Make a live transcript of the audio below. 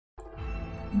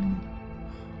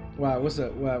Why? What's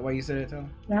up? Why you said it, Tom?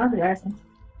 No, I was just asking.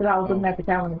 Because I was looking at the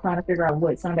calendar trying to figure out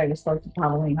what Sunday was supposed to be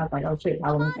Halloween. I was like, oh shit,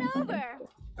 Halloween Sunday.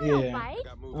 Yeah.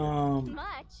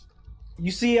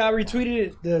 You see, I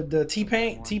retweeted the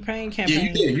T-Pain campaign. Yeah,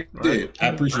 you did. You did. I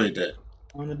appreciate that.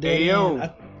 On the day. Hey yo,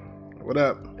 what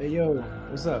up? Hey yo,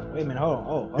 what's up? Wait a minute, hold on.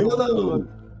 Oh, Hello.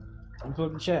 Let me pull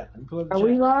up the chat. Are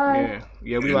we live?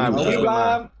 Yeah, we live. Are we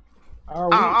live?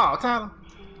 Oh, Tyler.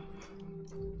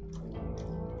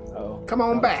 Oh, come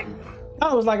on back.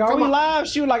 I was like, are we live?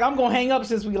 She was like, I'm gonna hang up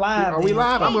since we live. Are we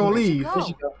live? I'm gonna leave.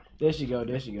 There she go.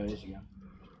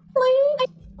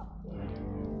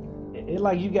 It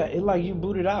like you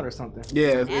booted out or something.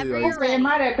 Yeah. It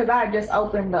might have because I just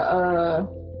opened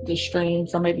the stream,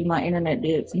 so maybe my internet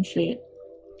did some shit.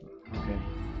 Okay.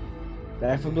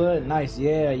 Back for blood, nice.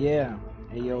 Yeah.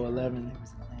 Hey yo, 11.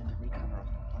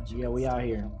 Yeah, we out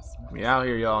here. We out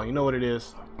here, y'all. You know what it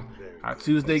is. Our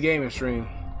Tuesday gaming stream.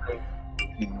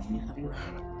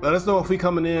 Let us know if we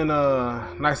coming in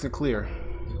nice and clear.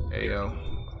 Hey yo,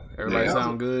 everybody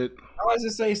sound good? I was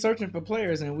just say searching for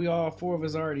players, and we all 4 of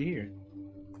us already here.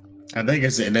 I think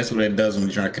that's what it does when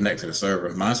you're trying to connect to the server.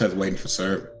 Mine says waiting for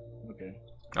server. Okay.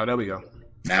 Oh, there we go.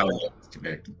 Now it's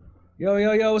connected.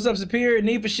 Yo, what's up, Superior?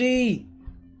 Need for she.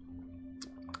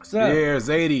 What's up? Yeah,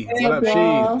 Zadie. Hey, what up, She?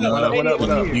 What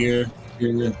up? Here,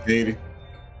 Zadie.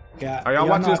 Are y'all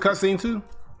watching this cutscene too?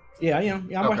 Yeah, I am.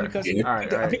 Yeah, I'm watching the cutscene. Yeah. All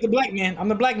right. I picked the black man. I'm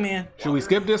the black man. Should we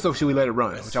skip this or should we let it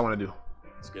run? Which I want to do.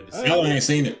 It's good to see you. I ain't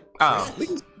seen it. Oh. We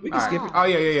can skip it. Oh,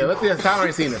 yeah. Tyler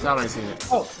ain't seen it.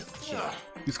 Oh.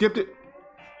 You skipped it?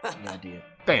 Yeah, I did.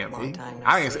 Damn,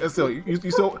 I ain't still. You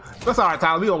still. That's all right,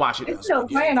 Tyler. We gonna watch it. It's still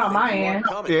playing on my end.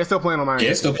 Yeah, it's still playing on my end.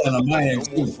 Yeah, it's still playing on my end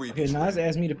too. Okay, now it's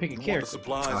asked me to pick a character.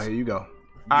 Oh, here you go. All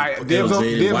right, Dibs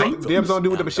on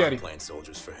do with the machete.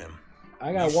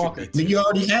 I got Walker. Nigga, you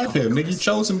already have him. Nigga, you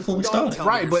chose him before we started.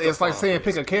 Right, but it's like saying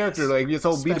pick a character. Like you're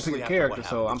told B to pick a character,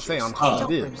 so I'm saying I'm calling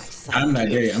Dibs. I'm not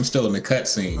there. I'm still in the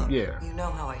cutscene. Yeah. You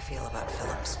know how I feel about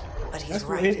Phillips, but he's That's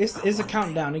right. It's a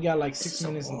countdown. It got like 6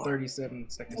 minutes and 37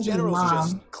 seconds. General's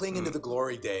just clinging to the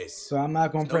glory days. So I'm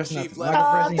not gonna press nothing.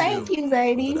 Oh, thank you,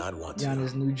 Zadie. Yeah,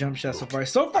 this new jump shot so far.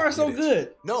 So far, so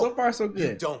good. So far, so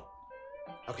good. Don't.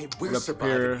 Okay, we're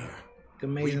surviving here.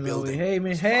 Amazing. Hey,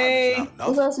 man. Hey.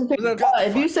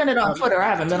 If you send it on Twitter, I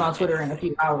haven't been on Twitter in a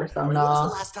few hours, so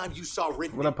no.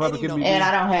 What up, public? And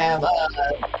I don't have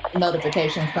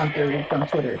notifications come through from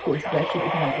Twitter. Of course, that shit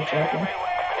is not distracting.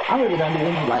 I really don't do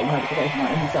any like notification on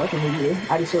any social media.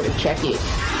 I just sort of check it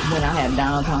when I have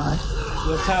downtime.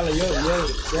 Yo, Tyler, that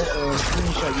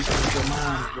screenshot you sent to your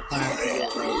mom,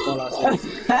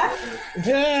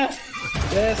 yeah,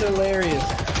 that's hilarious.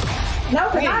 No,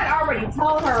 because I had already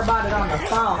told her about it on the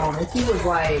phone, and she was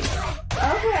like,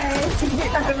 okay. You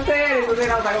know what I'm saying? And then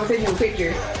I was like, I'm sending you a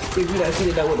picture because she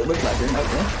didn't know what it looked like or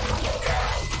nothing.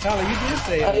 Tyler, you did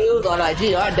say it was on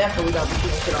IG. I definitely don't be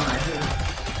doing shit on IG.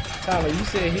 Tyler, you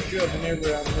said hit you up whenever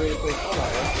I'm ready to play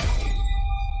Fallout.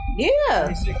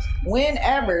 Yeah,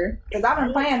 whenever. Because I've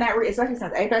been playing that, especially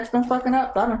since Apex been fucking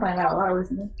up, so I've been playing that a lot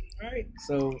recently. Alright,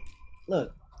 so,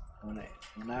 look, when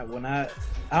I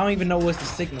don't even know what's the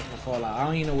signal for Fallout. I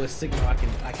don't even know what signal I can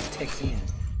text in.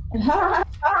 I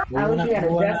wish you had a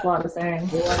death law the same.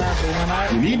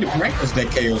 You need to practice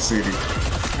that KO City.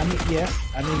 Yes,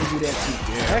 I need to do that too.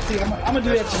 Yeah. Actually, I'm gonna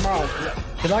do that tomorrow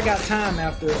because I got time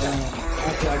after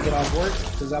I get off work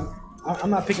because I'm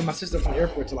not picking my sister from the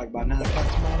airport till like about 9 o'clock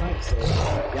tomorrow night. So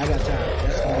yeah, I got time.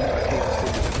 That's gonna be my KO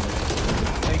City.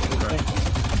 Thank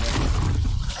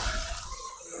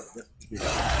you.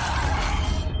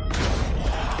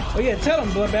 Oh yeah, tell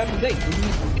them about the date.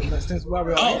 Since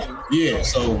Yeah,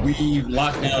 so we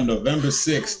locked down November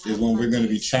 6th is when we're going to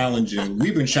be challenging.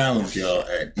 We've been challenged, y'all,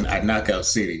 at Knockout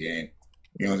City, and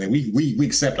you know, we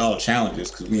accept all challenges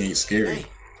because we ain't scary.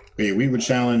 But yeah, we were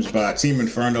challenged by Team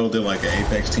Inferno. They're like an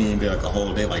Apex team. They're like a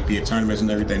whole. They like be tournaments and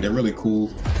everything. They're really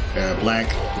cool. The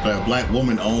black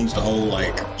woman owns the whole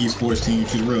like esports team.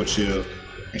 She's real chill,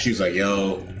 and she's like,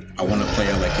 "Yo, I want to play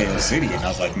out like KO City," and I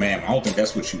was like, "Man, I don't think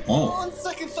that's what you want." On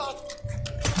second thought.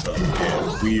 So,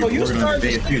 yeah, we're gonna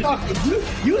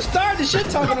you started the shit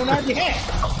talking on our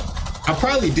behalf. I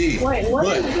probably did. Wait, what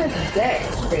is this deck?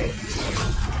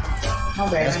 My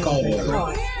bad. That's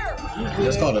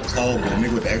called a tall boy,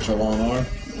 nigga with the extra long arm.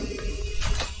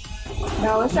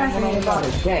 No, it's actually about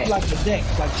a deck. Like the deck,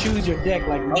 like choose your deck,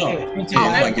 like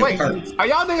wait, are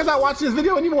y'all niggas not watching this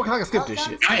video anymore? Cause I can skip this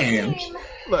shit. I am.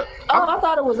 Look. I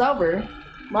thought it was over.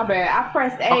 My bad. I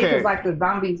pressed A because like the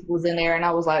zombies was in there, and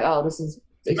I was like, oh, this is.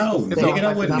 No, nigga,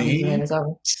 that wasn't me.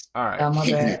 All right. My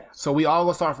bad. So we all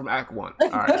gonna start from Act 1. All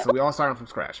right. So we all starting from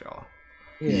scratch, y'all.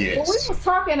 Yes. Well, we was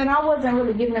talking, and I wasn't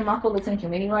really giving it my full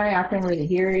attention anyway. I couldn't really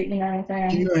hear it. You know what I'm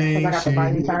saying? Because I got the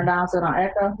volume turned down so it don't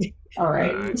echo. All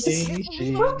right.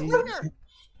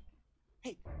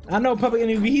 I know Public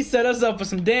Enemy. He set us up for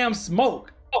some damn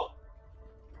smoke.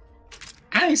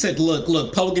 I ain't said,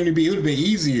 look, Public Enemy. It would have been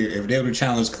easier if they would have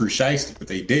challenged Crew Shiesty, but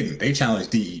they didn't. They challenged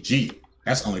DEG.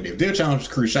 That's only if they challenged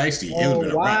Crew Shiesty, it would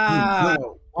have been a wrap.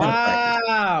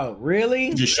 Wow,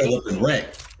 really? Just show up and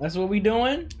wreck. That's what we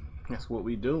doing? That's what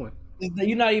we doing.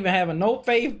 You're not even having no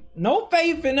faith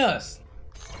in us.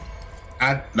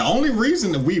 The only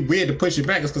reason that we had to push it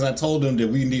back is because I told them that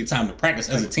we need time to practice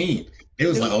as a team. It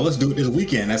was like, oh, let's do it this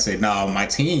weekend. I said, no, my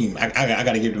team, I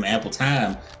got to give them ample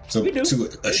time to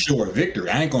assure a victory.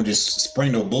 I ain't gonna just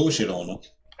spring no bullshit on them.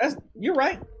 You're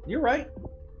right.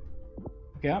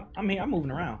 Okay, I'm here. I'm moving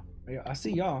around. I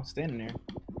see y'all standing there.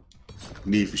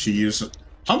 Need for Speed.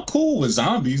 I'm cool with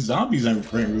zombies. Zombies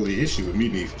ain't really an issue with me.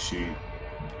 Need for Speed.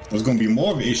 What's gonna be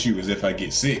more of an issue is if I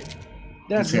get sick.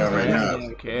 That's right now.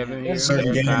 Kevin here,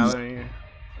 certain games. Here.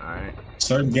 All right.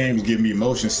 Certain games give me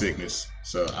motion sickness.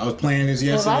 So I was playing this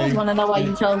yesterday. Well, I just want to know why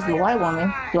you chose the white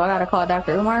woman. Do I gotta call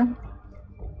Dr. Umar?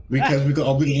 Because we can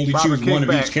only choose one of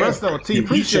each character. First T,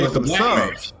 appreciate the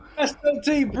subs.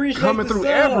 T, appreciate coming through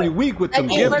every week with them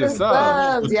gifted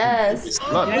subs. Yes.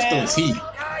 Let's T.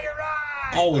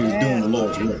 Always doing the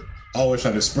Lord's work. Always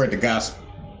trying to spread the gospel.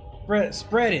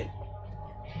 Spread it.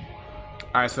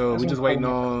 All right, so we just waiting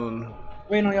on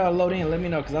y'all to load in. Let me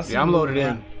know because I see. Yeah, I'm loaded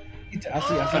in. I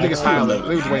think it's Tyler.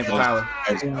 We was waiting for Tyler.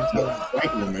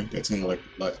 White woman that's gonna like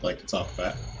to talk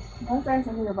about. I was asking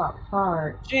something about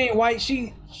hard. She ain't white.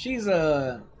 She's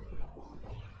not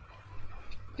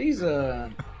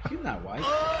white.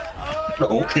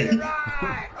 Okay.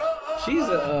 He's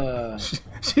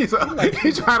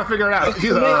trying to figure it out.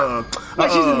 She's a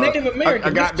Native American.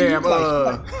 A goddamn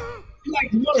like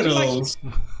one of those.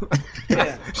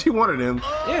 Yeah. She wanted him.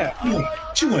 Yeah.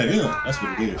 She wanted him. That's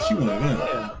what it is. She wanted him.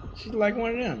 Yeah. She's like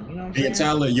one of them. You know what I'm saying?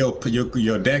 Tyler,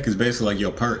 your deck is basically like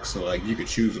your perks, so like you could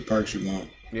choose the perks you want.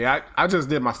 Yeah, I just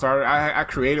did my starter. I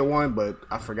created one, but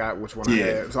I forgot which one I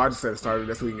had. So I just said starter.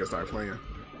 That's so we can get started playing.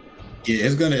 Yeah,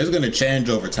 it's gonna change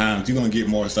over time. You're gonna get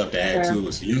more stuff to add to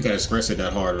it, so you gotta express it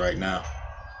that hard right now.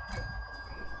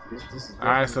 All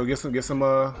right, so get some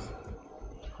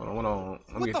Hold on.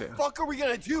 What the fuck are we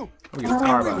gonna do? Let me get the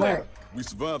car back. We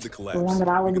survived the collapse. The one that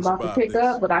I was about to pick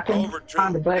up, but I couldn't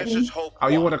find the button. Oh,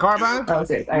 you want the carbine? Oh,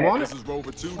 okay. You want This is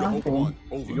Rover 2 to Hope 1.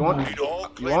 Over. You want it?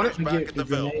 You want it? Back at the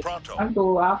Ville. Pronto. I'm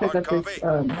cool. I'll pick up this.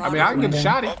 I mean, I can get the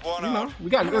shot. You know, we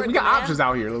got options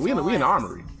out here. We in the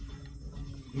armory.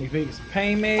 Let me pick some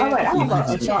pain med. Oh wait, I have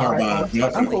a shot right now.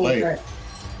 I'm cool with that.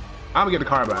 I'm gonna get the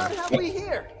carbine. How are we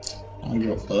here? I don't give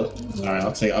a fuck. All right,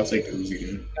 I'll take the Uzi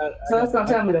then. So it's gonna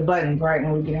tell me the buttons right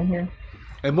when we get in here.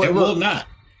 And It will not.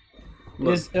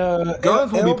 Look,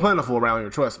 guns will be plentiful around here.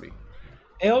 Trust me.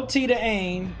 LT to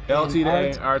aim. LT to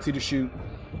aim. RT to shoot.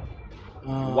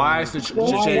 Y is to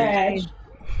change.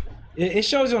 It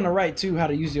shows you on the right too how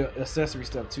to use your accessory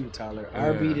stuff too, Tyler.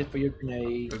 RB is for your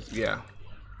grenade. Yeah.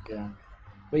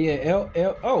 But yeah,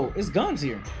 oh, it's guns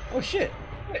here. Oh shit.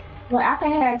 Well, I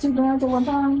can have two guns at one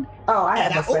time. Oh, I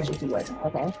have a specialty weapon.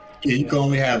 Okay. Yeah, you can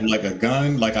only have like a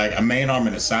gun, like a main arm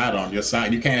and a side arm. Your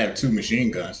side, you can't have two machine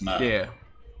guns. Nah. Yeah.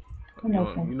 You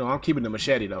know, I'm keeping the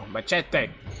machete though.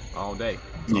 Machete all day.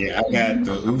 Yeah, I got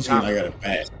the Uzi and I got a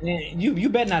bat. You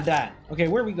better not die. Okay,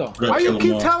 where we go? Why you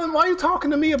keep telling? Why you talking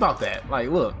to me about that? Like,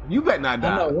 look, you better not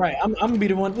die. I know, right? I'm gonna be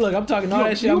the one. Look, I'm talking all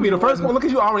that shit. You'll be the first one. Look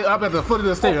at you already up at the foot of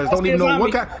the stairs. Don't even know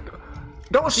what kind.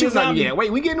 Don't shoot nothing yet.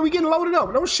 Wait, we getting loaded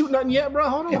up. Don't shoot nothing yet, bro.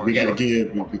 Hold on. Yeah, we gotta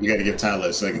give Tyler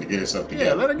a second to get herself together.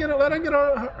 Yeah, let her get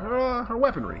her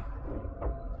weaponry.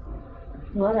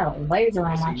 Well, I got a laser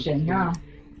on my shit now.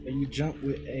 And you jump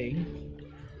with A.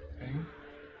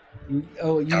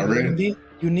 Okay.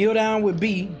 You kneel down with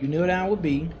B. You kneel down with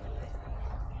B.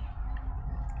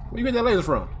 Where you get that laser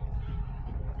from?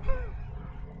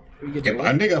 Yeah,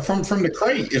 my nigga, from the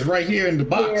crate. It's right here in the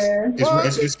box. Yeah.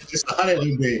 It's 100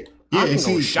 a bit. Yeah, it's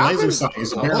laser sight.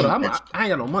 It's hold up, I ain't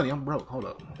got no money. I'm broke. Hold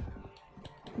up.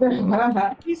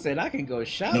 He said I can go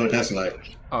shopping. No, that's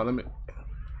like. Oh, let me.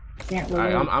 All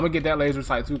right, I'm gonna get that laser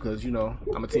sight too, cause you know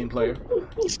I'm a team player.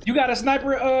 You got a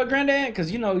sniper, Granddad?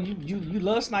 Cause you know you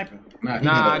love sniping.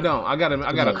 Nah, I don't. I got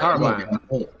a carbine.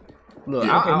 Look,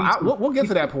 Yeah, we'll get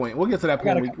to that point. We'll get to that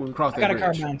point when we cross that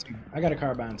bridge. I got a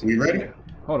carbine too. We ready?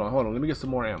 Hold on. Let me get some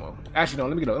more ammo. Actually, no.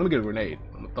 Let me get a grenade.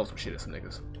 I'm gonna throw some shit at some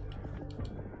niggas.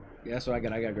 Yeah, that's what I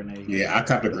got. I got a grenade. Yeah, I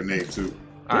copped a grenade too.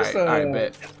 All right,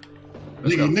 bet.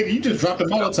 Nigga, you just dropped a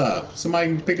Molotov.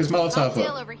 Somebody pick this Molotov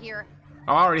up. Over here.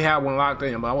 I already have one locked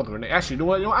in, but I want the grenade. Actually, you know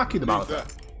what? I'll keep the Molotov.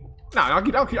 No, I want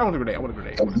a grenade. I want a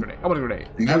grenade. I want a grenade. I want a grenade.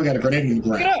 Now we got a grenade in the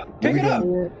ground. Pick it up.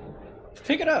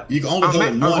 Pick it up. You can only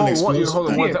hold one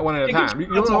explosive. One at a time. You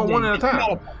only hold one at a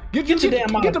time. Get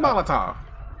the Molotov.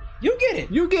 You get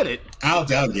it. You get it. I'll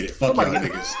get it. Fuck y'all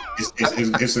niggas.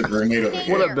 It's a grenade over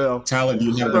here. What up, Bill? Tyler, do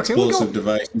you have an explosive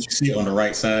device? You should see it on the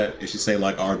right side. It should say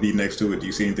like RB next to it. Do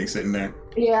you see anything sitting there?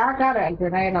 Yeah, I got a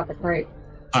grenade off the crate.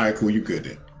 All right, cool. You good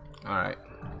then. All right.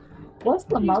 What's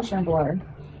the motion blur?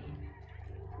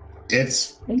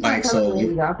 It's like so.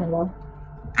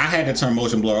 I had to turn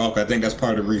motion blur off. I think that's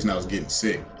part of the reason I was getting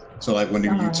sick. So like when you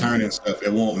turn and stuff,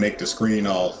 it won't make the screen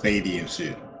all fadey and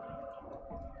shit.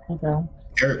 Okay.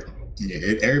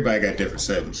 Everybody got different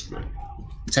settings.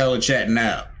 Tell the chat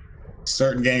now.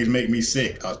 Certain games make me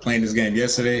sick. I was playing this game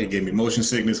yesterday. It gave me motion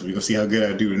sickness. We're gonna see how good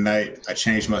I do tonight. I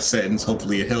changed my settings.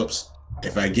 Hopefully it helps.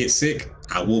 If I get sick,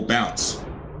 I will bounce.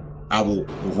 I will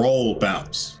roll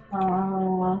bounce.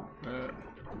 All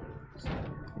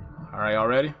right, y'all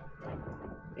ready?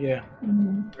 Yeah.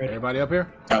 Mm-hmm. Everybody up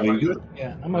here? How you good?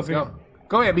 Yeah, I'm up here.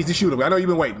 Go ahead, BC, shoot him. I know you've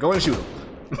been waiting. Go ahead and shoot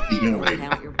him.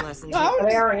 Count your blessings. Are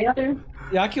they already up there?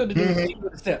 Yeah, I killed the dude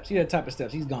with the steps. See that type of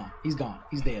steps. He's gone. He's gone.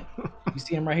 He's dead. You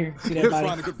see him right here? See that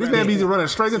body? This man be running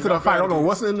straight into the fight. I don't know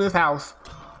what's in this house.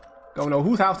 Don't know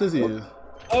whose house this is.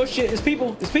 Oh shit, it's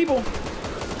people. It's people.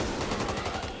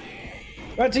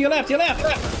 Right to your left, your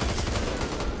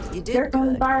left. You did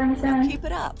good. Now keep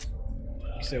it up.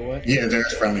 You said what? Yeah,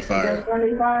 there's friendly fire.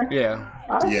 Yeah.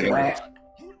 Oh, that's Yeah, wet.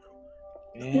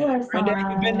 Yeah,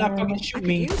 Brandon, you better not fucking shoot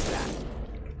me.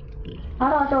 How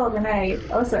do I throw a grenade?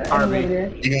 Oh, sorry.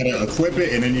 You gotta equip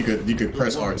it, and then you could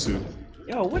press R2.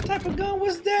 Yo, what type of gun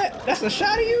was that? That's a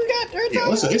shotty you got there,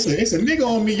 Yeah, it's a nigga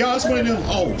on me. Y'all, it's one of them.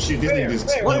 Oh shit, this nigga is.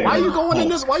 Why you going in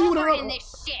this? Why you in a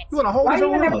You in a whole different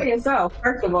room? Why you in there for yourself?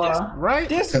 First of all, right?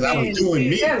 Because I was doing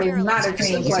me. That is not a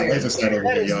team player. It's a laser sight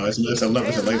over here, y'all. It's a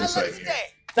laser sight. Here.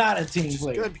 Not a team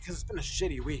player. Good because it's been a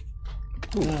shitty week.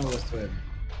 No, whatsoever.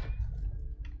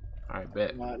 All right,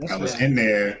 bet. I was in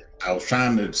there. I was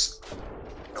trying to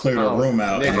clear the room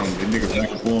out, and then the nigga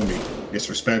back before me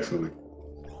disrespectfully.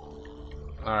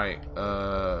 All right,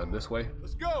 this way.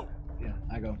 Let's go. Yeah,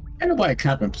 I go. Ain't nobody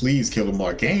capping. Please kill them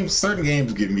more games. Certain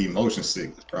games give me motion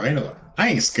sickness, bro. I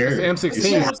ain't scared. It's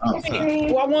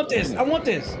M16. Oh, I want this. I want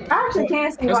this. I actually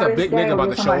can't see There's why a big nigga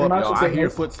about to show up, y'all. I hear motion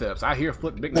footsteps. I hear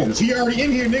big Oh, niggas. he already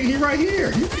in here, nigga. He right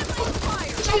here.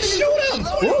 Shoot him.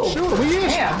 Shoot him. He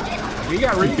is. Damn. He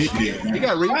got reach. He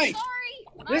got reach. Right.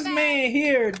 This man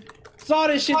here saw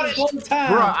this shit this whole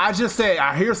time. Bro, I just said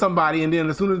I hear somebody, and then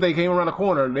as soon as they came around the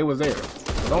corner, they was there.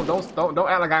 Don't act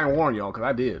like I didn't warn y'all, because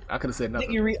I did. I could have said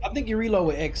nothing. I think you reload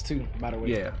with X too, by the way.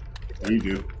 Yeah. You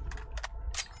do.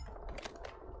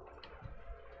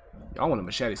 I want to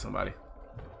machete somebody.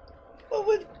 Well,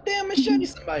 what damn machete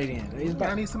somebody then?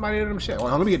 I need somebody to machete.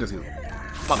 Well, let me get this here.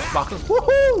 Motherfucker.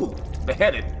 Woohoo!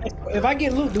 Beheaded. If I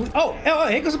get loot, oh,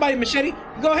 here goes somebody machete.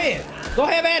 Go ahead. Go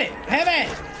have at it. Have at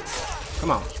it.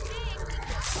 Come on.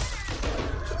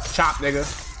 Chop, nigga.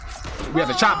 We at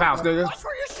the chop house, nigga. Watch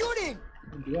where you're shooting.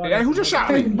 Hey, who just shot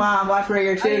me? Mom, watch where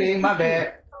you're shooting. My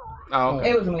bad. Oh,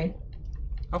 okay. It was me.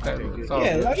 Okay. So,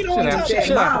 Yeah, you know what I'm Shit,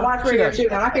 saying. Mom, watch where you're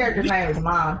shooting. My character's name is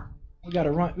Mom. We got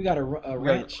to run. We got a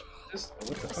wrench. What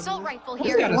the fuck? Assault rifle It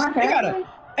here.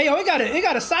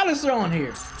 got a silencer on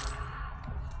here.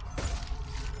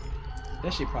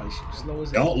 That shit probably slow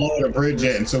as hell. Don't lower the bridge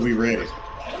yet until we ready.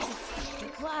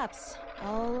 Collapse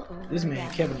all over. This man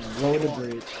Kevin lower the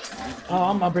bridge. Oh,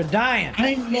 I'm up here dying. I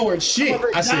ain't lowered shit.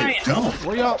 I said don't.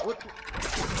 where y'all?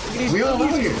 We all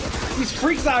out here. These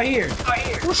freaks out here.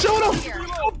 Who shot him?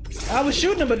 I was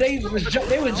shooting them, but they was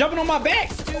jumping on my back.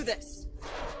 Do this.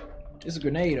 There's a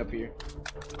grenade up here.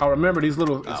 Oh, remember these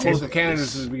little explosive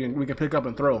cannons we can pick up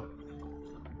and throw.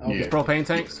 Okay. These propane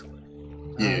tanks.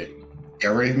 Yeah.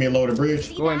 Y'all ready for me to lower the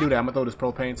bridge? Go ahead and do that. I'm gonna throw this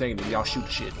propane tank and y'all shoot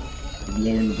shit. I'm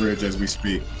lowering the bridge as we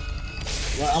speak.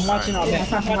 Well, I'm watching all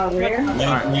that. Over there.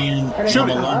 Shoot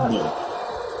it.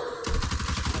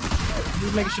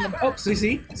 Just making sure. Oh,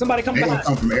 see, somebody come They behind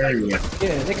gonna us. come from everywhere.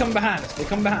 Yeah, they come behind us. They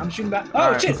come behind. I'm shooting back. Oh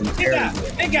Alright. shit! Big guy!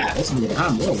 Big guy! Let's move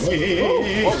behind. Whoa,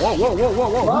 hey. Whoa.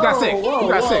 Who got sick? Who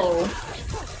got sick?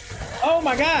 Oh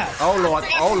my god! Oh lord.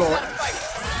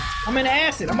 I'm in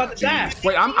acid. I'm about to die.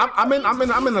 Wait, I'm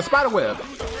in the spider web.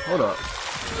 Hold up.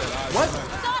 What?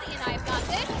 Dottie and I have got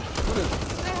this.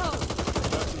 I hope.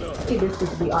 See, this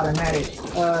should be automatic.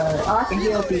 I can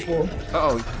heal people.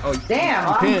 Oh. Damn,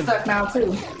 You I'm pinned. stuck now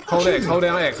too. Hold X. Hold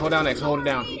down X. Hold down X. Hold it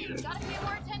down. Gotta pay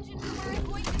more attention to where I'm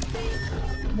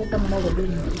going. Here come another dude.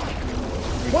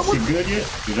 She good yet?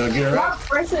 Did y'all get her out?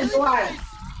 Press it twice.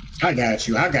 I got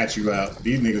you out.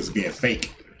 These niggas being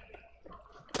fake.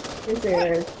 It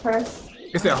says press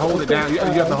It said hold it down. You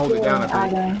have to hold it down, I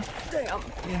think.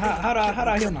 Yeah, how do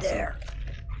I heal myself?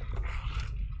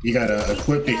 You gotta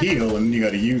equip the heal and you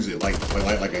gotta use it like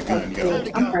a gun. You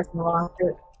gotta I'm pressing the wrong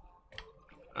shit.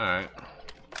 Alright.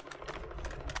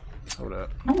 Hold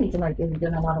up. I need to make this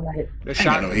gun automatic. There's I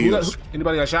got shot. no heals.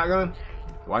 Anybody got a shotgun?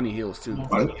 Well, I need heals too.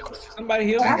 Somebody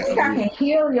heal I me. think I can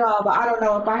heal y'all, but I don't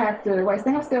know if I have to. Wait,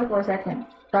 stand still for a second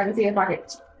so I can see if I can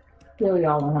heal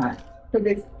y'all or not. Because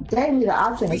it gave me the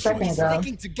option a second ago.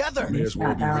 Sticking together. May as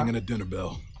well be Not now. ringing a dinner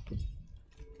bell.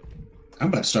 I'm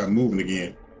about to start moving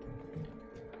again.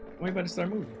 We about to start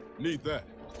moving. Need that.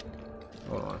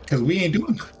 Hold on. Cause we ain't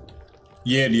doing it.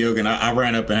 Yeah, Diogen, I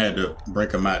ran up and had to break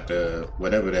them out to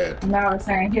whatever that. Now it's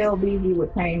saying heal BG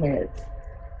with pain meds.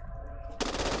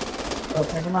 Oh,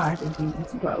 never mind. It's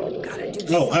BG Pro.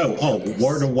 Oh,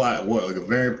 word of what? Like a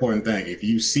very important thing. If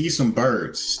you see some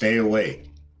birds, stay away.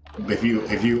 If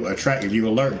you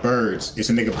alert birds, it's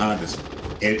a nigga behind us.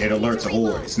 It alerts a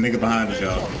horde. It's a nigga behind us,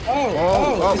 y'all.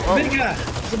 It's a big guy.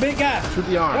 It's a big guy. Shoot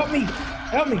the arm.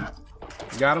 Help me.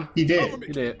 You got him? He did.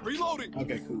 He did. Reloading.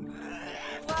 Okay, cool.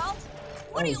 Well,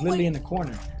 what I are was you literally waiting? in the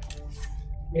corner.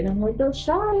 Get him with those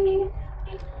shotty.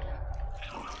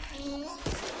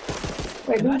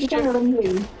 Wait, who's the camera? Let me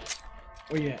hear you.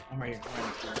 Where you at? I'm right here.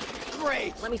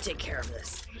 Great. Let me take care of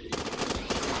this.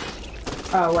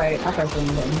 Oh, wait. I pressed the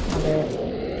button. My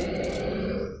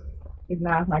bad. If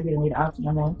not, it's not giving me the option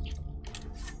no more.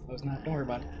 Oh, it's not. Don't worry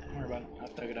about it. Don't worry about it. I'll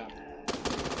thug it out.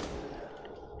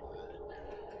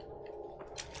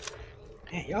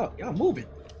 Man, y'all moving.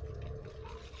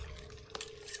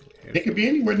 It could be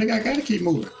anywhere, nigga. I gotta keep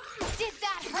moving. Did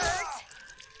that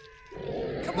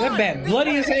hurt? Come That on, bad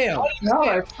bloody as hell. No,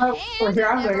 it's covered here.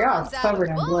 I was like, y'all covered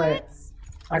in blood.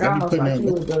 Like, I Let me almost put like me he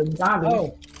on- was a zombie.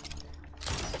 Oh,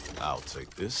 I'll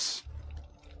take this.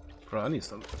 Bro, I need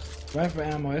some. rifle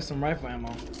ammo. There's some rifle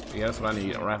ammo. Yeah, that's what I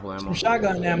need. Rifle ammo. Some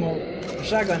shotgun ammo. Some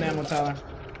shotgun ammo, Tyler.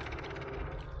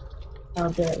 Oh,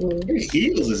 that was- Where the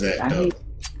heels is at, I though? hate.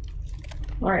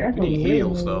 Alright, that's We what need we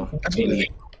heals, really though. need. That's what it is.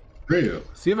 Real.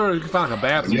 See if you can find like a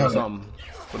bathroom Yeah. or something.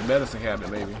 With a medicine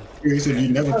cabinet, maybe. He said you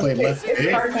never played Left 4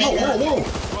 Dead. It's Whoa.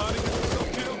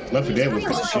 Left 4 Dead was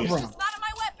Where's the it come shit. from? It's not in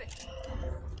my weapon.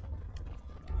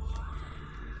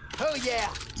 Oh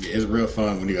yeah. Yeah, it's real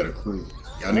fun when you got a crew.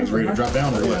 Y'all niggas ready to drop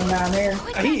down or what? Down there.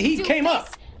 He Do came this up.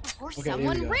 Before Okay, there we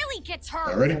someone go. really gets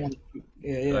hurt. Already?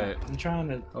 Yeah. Right. I'm trying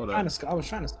to. Hold I up. was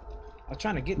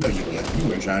trying to get No, there. you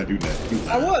weren't trying to do that. You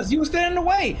I was. You was standing in the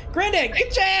way. Granddad,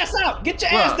 get your ass out. Get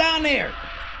your ass Bruh. down there.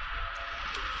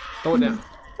 Throw it down.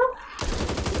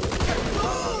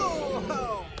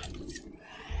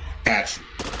 Got you.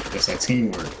 That's that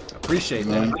teamwork. Appreciate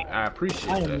that. I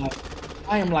appreciate that.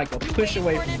 I am like a push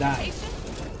away from dying.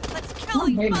 Let's kill I'm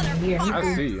you, hating mother. here.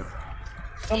 I see you.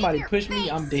 Somebody push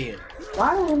me, I'm dead.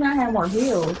 Why do we not have more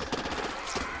heals?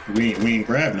 We ain't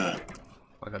grabbed none.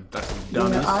 Like that's Where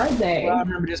dumbass. are they? Well, I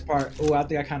remember this part. Oh, I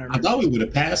think I kind of I remember. thought we would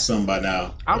have passed some by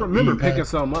now. I remember We picking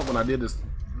passed- something up when I did this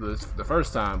the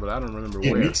first time, but I don't remember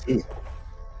Yeah, where. me too.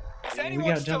 We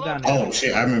gotta jump down there. Oh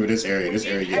shit, I remember this area. This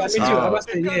area. Yeah, me too. Yeah. I was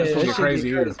saying, yeah, This it was should crazy be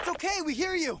here. crazy. It's okay, we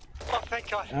hear you. Oh, thank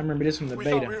God. I remember this from the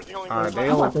beta. Alright, they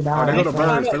I'm go. about to Oh, die. they go to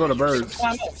birds. They go to birds.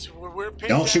 Climb up.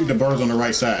 Don't shoot the birds on the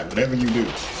right side. Whatever you do.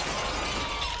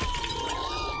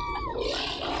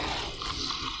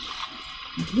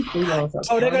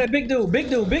 Oh, they got a big dude. Big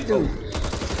dude.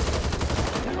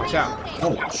 Watch out.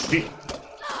 Oh shit.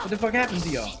 What the fuck happened to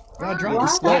y'all? Y'all Why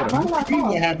dropped. is that? Why did I See what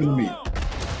fall? happened to me?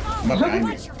 My bad. I didn't mean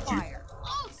Watch to your shoot you. fire.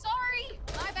 Oh, sorry.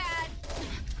 My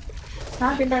bad.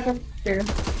 How get back up there?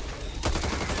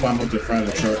 Climb up to the front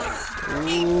of the truck.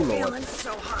 Ooh, Lord. Feeling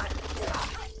so hot.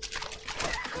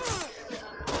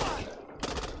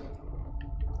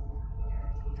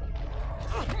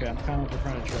 Okay, I'm climbing up in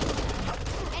front of the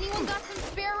truck. Anyone got some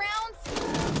spare rounds?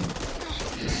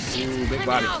 Ooh, big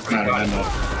body. Not ammo.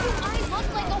 I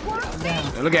look like a horse.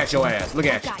 And look at your ass. Look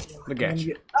at you. Look at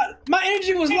you. My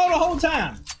energy was low the whole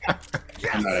time.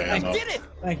 I'm not at ammo. Did it.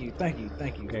 Thank you.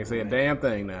 Can't say a damn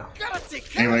thing now. Gotta take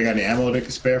care. Anybody got any ammo they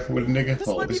can spare for with a nigga? This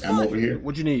Oh, might be this ammo fun. over here.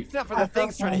 What you need? Except for the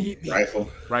things trying to heat me. Rifle.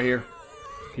 Right here.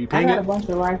 Can you I ping got a it? bunch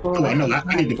of rifles. Oh, I know.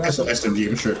 I need the pistol SMG.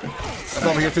 I'm tripping. It's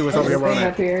over here too. It's over here. Thing Running.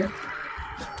 up here.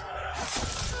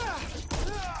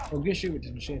 Oh, get shoot with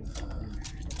this machine.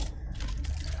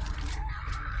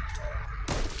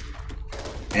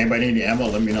 Anybody need any ammo?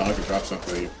 Let me know. I can drop some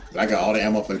for you. I got all the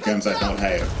ammo for the guns I don't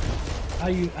have. How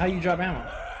you drop ammo?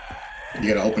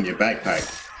 You gotta open your backpack,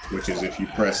 which is if you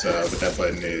press what that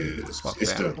button is.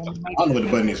 It's the I don't know what the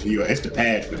button is for you. It's the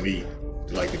pad for me,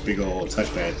 like the big old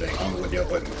touchpad thing. I don't know what the other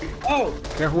button would be. Oh,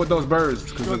 Careful with those birds,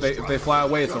 because if they fly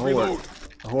away, it's a horde.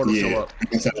 The horde will show up.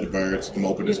 Inside the birds. I'm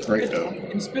open this crate though.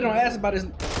 And spit on ass about his.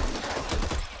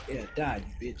 Yeah, die,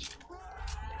 you bitch.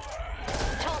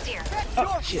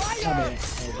 Oh shit! My bad.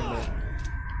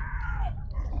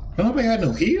 Nobody had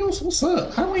no heals? What's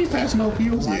up? How ain't passing no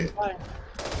heals yet?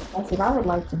 That's what I would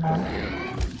like to know.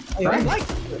 Hey, I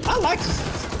like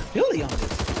Billy on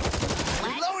this.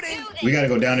 We gotta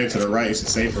go down there to the right. It's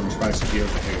safer from spicy heals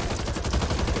in here.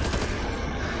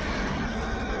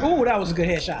 Ooh, that was a good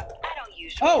headshot.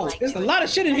 Oh, there's a lot of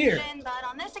shit in here. But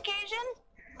on this occasion,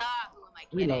 who am I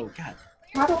Reload. God.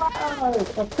 How do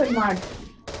I put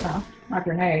my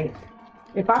grenade?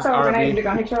 If I throw a grenade, is it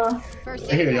gonna hit y'all? First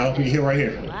Right here, y'all. You here, right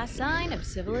here. last sign of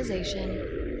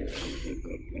civilization.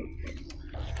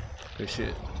 Good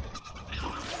shit.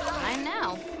 Fine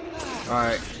now.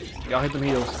 Alright. Y'all hit them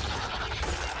heels.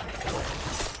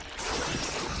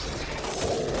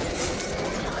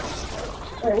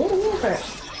 Wait, what is that?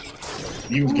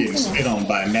 You was getting spit on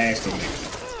by a nasty nigga.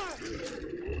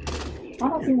 I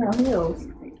don't see no heels.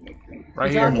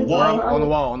 Right here. on the wall? On the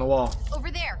wall. On the wall.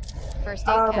 Over there. First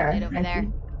aid Oh, cabinet okay. over there.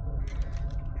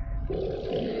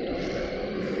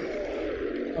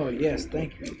 Oh yes,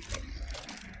 thank you.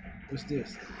 What's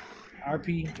this?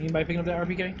 RP? Anybody picking up that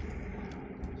RPK?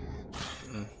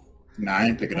 Nah, I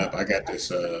ain't picking up. I got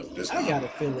this. I got a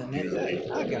feeling that.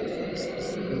 I got a feeling this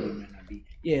really may not be.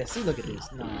 Yeah, see, look at this.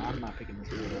 No, I'm not picking this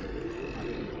up.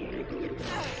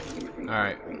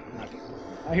 Alright.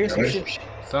 I hear some shit.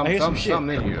 Something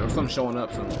in here. Something showing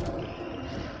up.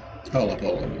 Hold up.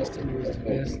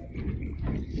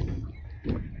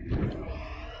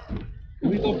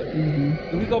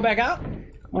 Do we go back out?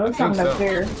 Oh, it's something up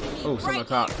there. Oh, something up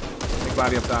top. Big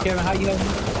body up top. Kevin, how you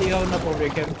holding up over there,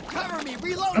 Kevin? Cover me,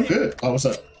 reload. I'm good. Oh, what's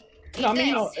up? No, I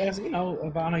mean, as you know,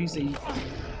 if I know you say.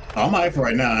 Oh, I'm alright for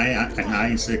right now. I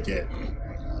ain't sick yet.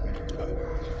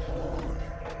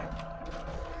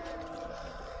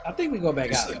 I think we go back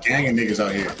It's out. a gang of niggas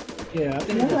out here. Yeah, I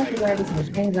think we Maybe go I back should out. grab this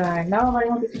machine gun. Nobody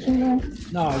want this machine gun?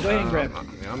 No, go ahead and grab it.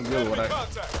 Yeah, I'm good with what I.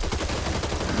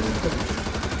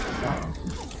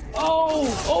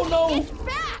 Oh no!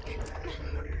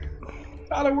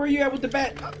 Tyler, where you at with the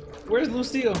bat? Where's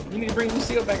Lucille? You need to bring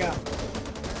Lucille back out.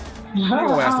 Bring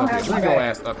your ass up here. Bring your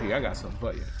ass up here. I got something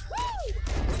for you.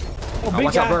 Oh, big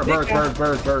Watch guy, out, big guy.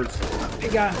 birds.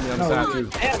 Big guy. On the other side, too.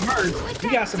 And birds. We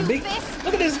got some big.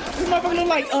 Look at this. This motherfucker look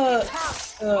like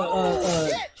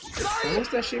what's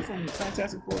that shit from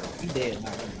Fantastic Four? He dead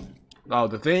now. Oh,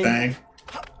 the thing? Bang.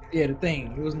 Yeah, the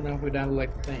thing. He wasn't enough down to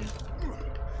like the thing.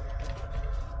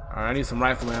 Alright, I need some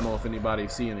rifle ammo if anybody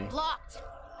see any. Locked.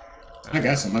 I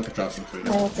got some. I could drop some for you.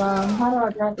 How do I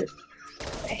drop it?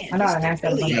 I know I asked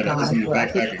that Yeah, that's in the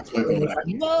backpack and click on that.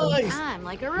 Nice. I'm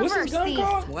like a What's reverse this gun thief.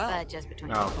 called? But just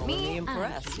between Oh. me and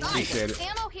Appreciate it.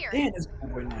 Ammo here. Damn, this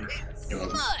boy nice.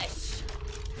 Mush.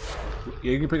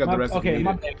 Yeah, you can pick up the rest if you need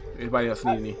my it. bad. Anybody else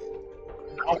need any?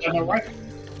 I got no rifle.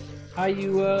 How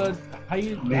you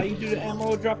do the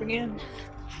ammo dropping in?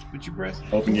 What you press?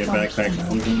 Open your backpack and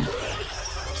click on it.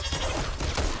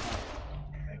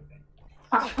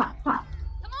 Come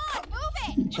on,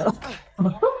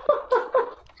 move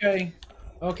it.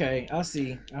 Okay, I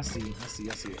see it.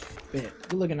 Bet.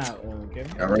 Good looking out,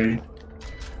 Kevin. Y'all ready?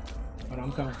 Hold on,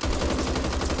 I'm coming.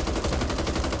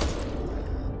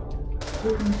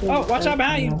 Oh, watch out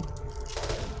behind you.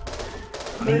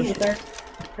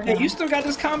 Hey, you still got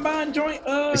this combine joint?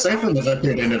 The safe room is up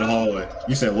here at the end of the hallway.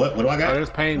 You said what? What do I Oh, got? there's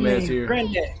pain meds here.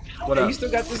 Granddad. What Hey, up? you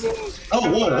still got this? Oh,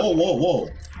 whoa.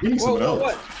 Give me some of those.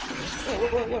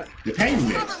 What? The pain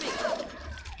meds.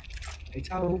 Hey,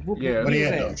 Tyler, whoop, Yeah. What do you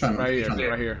have though? I'm trying to.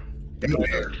 Right here. There you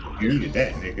go. You needed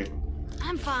that, nigga.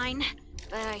 I'm fine,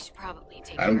 but I should probably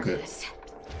take I'm care good. of this.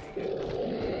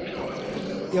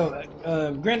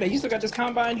 Yo, Granddad, you still got this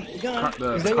combine gun?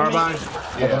 The Is that what carbine? you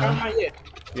mean? Yeah. Combine, yeah.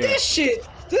 Yeah. This shit,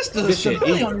 this This shit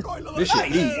stability eat. on This shit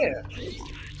Like, eat. yeah.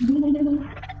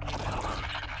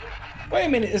 Wait a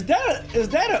minute, is that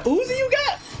a Uzi you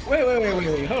got?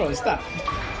 Wait, hold on, stop.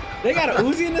 They got a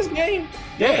Uzi in this game?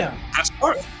 Damn. I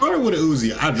started with a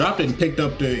Uzi. I dropped it and picked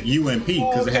up the UMP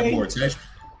because it had Okay. more attachment.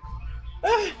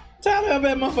 Tyler, I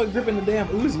bet motherfucker gripping the damn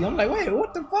Uzi. I'm like, wait,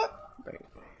 what the fuck?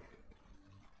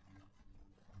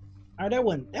 All right, that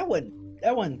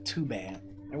wasn't too bad.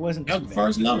 It wasn't too That was bad. the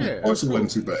first level. Yeah. Of course, it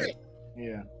wasn't too bad.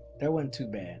 Yeah, that wasn't too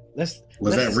bad.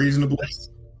 Was that reasonable?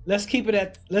 Let's keep it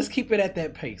at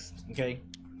that pace, okay?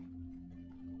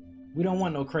 We don't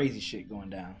want no crazy shit going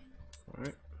down. All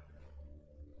right.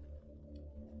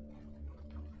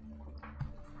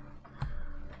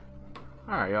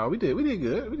 All right, y'all. We did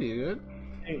good.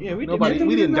 Yeah, we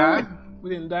We didn't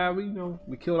die.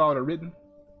 We killed all the written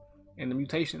and the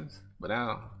mutations, but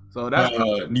now So that's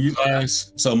you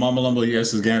guys. So Mama Lumbo,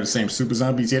 yes, is getting the same super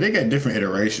zombies. Yeah, they got different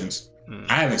iterations.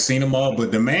 I haven't seen them all,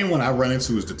 but the main one I run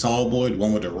into is the tall boy, the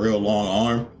one with the real long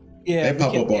arm. Yeah, they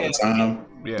pop up all the time.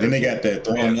 Yeah. Then they got the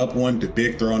throwing up one, the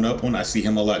big throwing up one. I see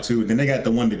him a lot too. Then they got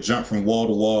the one that jump from wall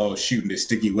to wall, shooting the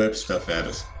sticky web stuff at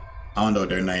us. I don't know what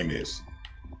their name is.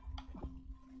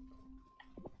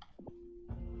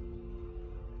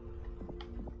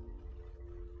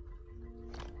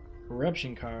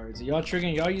 Corruption cards. Y'all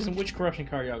triggering? Y'all using which corruption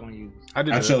card y'all gonna use? I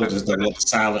chose just the little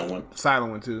silent one.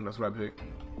 Silent one too. That's what I picked.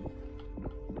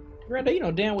 Brenda, you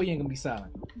know damn well you ain't gonna be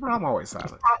silent. Bro, I'm always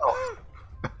silent.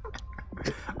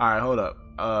 All right, hold up.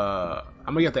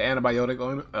 I'm gonna get the antibiotic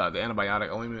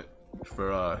ointment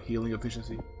for healing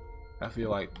efficiency. I feel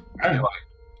like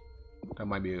that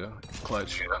might be a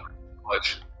clutch.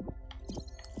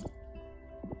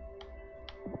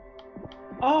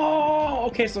 Oh,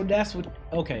 okay. So that's what.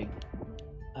 Okay,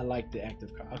 I like the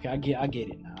active card. Okay, I get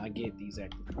it now. I get these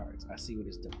active cards. I see what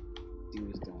it's doing.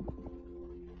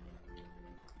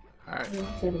 All right. I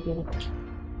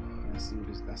see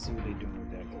what they're doing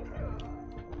with that card.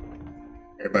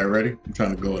 Everybody ready? I'm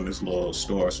trying to go in this little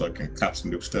store so I can cop some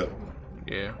new stuff.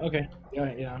 Yeah. Okay.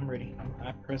 Yeah, I'm ready.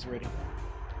 I press ready.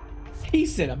 He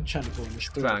said I'm trying to go in the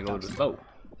store. Trying to go to the store.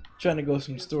 Trying to go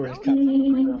some stores.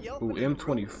 Ooh,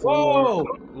 M24. Whoa!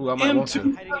 Ooh, I might want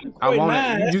to. I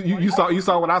want it. You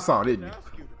saw what I saw, didn't you?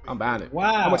 I'm buying it.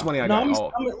 Wow. How much money I got? I'm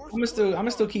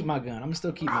gonna still keep my gun. I'm gonna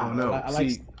still keep my gun.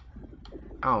 I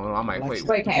don't know. I might wait.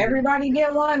 Wait, can everybody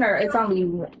get one, or it's only?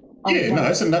 Yeah, no,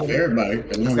 it's enough for everybody.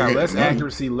 It's got less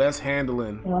accuracy, less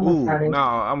handling. Ooh, no,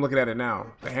 I'm looking at it now.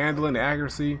 The handling, the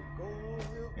accuracy,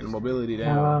 and the mobility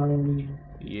down.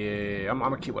 Yeah, I'm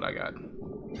gonna keep what I got.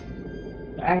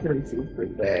 The accuracy is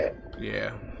pretty bad.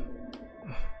 Yeah.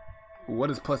 Ooh, what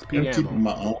is plus P ammo?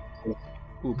 My own.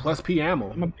 Ooh, plus P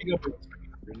ammo. I'm gonna pick up a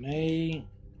grenade.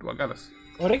 Do I got a?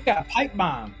 Oh, they got a pipe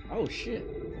bomb. Oh shit.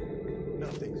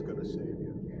 Nothing's gonna save you.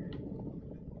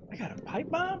 I got a pipe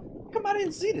bomb? Come, I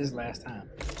didn't see this last time.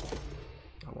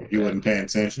 You wasn't paying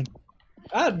attention.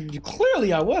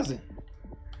 Clearly I wasn't.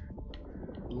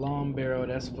 Long barrel.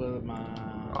 That's for my.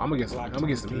 I'm gonna get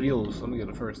some heals. I'm gonna get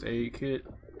a first aid kit.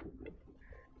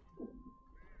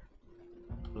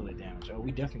 Bullet damage. Oh,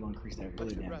 we definitely gonna increase that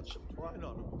bullet damage.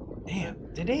 Damn,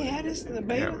 did they add this in the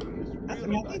beta? I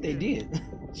think they did.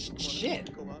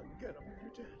 Shit.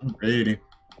 I'm ready.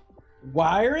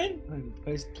 Wiring?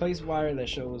 Place wire that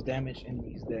shows damage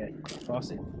enemies that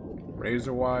cross it.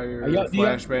 Razor wire, Do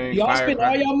flashbang. y'all spend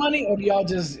all y'all money, or do y'all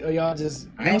just?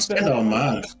 I ain't spend all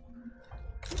mine.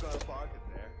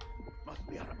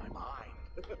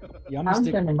 Yeah, I'm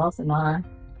spending most of mine.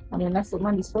 I mean, that's what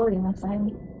money's for, you know what I'm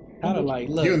saying? Tyler, like,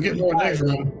 look. You can get more next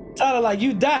round. Tyler, like,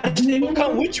 you died. They gonna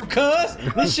come with you, cuz.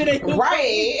 This shit ain't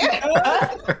right.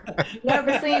 You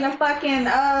ever seen a fucking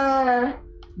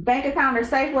bank account or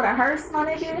safe with a hearse on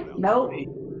it? Nope.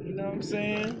 You know what I'm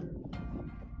saying?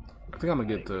 I think I'm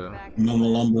gonna get the. Mama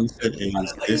Lumbo said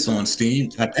it's on Steam.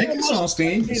 I think it's on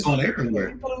Steam. It's on everywhere.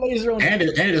 And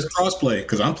it's crossplay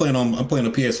because I'm playing on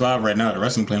PS5 right now. The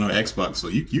rest of them playing on Xbox, so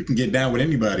you can get down with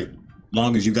anybody,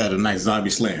 long as you got a nice zombie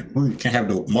slaying crew. You can't have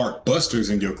no Mark Busters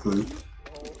in your crew.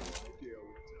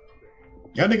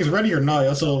 Y'all niggas ready or not?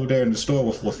 Y'all still over there in the store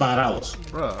with $5.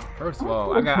 Bruh, first of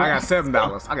all, I got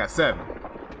 $7. I got $7.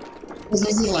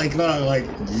 Like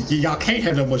y'all can't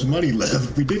have that much money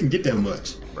left. We didn't get that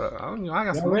much. Bruh, I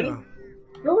got some. Ready?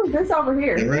 Who is this over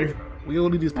here? You ready? We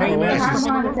only these pain matches.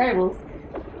 On the table.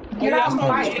 Get out and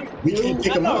fight. We can't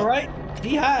pick him up. Right?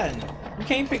 He hiding. We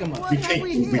can't pick him up. We can't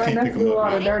pick him Do all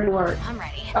up. the dirty work. I'm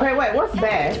ready. Okay, wait. What's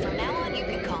bash? From now on, you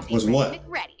can call me Was what?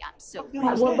 Ready. I'm so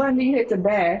What button do you hit to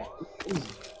bash?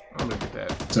 I'm gonna get that.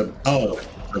 To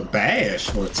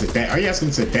bash or to dash? Are you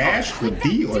asking to dash with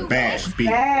D or bash B?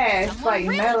 Bash, like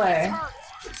melee.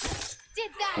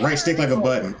 Right stick like a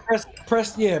button.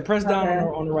 Press down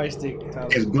on the right stick. Tyler.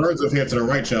 It's birds up here to the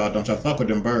right, y'all. Don't y'all fuck with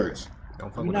them birds.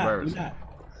 Don't fuck with the birds.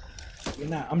 You're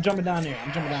not. I'm jumping down there.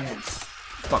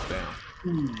 Fuck down.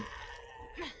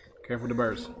 Careful with the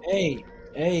birds. Hey.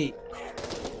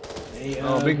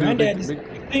 Oh, big dude, Granddad,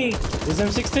 big. It's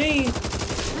M16.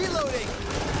 Reloading.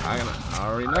 I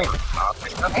already know.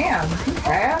 Damn.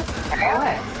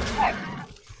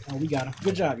 Oh, we got him.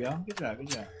 Good job, y'all. Good job.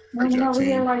 Moving over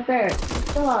here like that.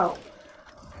 Chill out.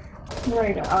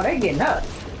 Right. Oh, they getting up.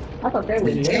 I thought they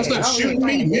were dead. That's not shooting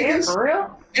me, niggas. For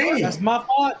real? Damn. That's my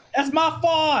fault. I'll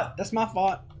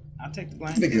take the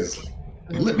blame. Niggas,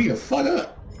 lit me the fuck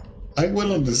up. I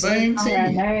went on the same I got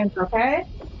team. names, okay?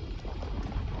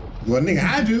 Well, nigga,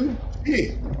 I do.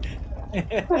 Yeah.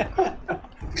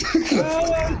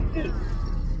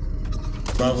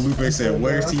 Guadalupe said,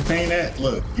 "Where's T-Pain at?"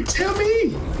 Look, you tell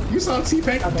me. You saw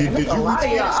T-Pain? Did you?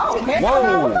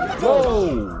 Whoa!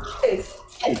 Whoa!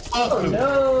 Oh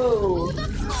no!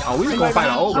 Oh, we gonna fight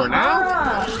an ogre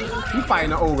now? You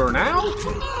fighting an ogre now?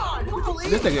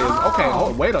 This thing is okay.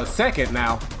 Oh, wait a second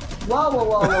now.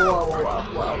 Whoa!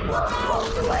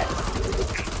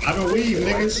 Relax. I don't leave,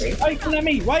 niggas. Why you coming at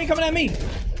me? Why you coming at me?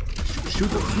 Shoot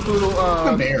the little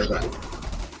Come there, bro.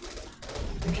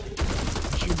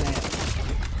 Shoot that.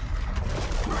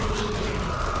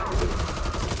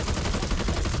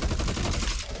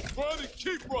 Run and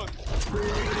keep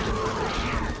running.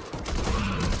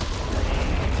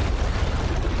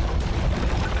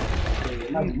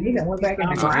 You done went back in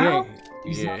the ground?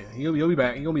 Yeah, he'll be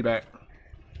back. He'll be back.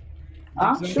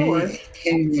 I'm sure.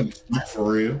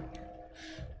 For real.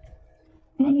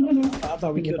 I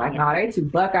thought we He's could. like, nah, they too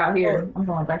buck out here. I'm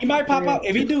going back. He might pop out.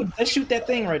 If he do, let's shoot that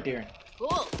thing right there.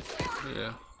 Cool.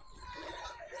 Yeah.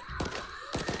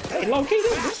 Hey, low key,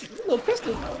 this little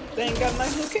pistol thing got a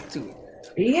nice little kick to it.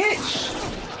 Bitch!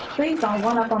 Please don't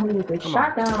run up on me with a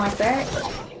shotgun like that.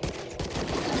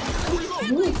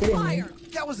 You ain't kidding me.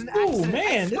 That was an Oh accident.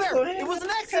 man, I this swear, little it was an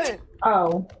accident.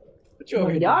 Oh, What you over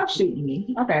well, here y'all shooting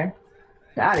me. Okay.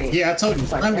 Got it. Yeah, I told you,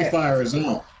 Like friendly that. fire is on.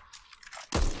 Hold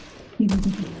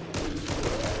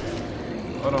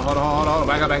on.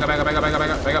 Back up.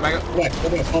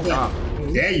 Hold up.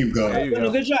 There you go. There you doing?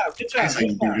 go. Good job. That's how you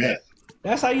do that.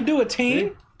 That's how you do it,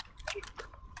 team.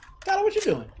 Tyler, what you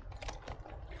doing?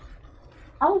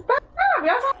 I was back up.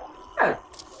 Y'all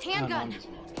saw Handgun.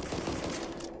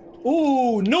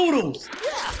 Ooh, noodles.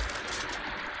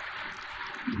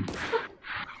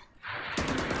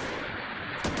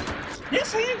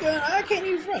 This handgun, I can't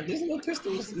even front. This little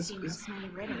pistol is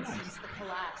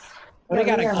Oh, they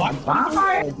got a Glock.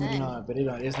 bonfire? No, but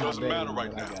it's not Doesn't big. matter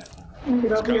right I now. got. You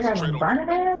go over here having burning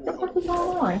ass? What the fuck is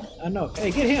going on? I know.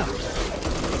 Hey, get him.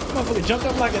 Motherfucker jumped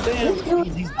up like a damn.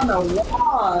 He's On the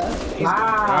wall.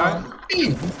 Wow.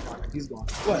 He's gone.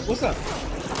 What? What's up?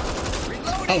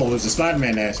 Oh, it was a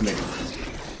Spider-Man ass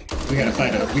nigga. We gotta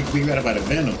fight a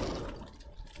Venom.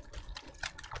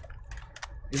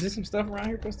 Is there some stuff around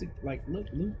here for us to like look?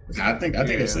 I think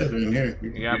it's Yeah. in here.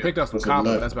 Yeah, I picked up some What's copper.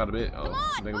 left? That's about a bit. Oh,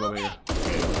 things over here.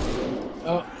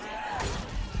 Oh,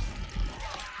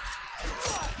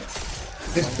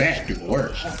 This bat do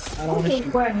work. I don't want to Keep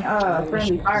shoot. putting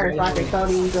friendly fire so I can throw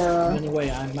these Anyway,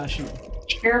 I'm not shooting.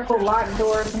 careful locked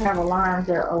doors and have alarms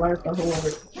that alert the whoever.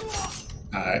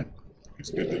 Alright. It's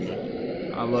good to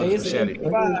know. I love Hey, the it's machete.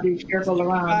 Be careful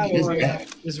around. It's doors. back.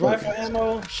 It's rifle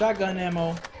ammo, shotgun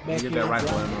ammo. Back Get here. that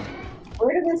rifle ammo.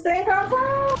 Where did this thing come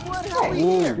from?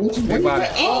 Ooh, big body.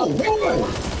 Oh, whoa.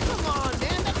 Come on,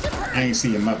 man. That's it. I ain't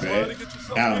seeing my bad.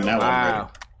 Now I'm Wow.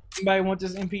 Anybody want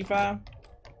this MP5?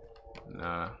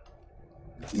 Nah.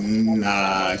 ready.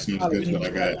 Nah, it's not as good as what I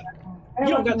got. I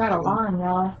don't got that alarm,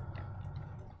 y'all.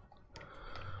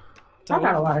 I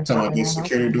got a lot of Talking about this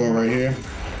security door right here.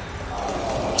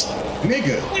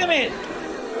 Nigga. Wait a minute.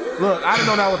 Look, I didn't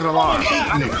know that was an alarm.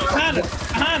 Behind us.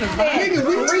 Behind us. Nigga,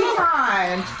 we Three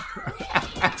times.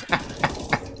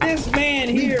 This man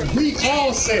here. We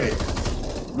all said it.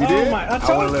 You did? Oh my! I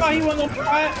told wasn't you he listening. wasn't gonna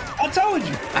try it. I told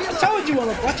you.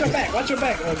 Watch your back. Watch your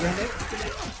back, Granddad.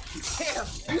 Damn,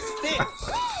 you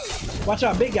stink. Watch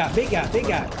out, big guy.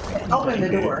 Open the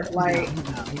door. Like,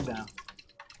 He's down.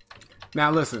 Now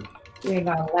listen, you ain't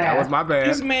gonna that was laugh. my bad.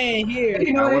 This man here.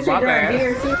 You know that what was this my shit bad. right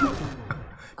here, too?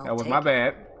 That was my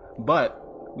bad.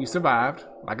 But we survived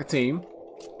like a team,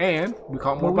 and we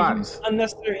caught more bodies.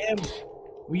 Unnecessary ammo.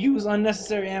 We use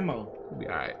unnecessary ammo. We'll be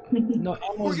all right. No,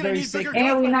 ammo is very sick.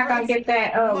 And we're not gonna get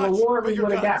that reward we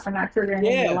would have got for not triggering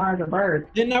any alarms of birds.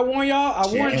 Didn't I warn y'all? I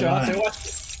warned y'all. I Yeah, said,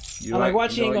 watch. You're I'm right. like,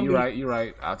 watch, you ain't gonna you're be- right. You're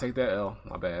right. I'll take that L.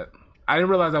 My bad. I didn't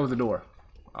realize that was the door.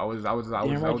 I was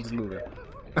right. just moving.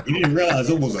 You didn't realize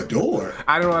it was a door.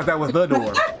 I didn't realize that was the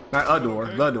door, not a door.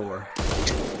 The door.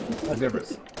 What's the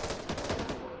difference?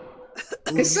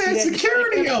 It said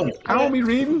security on it. I don't be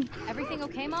reading. Everything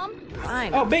okay, Mom?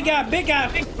 Fine. Oh, big guy.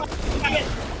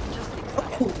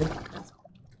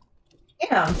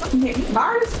 Damn, fucking hit me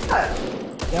hard as fuck.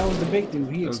 That was the big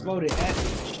dude. He exploded at me.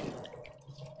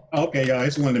 Okay, y'all,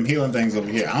 it's one of them healing things over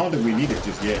here. I don't think we need it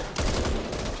just yet.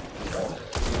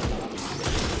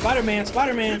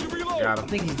 Spider-Man. Got I him.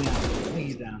 think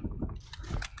he's down.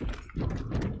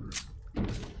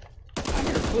 I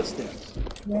hear footsteps.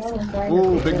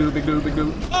 Ooh, big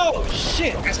dude. Oh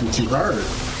shit! That's what you heard.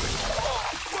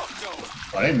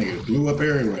 Oh, that nigga blew up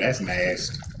everywhere. That's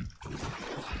nasty.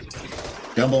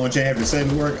 Dumbo and Chad for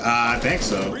setting work? I think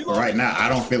so. But right now, I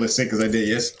don't feel as sick as I did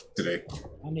yesterday.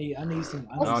 I need some.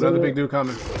 Oh, another big dude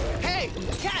coming. Hey,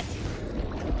 cat.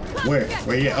 Where?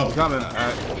 Where you? Oh, Coming.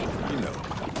 You know.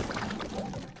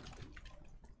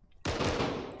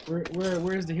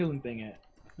 Where's the healing thing at?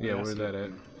 Yeah, where's that at?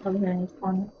 Over here in this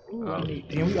corner.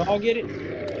 Can we all get it?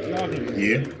 We all get it.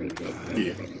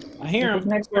 yeah. I hear It's him.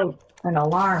 next to an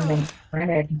alarm, and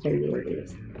Granddad can tell you where it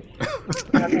is.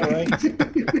 I know, right?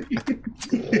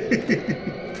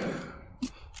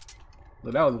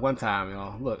 Look, that was one time,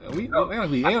 y'all. Look, we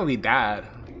only died.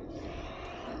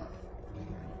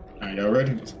 Alright, y'all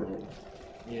ready?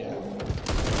 Yeah.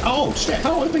 Oh shit!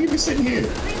 How long think you been sitting here?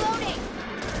 Reloading.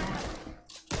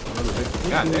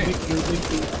 God damn.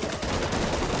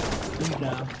 He's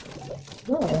down.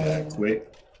 Good.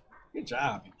 Quick. Good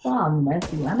job. Oh,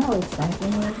 messy. I know it's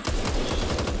stinking here.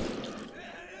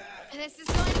 This is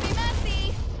going to be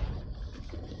messy.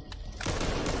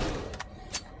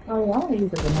 Oh, yeah, I want to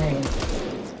use a grenade.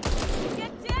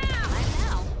 Get down. I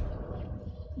know.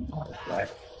 Oh, it's right.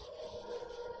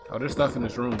 Oh, there's stuff in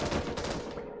this room.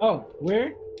 Oh,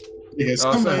 where? Yes,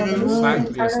 Oh, come so,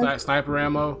 on. sniper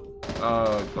ammo.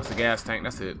 What's the gas tank?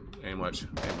 That's it. Ain't much.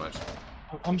 Ain't much.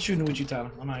 I'm shooting with you, Tyler.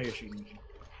 I'm out here shooting with you.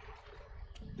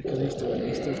 Because he's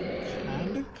still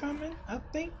kind of coming, I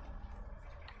think.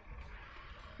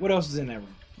 What else is in that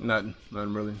room? Nothing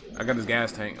really. I got this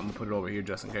gas tank. I'm gonna put it over here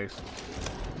just in case.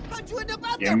 How'd you end up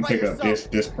out Yeah, there I'm by gonna pick up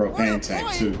yourself? this propane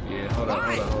tank too. Yeah, hold up.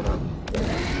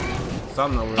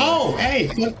 Something over there. Oh, hey!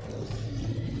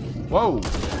 Whoa!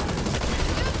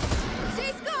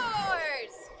 She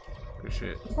scores. Good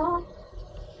shit.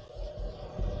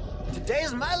 Today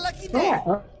is my lucky day.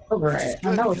 Yeah, over it.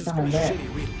 I know it's coming back.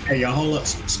 Hey, y'all, hold up!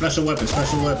 Special weapons,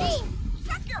 special weapons.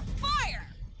 Check your fire.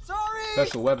 Sorry.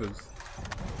 Special weapons.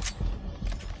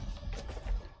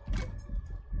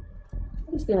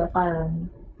 You still firing.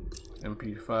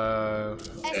 MP5.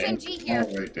 SMG here.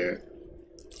 Right there.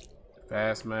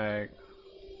 Fast mag.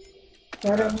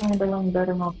 Better handling,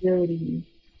 better mobility.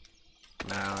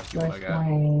 Now I see what I Less got.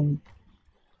 range.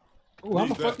 Ooh, I'm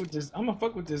gonna fuck with this. I'm gonna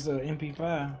fuck with this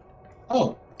MP5.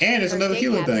 Oh, and there's another First aid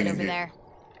healing cabinet thing in over here. there.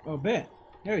 Oh, bet.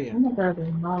 Hell yeah. I'm gonna grab a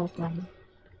small thing.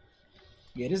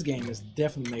 Yeah, this game is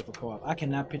definitely made for co-op. I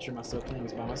cannot picture myself playing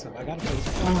this by myself. I gotta play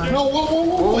this. No,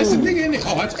 whoa! It's a nigga in there.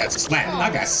 Oh, I just got slapped. I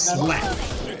got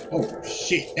slapped. Oh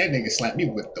shit! That nigga slapped me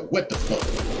with the what the fuck?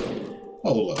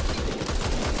 Hold up.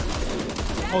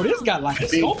 Oh, this got like a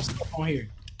scope on here.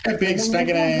 That big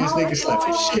stinking ass nigga slapped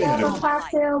the shit out of me.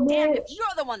 Cocktail, And bitch. if you're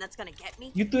the one that's gonna get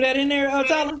me, You threw that in there,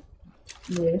 Tyler?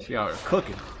 Yeah. She out here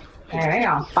cooking. Hey, they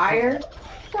on fire.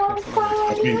 On Up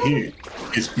fire. in here,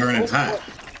 it's burning hot.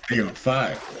 They on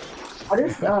fire. Oh,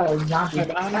 this zombie, not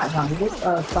zombie. This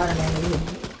Spider-Man.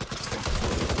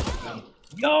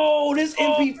 Yo, this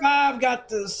MP5 got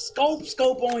the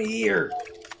scope on here.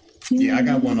 Yeah, I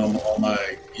got one on my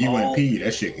UMP.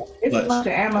 That shit. It's a bunch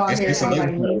of ammo out here. It's a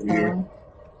Somebody little needs over here. some.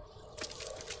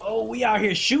 Oh, we out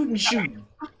here shooting.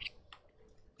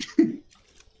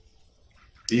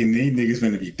 These niggas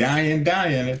finna be dying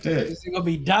at this. This is gonna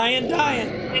be dying.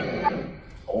 I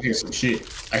hear some shit.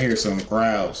 I hear some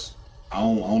growls. I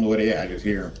don't know where they at. I just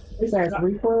hear them. This has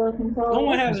recoil control. No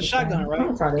one has a shotgun, right? I'm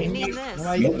gonna try you this. need this.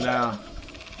 Nobody uses it? Now,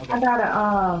 I got a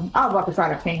I was about to try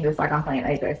to ping this like I'm playing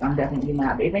Apex. I'm definitely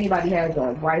not. But if anybody has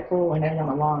a rifle and they want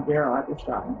a long barrel, I just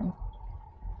drop them.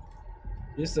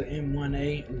 This is an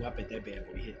M1A. Ooh, I bet that bad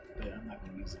boy hit, but I'm not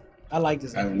gonna use it. I like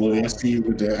this. I see you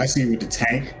with the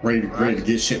tank, ready to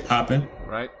get shit popping.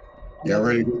 right? Y'all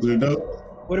ready to go through the door?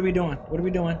 What are we doing?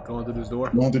 Going through this door.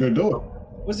 Going through the door.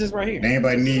 What's this right here?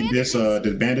 Anybody need this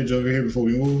bandage over here before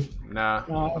we move? Nah,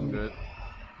 No, I'm good.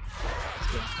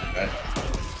 Okay.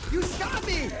 You shot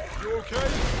me. You okay?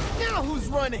 Now who's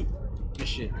running? Good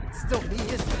shit. It's still me,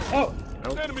 isn't it? Oh,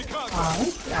 Enemy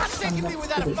contact. Not taking me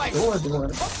without a fight. Door.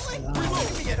 Hopefully,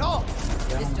 reloading me at all.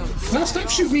 This don't No, stop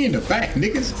shooting me in the back,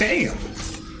 niggas. Damn.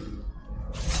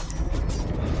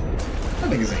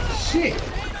 That niggas ain't shit.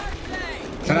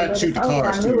 Try not to shoot the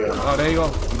cars too, though. Oh, there you go.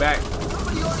 I'm back.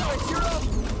 Somebody order a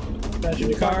hero. got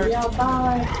your car. Yeah,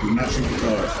 bye. Do not shoot the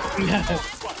cars.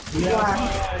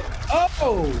 Oh,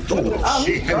 Oh,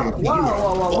 shit. That nigga,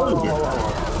 Whoa.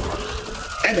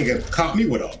 that nigga caught me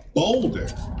with a boulder.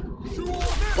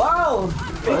 Whoa.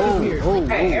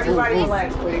 Hey, everybody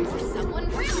relax, please. someone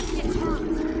really gets hurt.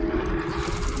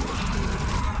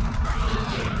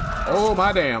 Oh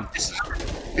my damn.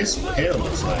 This hell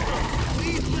looks like.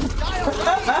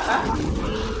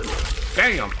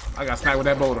 Damn. I got smacked with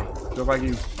that boulder. Just like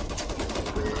you.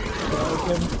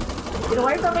 Get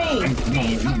away from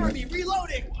me. Cover me,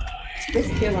 reloading.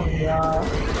 It's killing me, y'all.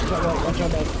 watch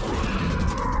out, back.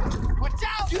 Watch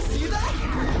out. You see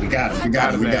that? We got him.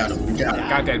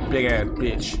 Got that big ass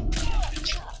bitch.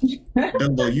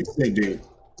 Dumbo, you said the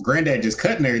Granddad just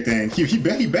cutting everything. He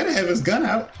better have his gun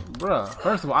out. Bruh,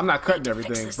 first of all, I'm not cutting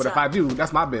everything, but if I do,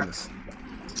 that's my business.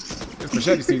 It's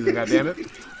machete season, goddammit.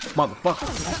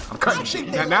 Motherfucker. I'm cutting shit.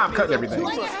 Now I'm cutting everything.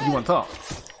 You wanna talk?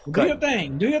 Do your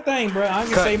thing. Do your thing, bro. I'm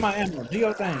gonna save my ammo. Do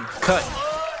your thing. Cut.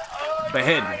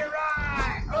 Behead me.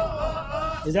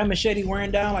 Is that machete wearing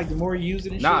down like the more you use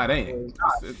it and nah, shit? It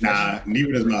ain't. Nah,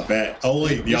 neither is my bat. Oh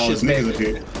wait, y'all is niggas up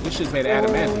here. This shit's made of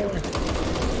adamantium.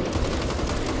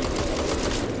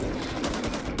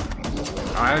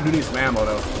 Alright, I do need some ammo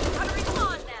though.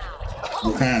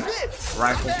 What kind?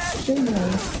 Rifle.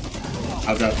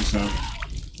 I'll drop you some.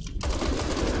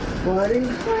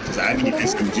 Cause I need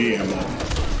SMG ammo.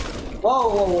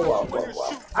 Whoa.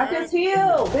 I just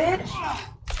healed,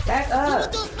 bitch. Back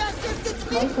up.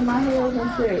 Close to my heels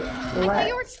and shit. Hey,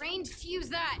 you were trained to use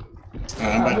that.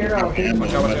 I'm about to drop ammo.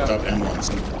 I'm about to drop ammo on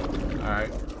some.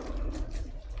 Alright.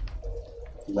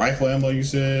 Rifle ammo, you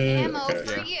said? Ammo Okay.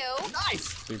 for you.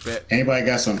 Nice. Anybody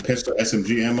got some pistol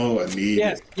SMG ammo? I need.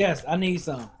 Yes, I need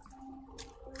some.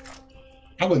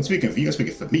 I wasn't speaking for you. I was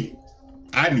speaking for me.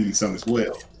 I need some as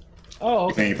well. Oh,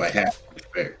 If okay. anybody has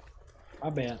it. My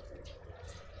bad.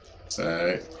 It's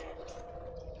alright.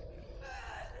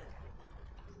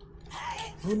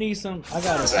 Who needs some? I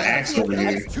got There's an axe over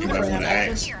here. You got an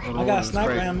axe. I got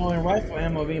sniper ammo and rifle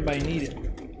ammo if anybody need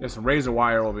it. There's some razor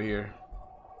wire over here.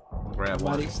 Grab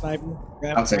one. Somebody sniper.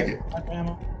 Grab I'll take it. sniper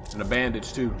ammo. And a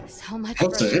bandage too. So much.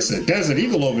 It's a Desert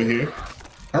Eagle over here.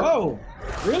 Oh,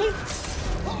 really?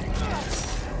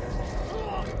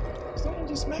 Someone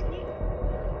just smacked me?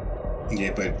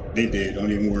 Yeah, but they did.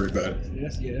 Don't even worry about it.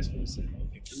 That's what I said.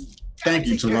 Thank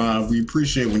you, Teron. We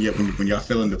appreciate when y'all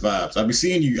feeling the vibes. I'll be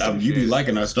seeing you. You be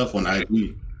liking our stuff on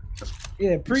IG.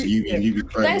 Yeah, You be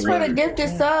Thanks for the gifted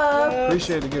sub.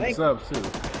 Appreciate the gift subs too.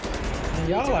 And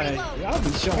y'all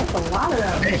be showing That's a lot of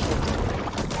them.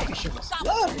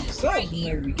 love and subs in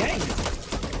every game.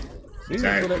 See,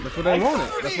 that's what they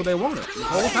wanted. That's what they wanted the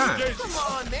whole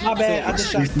time. My bad, I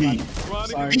just shot It's me.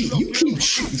 Sorry. Pete, you keep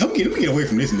shooting. Let me get away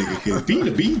from this nigga, because B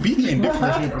can't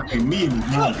differentiate between me and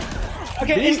Mono.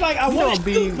 Okay, it's like I want to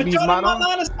be, but y'all don't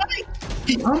line of sight.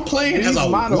 I'm playing as a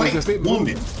Mono white just fit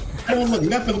woman. I don't look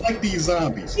nothing like these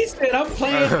zombies. He said I'm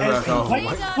playing as a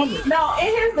white woman. No, in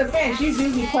his defense, you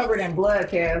do be covered in blood,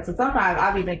 Kev. So sometimes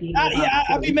I'll be making.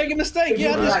 I be making mistakes.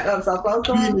 Yeah, Yeah, like so close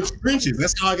to I be in him. the trenches.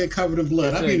 That's how I get covered in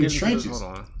blood. I be in the trenches.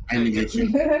 Hold on. I ain't get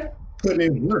you. Putting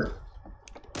in work.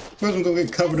 First, I'm gonna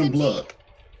get covered in blood.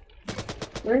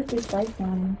 Where's this dice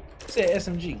on? said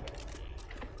SMG.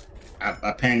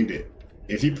 I panged it.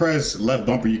 If you press left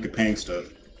bumper, you can pang stuff.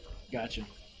 Gotcha.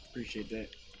 Appreciate that.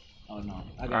 Oh no.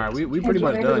 All right, we pretty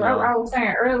much done, I y'all. was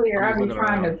saying earlier, I'm I've been looking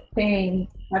trying around. to ping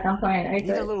like I'm playing Need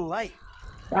a Apex. little light.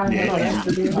 I don't know what else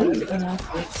to do.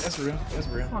 That's real. That's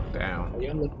real. Fuck down.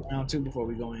 Yeah, I'm looking around too before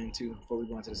we go into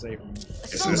the safe room.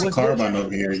 It's a carbine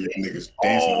over here. You niggas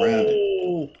dancing around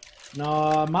it.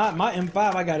 No, my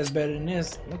M5 I got is better than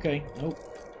this. Okay, nope.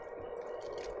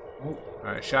 All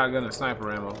right, shotgun and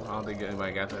sniper ammo. I don't think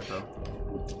anybody got that though.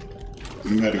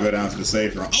 You got to go down to the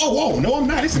safe room. Oh, whoa, no, I'm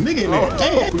not. It's a nigga in there.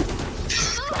 Damn.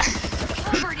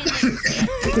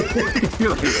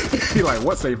 He like,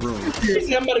 what safe room? He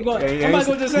said, I'm about to go. Hey, I'm about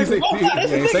to go to the safe room. Oh, God,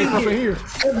 that's a safe nigga up in here.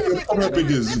 here. Come up and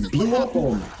just blew up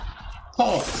on me.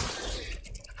 Pause.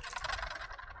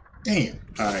 Damn.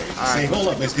 All right. Say, hold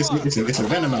up. It's a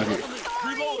venom out here.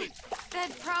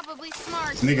 That's probably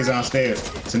smart. This nigga's downstairs.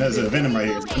 So there's a venom right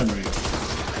here. There's a venom right here.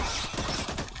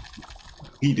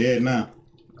 He dead now.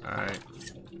 All right.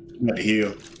 I'm about to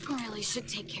heal. I really should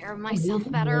take care of myself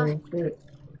better.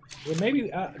 Well, maybe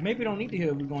don't need to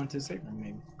heal. We're going to the safe room.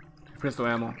 Maybe. Pistol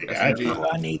ammo. Yeah, SMG. Oh,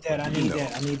 I need that. I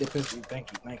need the pistol.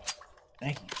 Thank you.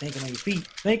 Thinking on your feet.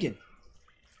 Thinking.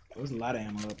 There's a lot of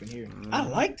ammo up in here. I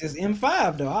like this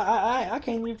M5 though. I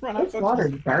can't even front. This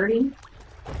water's dirty.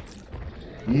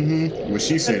 Mm-hmm. What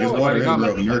she said, this water is real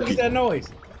What's murky. that noise?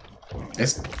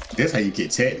 That's how you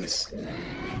get tetanus.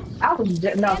 I was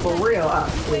just, no, for real.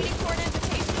 Waiting for an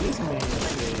invitation. This man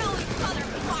said, No,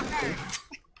 motherfucker.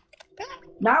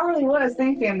 No, I really was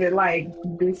thinking that like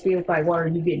this feels like where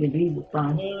you get diseases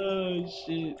from. oh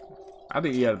shit. I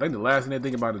think the last thing they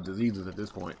think about is diseases at this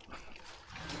point.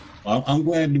 Well, I'm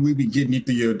glad that we be getting you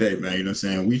through your day, man. You know what I'm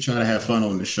saying? We try to have fun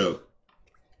on the show.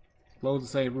 Close the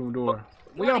safe room door.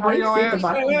 We gotta bring your ass.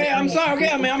 Wait, I'm sorry. Okay,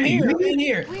 I'm here. I'm in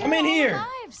here. I'm in here. Alive,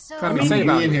 so Trying to be safe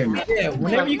out in here. here. Yeah,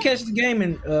 whenever you catch the game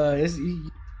and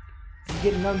you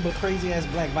getting nothing but crazy ass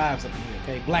black vibes up in here.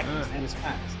 Okay, blackness at its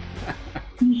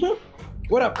finest.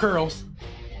 What up, curls?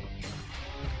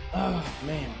 Oh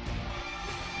man.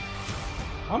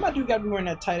 Why my dude gotta be wearing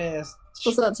that tight ass?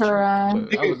 What's up,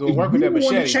 Taran? I was doing work with that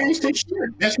machete. Change his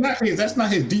shirt. That's not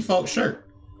his default shirt.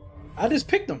 I just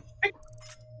picked him.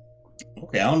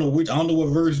 Okay, I don't know what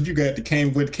version you got that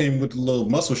came with the little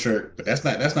muscle shirt, but that's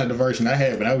not the version I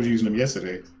had, but I was using them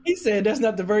yesterday. He said that's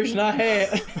not the version I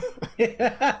had.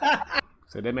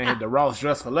 So that man hit the Ross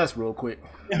dress for less real quick.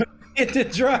 Hit the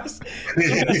dress.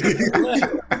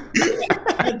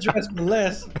 Dress for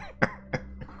less.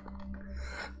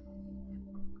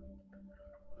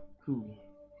 Who?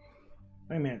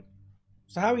 Wait a minute.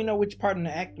 So how do we know which part in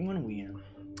the act one we in?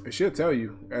 It should tell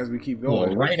you as we keep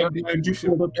going. Right up there, you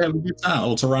should have a good time.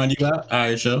 Oh, Teron, you got? All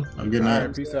right, show. I'm getting All out.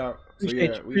 right, peace out. So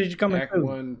Appreciate yeah, you. we Appreciate you coming act through.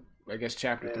 1, I guess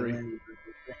chapter 3.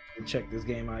 Check this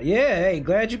game out. Yeah, hey,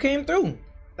 glad you came through.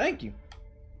 Thank you.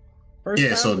 First Yeah,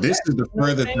 time so this is the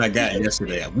furthest thing. I got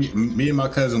yesterday. Me and my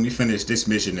cousin, we finished this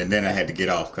mission, and then I had to get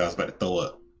off because I was about to throw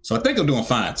up. So I think I'm doing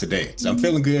fine today. So I'm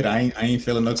feeling good. I ain't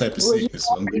feeling no type of sickness.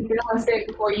 So I'm Were you good. feeling sick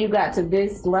before you got to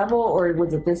this level, or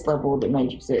was it this level that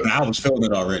made you sick? I was feeling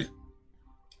it already.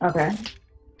 Okay.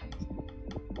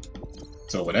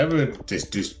 So whatever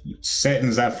just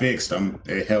settings I fixed,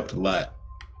 it helped a lot.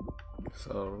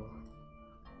 So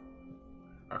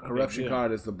our corruption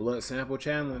card is the blood sample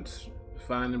challenge.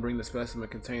 Find and bring the specimen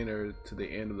container to the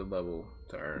end of the level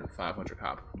to earn 500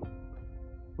 copper.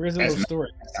 Where's the little story?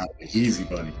 Easy,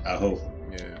 buddy. I hope.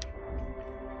 Yeah.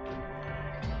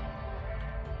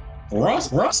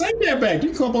 Ross ain't that bad.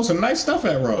 You come up on some nice stuff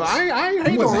at Ross. Well, I ain't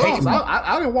hating on Ross.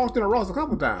 I done walked into Ross a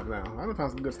couple times now. I done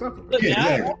found some good stuff. Look, Yeah,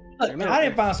 man, exactly. I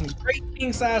didn't find some great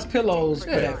king size pillows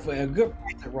for a good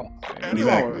price at Raw.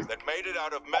 Exactly. That made it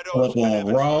out of Up Meadows.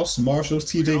 on Ross, Marshalls,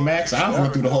 TJ Maxx. I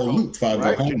went through the whole loop before I go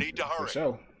Right. You home. need to For hurry.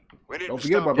 sure. We need Don't to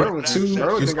forget stop about getting Burlington. access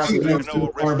Burlington to got some the good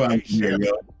Noah Carbine River here, Base.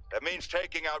 yo. That means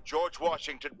taking out George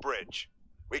Washington Bridge.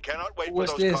 We cannot wait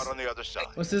What's for those this? caught on the other side.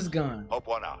 What's this gun? Hope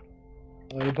one out.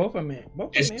 Oh, they both of them in.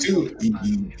 Both of It's them in.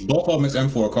 two. Both of them is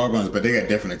M4 carbines, but they got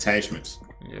different attachments.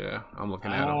 Yeah, I'm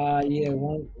looking at them. Yeah,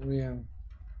 one. Yeah.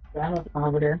 I'm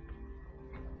over there.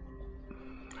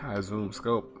 High zoom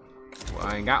scope. Well,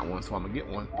 I ain't got one, so I'm gonna get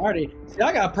one. Already. See,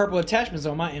 I got purple attachments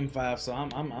on my M5, so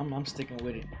I'm sticking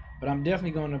with it. But I'm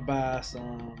definitely going to buy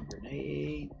some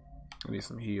grenade. I need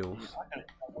some heals. I got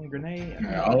one grenade.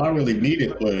 Yeah, all I really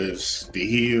needed was the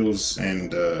heels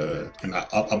and I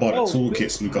bought a toolkit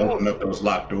so we can open up those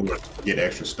locked doors, get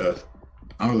extra stuff.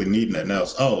 I don't really need nothing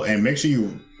else. Oh, and make sure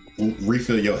you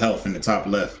refill your health in the top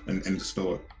left in the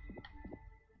store.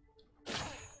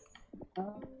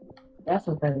 That's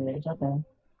what that is. Okay.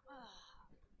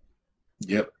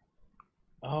 Yep.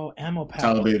 Oh, ammo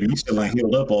Tyler, powder. baby, you still ain't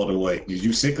healed up all the way. Is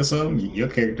you sick or something? Your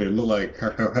character look like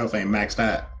her health ain't maxed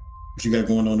out. What you got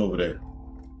going on over there?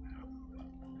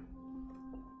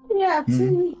 Yeah,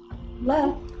 two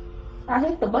left. I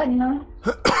hit the button,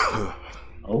 huh?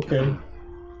 Okay.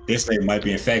 This lady might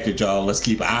be infected, y'all. Let's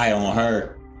keep an eye on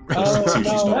her. Oh, See if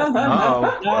she's no. not-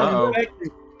 Uh-oh. Now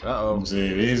Uh-oh. I'm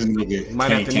saying, this nigga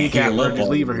Might have to kneecap her and just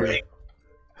leave her here.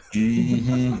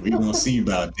 Mm-hmm. We gonna see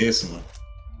about this one.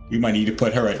 We might need to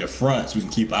put her at the front so we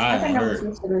can keep an I eye on think I'm her.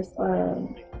 switch to this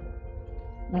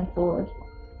M4.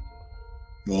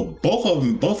 Well, both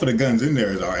of the guns in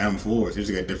there are M4s. They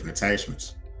just got different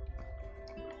attachments.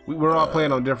 We're all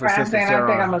playing on different I'm systems, saying I think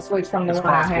I'm Sarah. gonna switch from the It's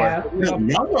one I crossplay. have.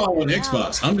 Y'all are all on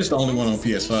Xbox. I'm just the only one on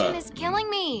Situation PS5. is killing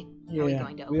me. Are we Yeah,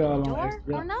 going to we open all the on door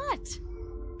Xbox. or not?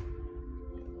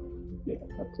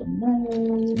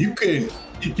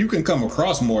 You can come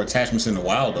across more attachments in the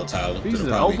wild though, Tyler. He just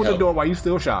That'll probably open the help. door while you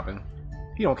still shopping.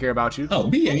 He don't care about you. Oh,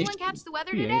 B ain't. Anyone catch the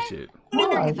weather He today? ain't shit.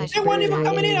 Wondering if I They should weren't even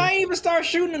coming in. I ain't even start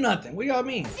shooting or nothing. What y'all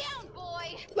mean? down,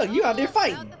 boy. Look, you out there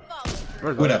fighting. Out the phone.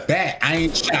 Where's With that? a bat, I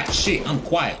ain't shot shit. I'm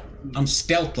quiet. I'm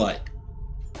stealth like.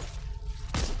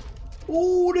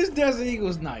 Ooh, this Desert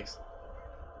Eagle's nice.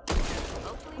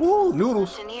 Ooh,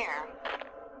 noodles. Engineer.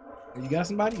 You got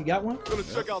somebody? You got one? Gonna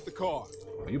check out the car.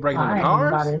 Are you breaking in I the ain't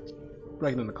about cars? it.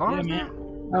 Breaking in the Yeah, cars? man.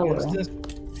 Oh, Yeah,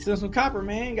 well. still some copper,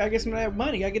 man. Gotta get some of that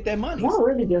money. Gotta get that money. Y'all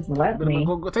really just left me.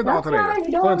 Go take the That's alternator. fine,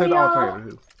 you Go and take the don't, y'all.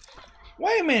 alternator.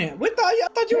 Wait a minute. We thought I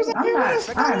thought you was up I'm here with us.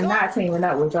 not. I'm not teaming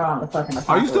up with y'all on the fucking.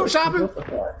 Are you still apocalypse. shopping? What the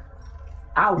fuck?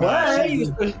 I I was.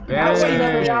 used to. I was Dang.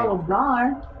 waiting y'all was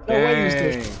gone. No way you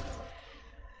Dang. still.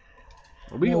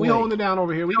 Well, we No we way. holding it down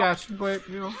over here. We got you, but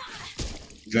you know.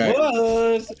 Exactly. I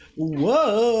was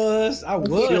If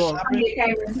shopping. you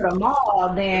came into the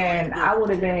mall, then I would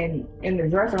have been in the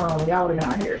dressing room. Y'all would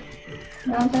have been out here.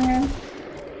 You know what I'm saying?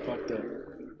 Fucked up.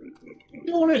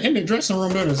 You want it in the dressing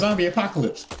room during the zombie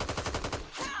apocalypse?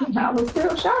 I was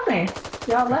still shopping.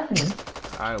 Y'all left me.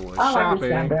 I was I like this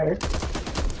gun shopping. better.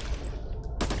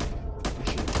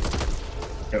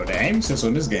 Yo, the aim assist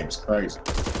on this game is crazy.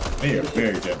 They are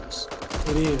very jealous.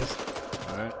 It is.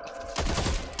 All right.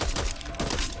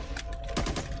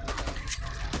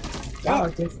 Y'all are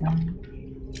just Wait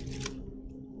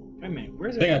a minute,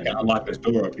 where's I think I it? can unlock this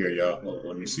door up here, y'all. Oh,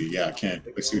 let me see. Yeah, I can.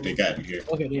 Let's see what they got in here.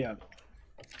 Okay, yeah.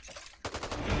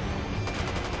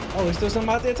 Oh, there's still something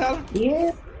out there, Tyler?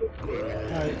 yeah.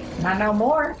 Alright. Not no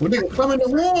more. Well, nigga, come in the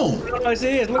room. Oh, it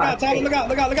is. Look out, Tyler. Look out,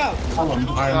 look out, look out. All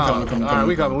right, I'm coming. All right,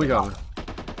 we coming.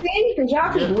 See, because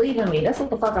y'all keep leaving me. That's what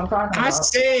the fuck I'm talking about. I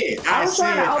said, I was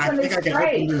trying to open think this I can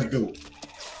crate. open this door.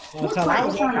 Oh, Look, Tyler, I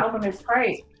was trying to open this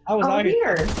crate. I was over out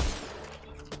here. here.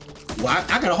 Well,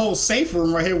 I got a whole safe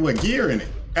room right here with gear in it.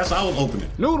 That's how I was opening.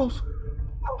 Noodles.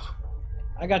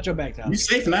 I got your back, Tyler. You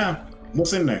safe now?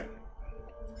 What's in there?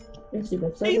 This is a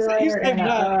He's refrigerator and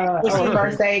a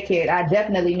first aid kit. I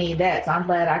definitely need that, so I'm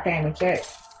glad I came and checked.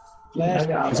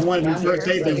 It's one of these first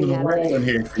aid things with a roll in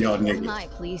here for y'all niggas. Hi,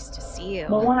 pleased to see you.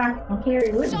 But when I can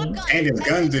carry with me. And there's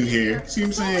guns in here. See what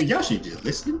I'm saying? Y'all should just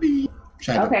listen to me.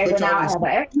 Okay, but now I have an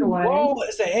extra one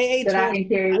it's an AA that I can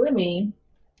carry with me.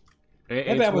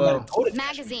 That bad boy got a gold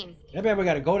Magazine. That bad boy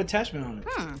got a gold attachment on it.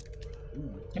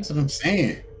 That's what I'm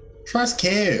saying. Trust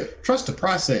Kev. Trust the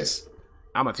process.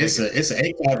 I'm gonna take It's an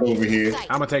A-cab over here.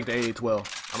 I'm gonna take the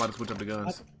AA-12. I'm about to switch up the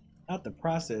guns. Not the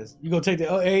process. You gonna take the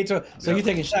AA-12. So you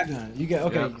taking shotgun. You got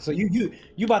okay. Yep. So you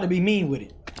about to be mean with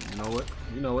it. You know what?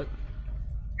 You know it.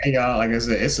 Hey y'all, like I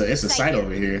said, it's a site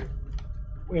over here.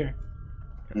 Where?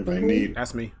 If I need.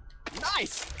 That's me.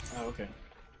 Nice. Oh, okay.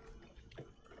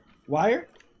 Wire?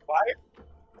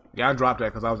 Yeah, I dropped that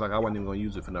because I was like, I wasn't even gonna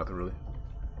use it for nothing really.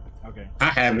 Okay. I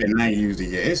haven't and I ain't used it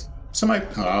yet. It's somebody.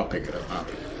 Oh, I'll pick it up.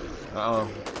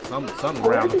 Something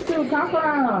Where around. did you come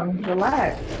from?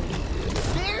 Relax.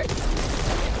 Scared?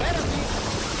 Better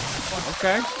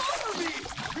Okay. be.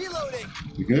 Reloading.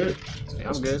 You good? Yeah,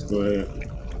 I'm good. Go ahead.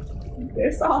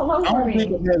 It's all I over don't think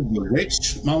me. it has the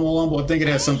witch Mama Lumbo. I think it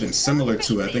has something similar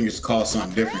to it. I think it's called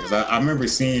something different. Cause I remember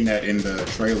seeing that in the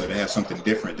trailer. They have something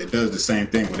different that does the same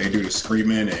thing where they do the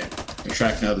screaming and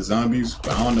attracting other zombies.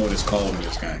 But I don't know what it's called in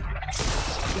this game.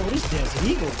 Yo, this Desert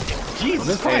Eagle. Jesus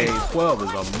This Christ. AA-12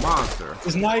 is a monster.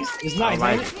 It's nice. It's nice.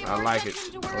 I like ain't it. I like it.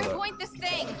 To where to Hold up. point this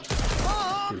thing.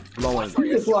 It's blowing.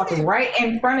 You just walked right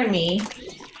in front of me.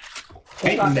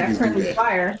 Hate Off niggas that do friendly that.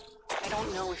 fire. I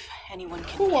don't know if anyone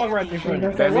can. Who walked right in front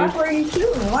of me? So watch where you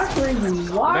shooting. Watch where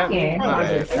you walking. That- Oh,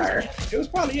 good sir. It was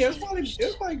probably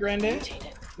Granddad.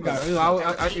 You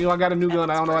know, I got a new gun.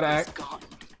 I don't know how to act.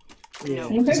 Yeah.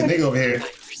 There's a nigga over here.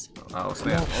 Oh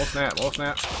snap! Oh snap! Oh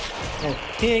snap! Oh,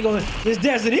 he ain't gonna. This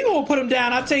Desert Eagle will put him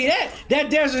down. I'll tell you that. That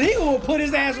Desert Eagle will put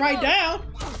his ass right down.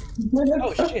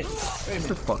 Oh shit! Wait a Sit the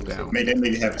minute. fuck down. Made that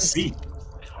nigga have a seat.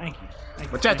 Thank you.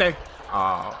 Machete.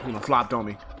 Oh, you know, flopped on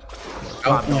me. I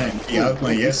was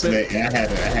playing yesterday and I had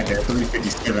that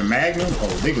 357 Magnum. Oh,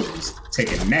 niggas was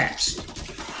taking naps.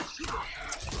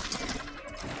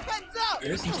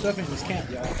 There's some stuff in this camp,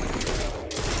 y'all.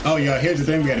 Oh, y'all, here's the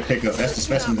thing we gotta pick up. That's the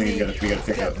specimen thing we gotta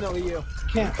pick up. No, yeah.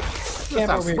 Camp. Stop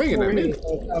Camp over here. swinging at me.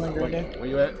 Granddad. Where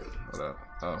you at? Hold up.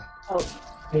 Oh,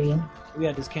 Oh, yeah. We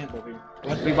got this camp over here.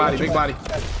 big body, big body.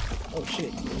 Oh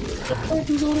shit. What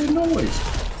is all that noise?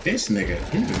 This nigga,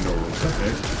 he the noise.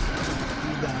 Okay.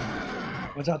 He's down.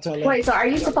 Watch out, tell Wait, so are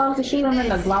you supposed to shoot them in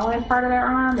the glowing part of their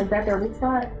arm? Is that their weak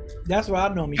spot? That's where I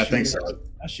normally I shoot. think so.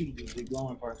 I shoot the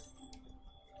glowing part.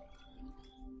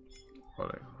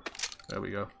 Hold on. There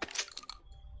we go.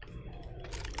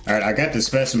 All right, I got the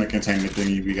specimen containment thing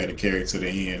we gotta carry to the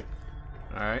end.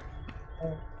 All right.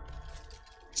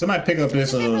 Somebody pick up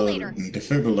this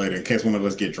defibrillator in case one of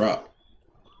us get dropped.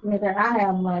 Yeah, I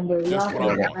have one, but y'all Just can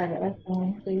kidding. try to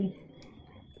one, please.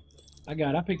 I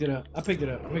got it. I picked it up. I picked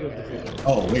up the field.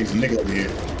 Oh, wait, there's a nigga over here.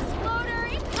 Exploder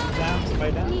incoming. Down.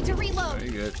 Somebody down. Need to reload.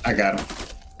 Very good. I got him.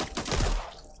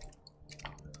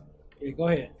 Yeah, go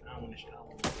ahead. I don't want to shoot.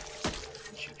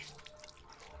 Shoot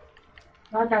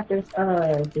you. I got this,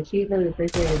 the cheese really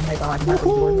appreciated to make all like my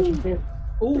board and shit.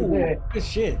 Ooh, Good. good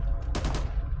shit.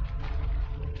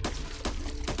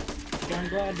 I'm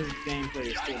glad this gameplay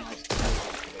is still nice.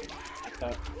 I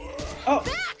thought. Oh!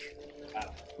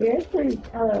 Yeah, it's pretty,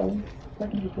 fucking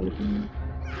good.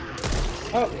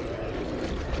 Oh!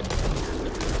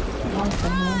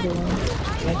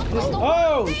 Awesome,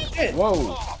 Oh, shit!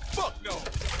 Whoa. Fuck no.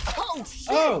 Oh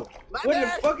shit. Oh! My What the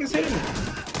bad. fuck is hitting me?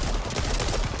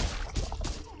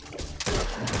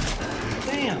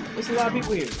 Damn, there's a lot of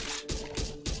people here.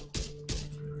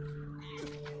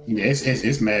 Yeah,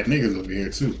 it's mad niggas over here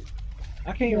too.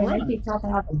 I can't Yeah, run. they keep talking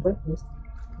about the bushes.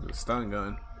 The stun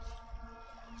gun.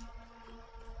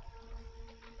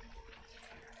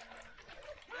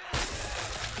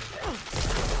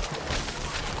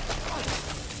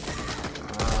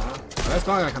 That's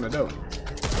not kind of dope.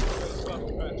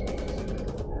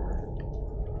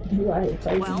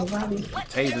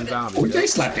 Tasing zombies. Would they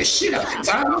slap the shit out of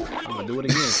time? I'm gonna do it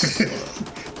again.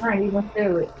 I ain't even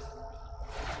feel it.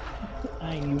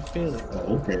 I ain't even feel it.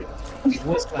 Oh, okay.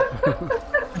 What's that?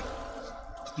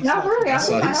 Not really. I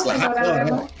saw he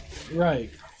slapped. Right.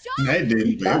 That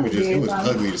didn't, but it was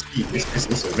ugly to see.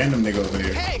 It's a Venom nigga over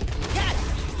there. Hey, cat!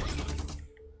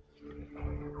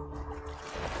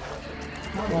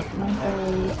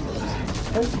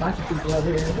 There's a bunch of people over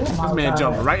here. This man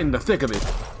jumped right in the thick of it.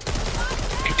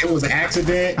 It was an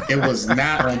accident. It was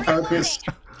not on purpose.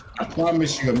 I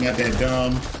promise you I'm not that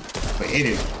dumb. But it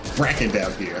is bracket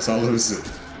down here. That's all it was.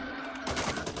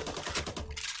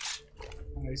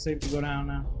 Are you safe to go down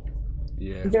now?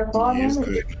 Yeah. Is there a ball Yeah, it's in it?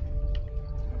 good.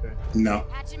 Okay. No.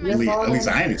 At least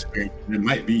I ain't experienced. It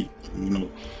might be. You know.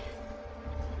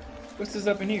 What's this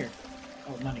up in here?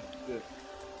 Oh, money. Good.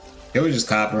 It was just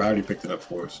copper. I already picked it up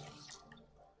for us.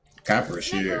 Copper is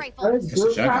shit. Oh, it's It's a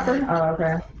blue shotgun copper? Oh,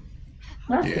 okay.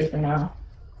 That's Yeah. good to know.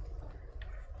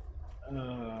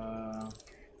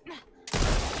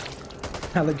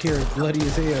 I look here, bloody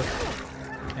as hell.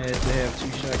 Had to have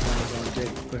 2 shotguns on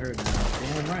deck to put her down.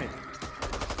 Damn right.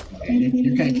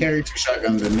 You can't carry 2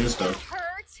 shotguns in this though.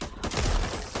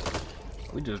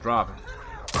 We just dropping.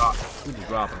 We just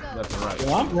dropping left and right.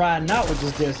 Well, I'm riding out with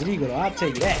this Desert Eagle, though. I'll tell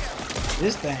you that.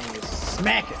 This thing is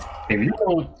smacking. If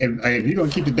you're gonna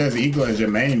keep the Desert Eagle as your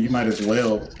main, you might as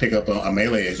well pick up a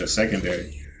melee as your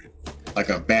secondary, like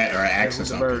a bat or an axe or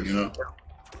something. You know.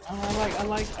 I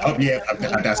like. Oh yeah,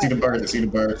 I see the birds. I see the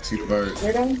birds. I see the birds.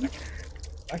 Where they?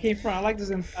 I can't front. I like this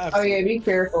M5. Oh yeah, be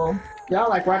careful. Y'all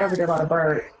like right over there by the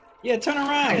bird. Yeah, turn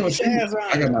around. Get your ass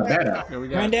around. I got my bat out.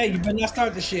 Granddad, you better not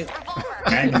start the shit.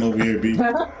 I ain't over here, B.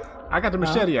 I got the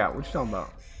machete out. What you talking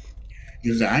about?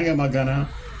 You said I ain't got my gun out.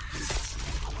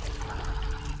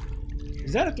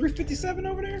 Is that a 357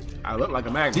 over there? I look like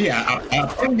a magnum. Yeah, I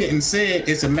probably didn't say it.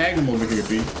 It's a Magnum over here,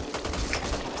 B.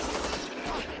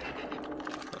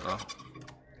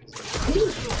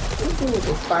 This dude with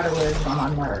the spider webs on my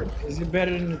nerves. Is it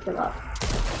better than the?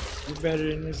 It's better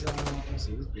than this. Let's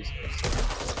see. This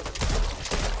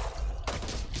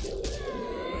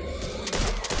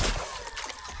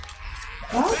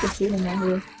I like the feeling in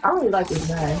here. I really like this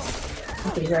guy. I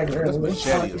think right earlier.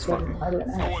 machete is fucking.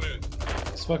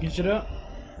 It's fucking shit up.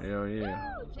 Hell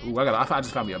yeah. Ooh, I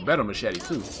just found me a better machete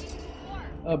too.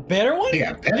 A better one? They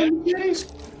got better machetes?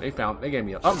 They gave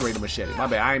me an upgraded machete. My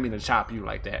bad, I ain't mean to chop you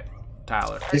like that,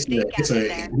 Tyler. It's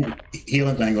a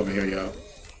healing thing over here, y'all.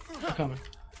 I'm coming.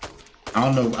 I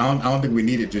don't know. I don't think we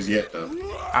need it just yet, though.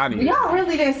 I need it. Y'all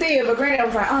really didn't see it, but Granddad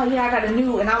was like, "Oh yeah, I got a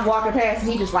new," and I'm walking past,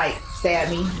 and he just like stabbed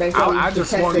me. Basically, I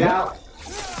just test swung it it out.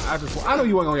 I know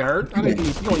you weren't gonna get hurt. I know you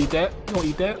gonna eat that. You gonna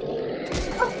eat that?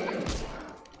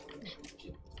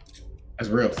 That's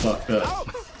real fucked up. Oh,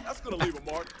 that's gonna leave a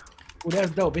mark. Oh,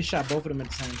 that's dope. It shot both of them at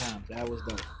the same time. That was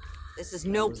dope. This is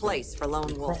no place for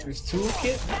lone wolf. Crafter's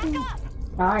toolkit.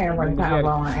 I am running kind of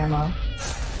low on ammo.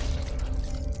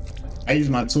 I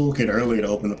used my toolkit earlier to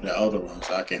open up the other one,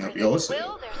 so I can't help you. Oh, what's it?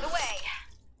 Well, there's the way.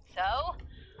 So,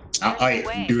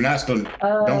 I do not start.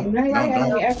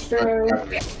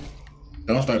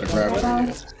 Don't start to grab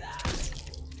it.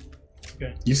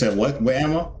 Okay. You said what? What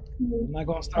ammo? I'm not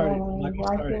gonna start it. I'm not gonna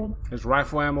start it. There's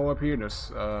rifle ammo up here.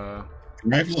 There's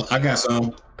Rifle? I got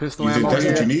some. pistol ammo. That's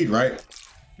here. what you need, right?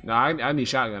 No, I need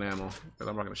shotgun ammo because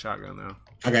I'm rocking a shotgun now.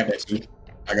 I got that too.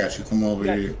 I got you. Come over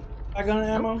here. I got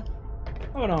ammo.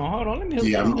 Hold on. Let me hook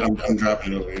you Yeah, up. I'm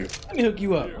dropping it over here. Let me hook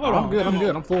you up. Hold on. I'm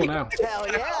good. I'm full now. Hell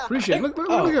yeah. Appreciate it. Look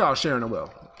at y'all sharing the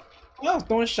wealth. I was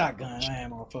throwing shotgun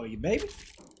ammo for you, baby.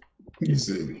 You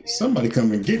said somebody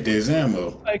come and get this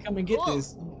ammo. Hey, come and get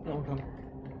this.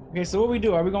 Okay, so what we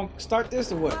do? Are we gonna start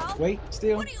this or what? Wait,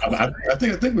 still? I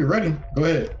think we're ready. Go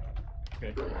ahead.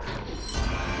 Okay.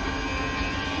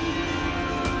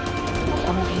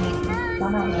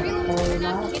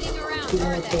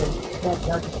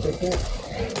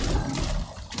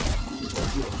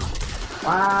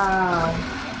 Wow.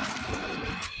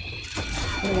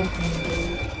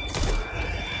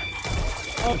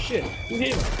 Oh shit! Who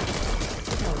hit him?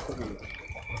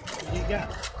 What you got?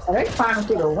 Oh, they climbing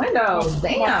through the windows.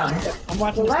 Damn. I'm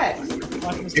watching. Relax.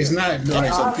 It's not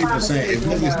like some people saying it's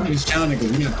not as challenging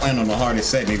because we're not playing on the hardest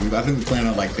setting. I think we're playing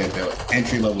on like the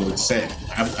entry level set.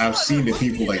 I've seen the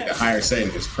people like the higher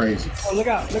setting is crazy. Oh, look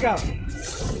out! Look out!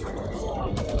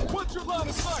 What's your line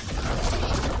of sight?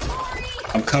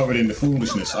 I'm covered in the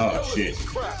foolishness. Oh shit!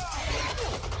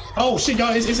 Oh shit,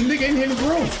 y'all! It's a nigga in here in the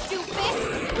room.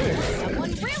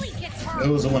 someone really gets hurt. It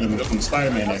was the one from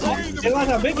Spider-Man that came. Hey, watch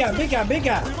out! Big guy!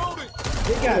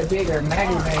 Bigger,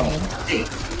 Maggie man. Yeah. Need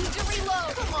to reload.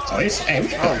 Oh, it's hey,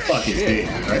 what the fuck is this?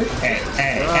 Right?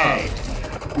 Hey.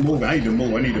 Move. I need to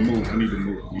move. I need to move.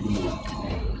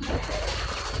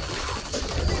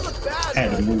 I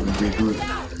had to move and regroup.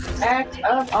 Act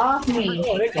up off me.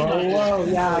 Whoa,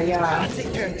 yeah.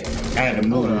 I had to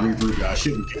move and regroup. I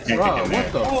shouldn't get hectic in there.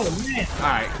 What the? Oh man! All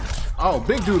right. Oh,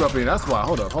 big dude up here. That's why.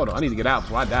 Hold on. I need to get out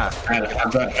before I die. I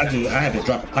had to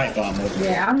drop a pipe bomb over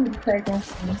there. Yeah, I'm taking.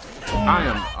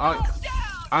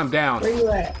 I'm down. Where you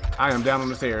at? I am down on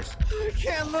the stairs. You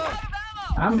can't look.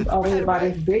 I'm over here by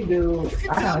this big dude.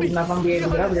 I don't even know if I'm gonna be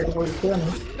able to get over there before you kill me.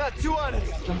 Not too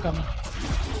honest. I'm coming.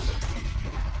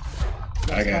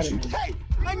 I got you. Hey,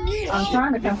 I need I'm help.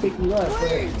 trying to come pick you up. But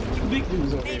Big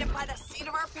dudes over Made there. it by the seat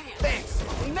of our pants. Thanks.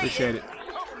 We made Appreciate it.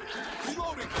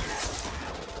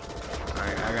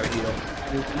 Alright, I gotta heal.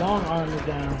 His long arm is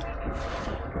down.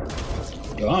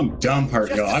 Yo, I'm dumb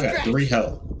hurt, y'all. I got 3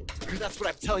 health. That's what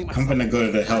I'm telling I'm myself. gonna go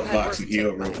to the health box and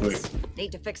heal real quick.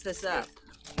 Need to fix this up.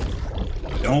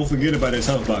 Don't forget about this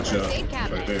health box, y'all.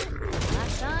 Right there.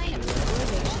 Last sign of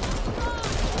civilization.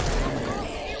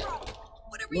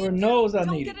 Lord knows I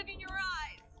need it.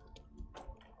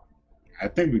 I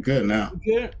think we're good now.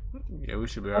 You good? Yeah, we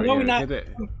should be I already know we hit not. that.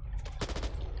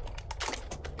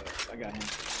 I got him.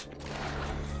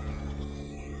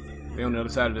 They on the other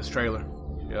side of this trailer.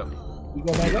 Yep. You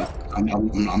go back up.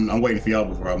 I'm waiting for y'all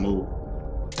before I move.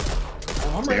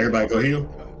 Oh, I'm So ready. everybody go heal.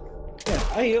 Yeah,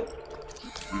 I heal.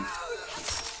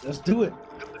 Let's do it.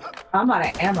 I'm out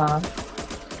of ammo.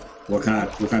 What kind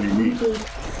do you need? Yeah,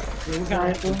 we got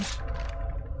it. Rifle.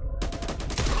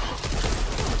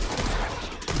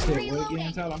 You said what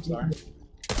again, Tyler? I'm sorry.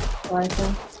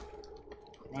 Rifle.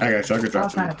 I got you. I can All drop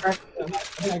kind some. of pressure. I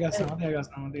think I got some.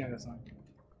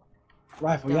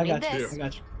 Rifle, yeah, I got you. This. I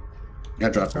got you. I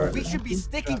dropped it right We there. should be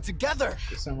sticking together.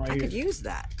 There's some right I could here. use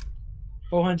that.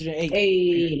 408.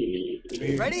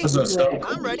 Hey. Ready? What's up, Stone?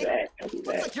 I'm ready. Looks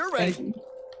like you're ready.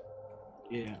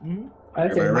 Yeah. I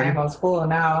said Everybody my ready? ammo's full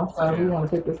now, so we want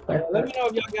to pick this place Let up. me know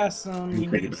if y'all got some. You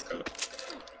ready to go?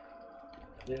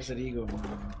 There's an eagle.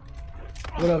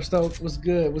 What up, Stoke? What's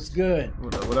good? What's good?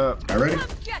 What up? All ready?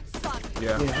 Get some.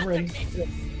 Yeah. Yeah, I'm ready.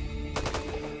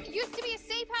 Used to be a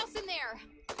safe house in there.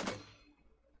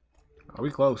 Are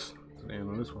we close? Stand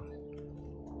on this one.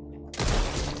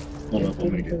 Hold up,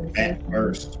 let me get that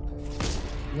first.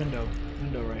 Window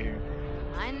right here.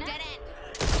 I'm dead end.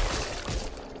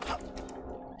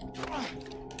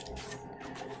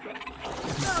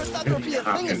 Never thought there'd be a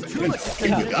thing as cool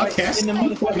as I'll cast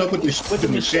you pulling up with the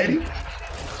machete.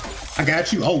 I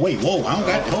got you. Oh wait, whoa! I don't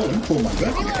got. Oh, let me pull my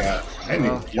gun. That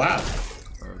nigga, wow.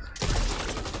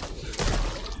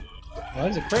 Oh,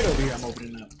 there's a crate over here I'm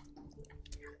opening up.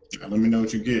 Let me know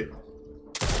what you get.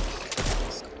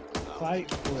 Fight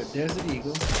for a Desert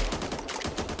Eagle.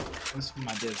 What's for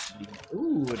my Desert Eagle?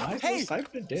 Ooh, a nice Hey, little sight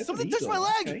for the Desert something Eagle. touched my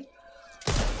leg. Okay.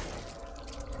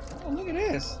 Oh, look at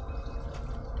this.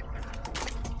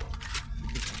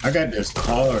 I got this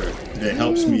card that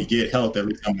helps me get health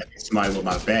every time I hit somebody with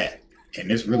my bat,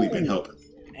 and it's really been helping.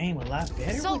 Aim a lot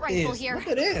better Assault with rifle this. here. Look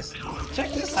at this.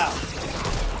 Check this out.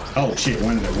 Oh shit!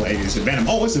 One of the way it's a venom.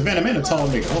 Oh, it's a venom and a tall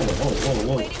nigga.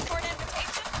 Whoa. Waiting for an invitation?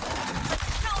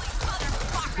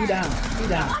 He down.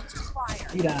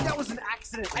 That was an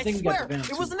accident. I think we got swear, the venom,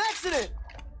 it was too. an accident.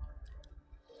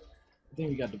 I think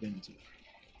we got the venom too.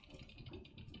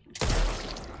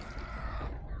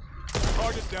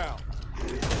 Target down.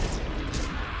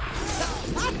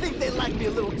 I think they like me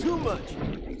a little too much.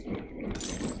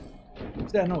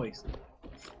 What's that noise?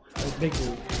 That's big dude.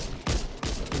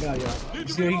 Look out, y'all. You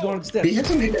see he going up the steps. B, hit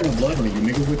some nigga with blood on you,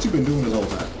 nigga. What you been doing this whole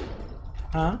time?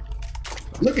 Huh?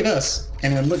 Look at us,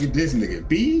 and then look at this nigga.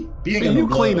 B ain't got Man, no you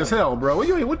blood clean on as hell, bro.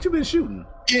 What you been shooting?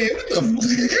 Yeah, what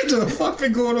the fuck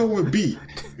been going on with B?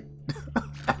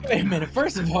 Wait a minute.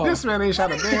 First of all, This man ain't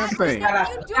shot a damn thing. I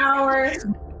got the shower.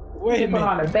 wait a Put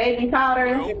on minute. the baby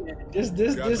powder. This.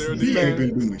 B ain't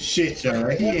been doing shit, y'all.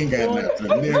 He ain't got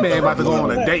nothing. This man about to go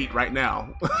on a date right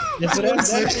now. Yeah, so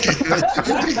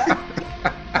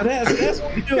that's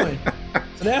what we're doing.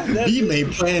 So that's B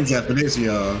made plans after this,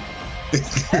 y'all.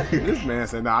 This man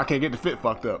said, "Nah, I can't get the fit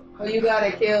fucked up." So you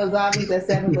gotta kill zombies at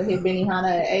 7 but hit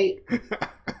Benihana at 8.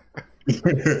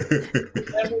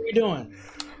 that's what we're doing.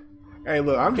 Hey,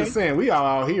 look, I'm just saying, we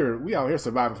out here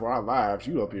surviving for our lives.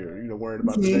 You up here, worried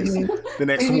about the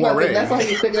next soiree, That's why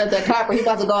he's picking up that copper. He's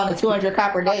about to go on a 200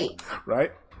 copper date.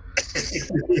 right?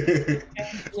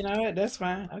 You know what? That's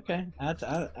fine. Okay,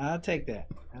 I'll take that.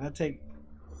 I'll take.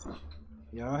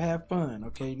 Y'all have fun.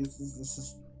 Okay, this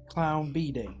is Clown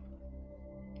B Day.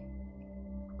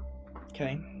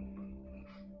 Okay.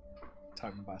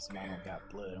 Talking about somebody who got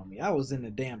blood on me. I was in the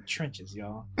damn trenches,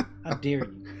 y'all. How dare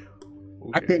you?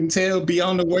 I couldn't tell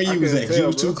beyond the way you was at. You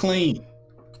was too clean.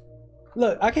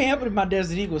 Look, I can't help it if my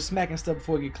Desert Eagle is smacking stuff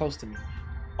before it get close to me.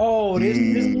 Oh,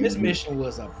 this mission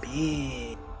was a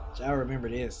bitch. I remember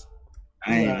this.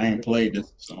 I ain't played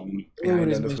this song. I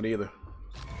ain't done this one either.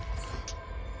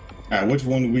 All right, which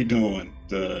one are we doing?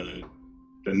 The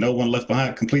No One Left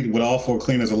Behind, completed with all 4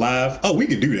 cleaners alive. Oh, we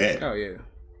could do that. Oh yeah.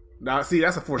 Now see,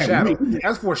 that's a foreshadow.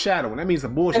 That's foreshadowing. That means the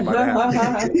bullshit about to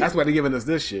happen. That's why they're giving us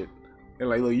this shit. They're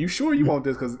like, look, you sure you want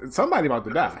this? Because somebody about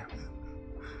to die.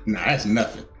 Nah, that's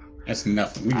nothing. That's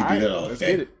nothing. We can do that all let's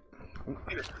day. get it.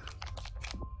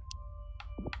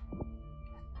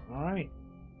 All right.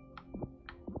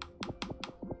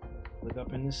 Look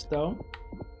up in this stove.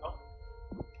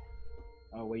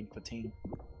 Oh, waiting for team.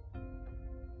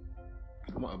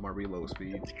 I'm up my reload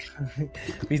speed.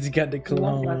 We just got the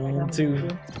cologne too.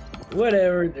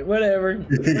 Whatever. You wearing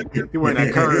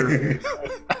that curve.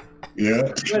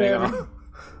 Yeah. Whatever.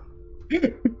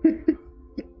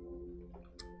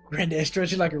 Granddad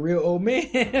stretching like a real old man.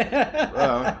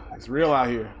 It's real out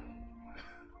here.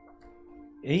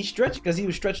 And he stretched because he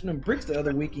was stretching them bricks the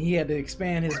other week, and he had to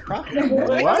expand his profit.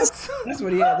 What? That's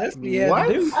what he had. That's what he had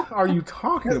to do. What are you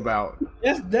talking about?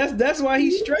 That's why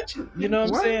he's stretching. You know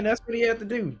what I'm saying? That's what he had to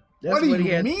do. That's what do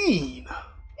you mean?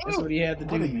 That's what he had to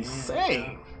do. What are you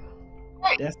saying?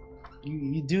 That's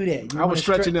you do that. I was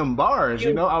stretching them bars.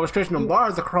 You know, I was stretching them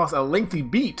bars across a lengthy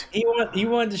beat. He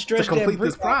wanted to stretch to complete that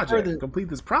this project. Complete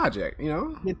this project. You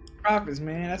know, get profits,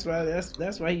 man. That's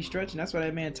why he's stretching. That's why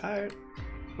that man tired.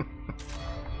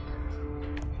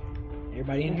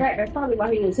 Everybody in fact, that's probably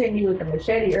why he was hitting you with the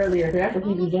machete earlier. That's what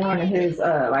he was doing to his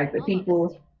like the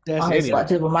people on his spot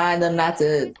to remind them not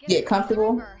to get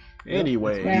comfortable.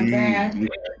 Anyway,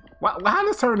 why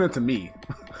this turn into me?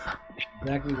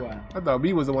 Exactly why. I thought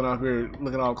B was the one out here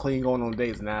looking all clean, going on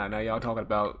dates. Now y'all talking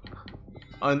about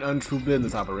untrue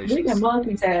business operations. We can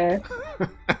multitask.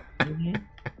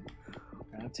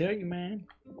 I'll tell you, man.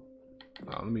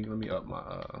 Let me up my.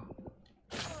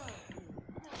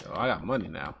 I got money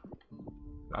now.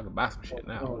 I can buy some shit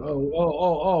now.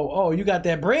 Oh! You got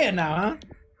that bread now, huh?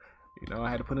 You know, I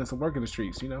had to put in some work in the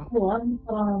streets. You know. Well, I'm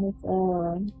on this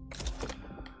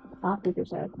operator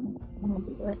side. I'm gonna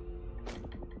do that.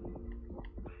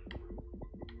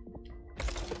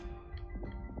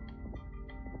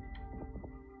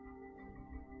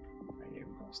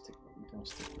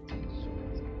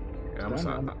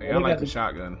 I like the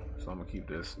shotgun, so I'm gonna keep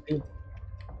this. Yeah.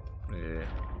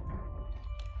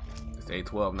 It's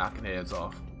A12 knocking heads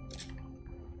off.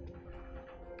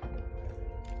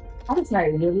 I just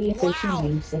made really efficient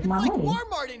use of my money.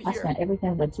 I spent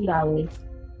everything but $2.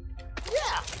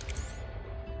 Yeah.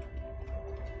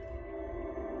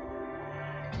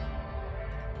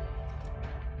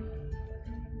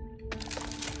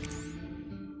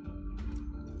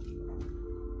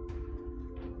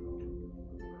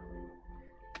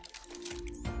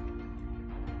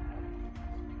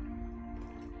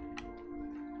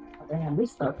 Damn,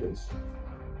 this stuff is.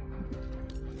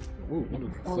 Ooh,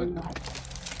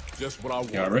 just what I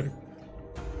want. Y'all ready?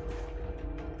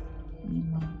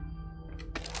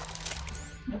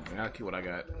 I'll keep what I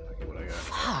got.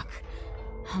 Fuck.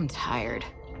 I'm tired.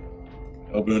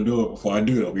 Open the door before I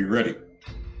do it. I'll be ready.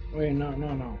 Wait,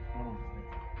 no.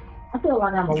 I feel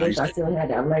like I'm gonna wish I still had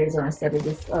that laser instead of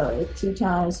this 2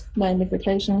 times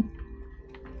magnification.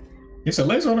 It's a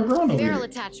laser on the ground over Barrel here.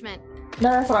 attachment. No,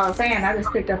 that's what I was saying. I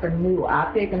just picked up a new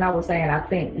optic, and I was saying I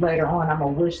think later on I'm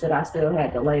gonna wish that I still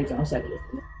had the laser instead of this.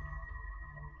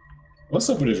 What's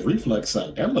up with this reflex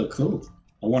sight? That look cool.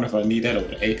 I wonder if I need that over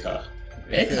the ACOG.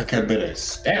 The ACOG got better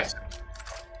stats.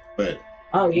 But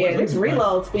oh yeah, this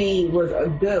reload speed was a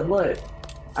good look.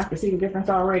 I can see the difference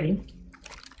already.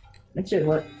 It should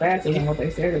work faster than what they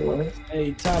said it was.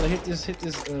 Hey Tyler, hit this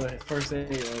first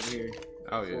aid over here.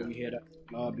 Oh yeah. We head up.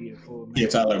 I'll be at full. yeah,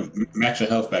 Tyler, max your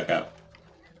health back out.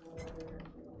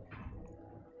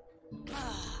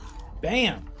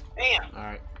 Bam. All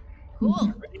right.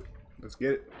 Cool. Let's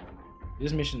get it.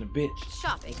 This mission a bitch.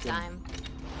 Shopping time.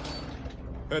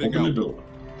 Open the door.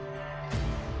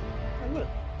 Hey, look.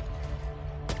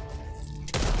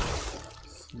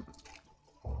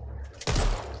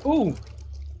 Ooh.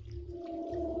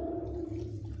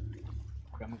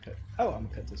 I'm gonna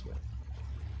cut this way.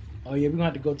 Oh yeah, we're gonna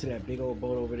have to go to that big old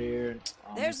boat over there.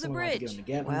 There's the bridge.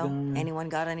 Well, anyone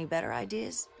got any better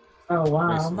ideas? Oh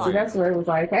wow! So that's where it was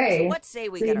like, hey, so let's say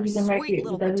we get our can make sweet it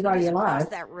little with everybody alive.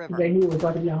 that river. They knew it was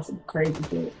about to be on some crazy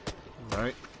shit. All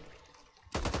right.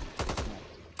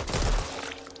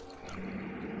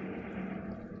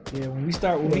 Yeah, when we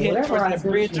head towards that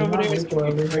bridge over there, it's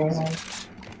gonna be crazy.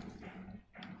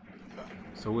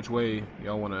 So which way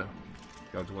y'all wanna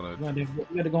Y'all just wanna...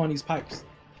 We got to go on these pipes.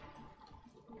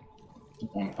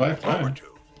 On pipe. Over 2.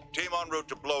 Team en route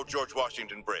to blow George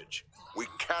Washington Bridge. We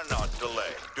cannot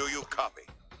delay. Do you copy?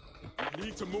 We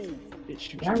need to move.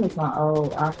 That was my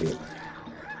old outfit.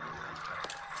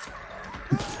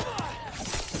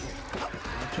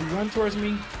 Can you run towards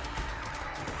me?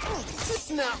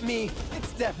 It's not me.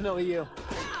 It's definitely you.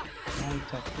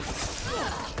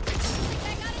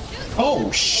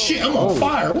 Oh shit! I'm on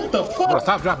fire. What the fuck? Bro,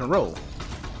 stop, drop, and roll.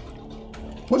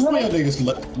 Which one of y'all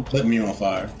niggas let me on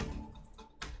fire?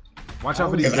 Watch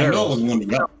out for these Because I know it barrels. was one of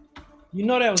y'all. You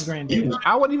know that was Granddaddy.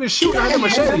 I wasn't even shooting. I had the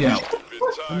machete out.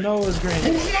 You know it was It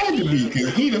Granddaddy. had to be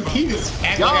because he just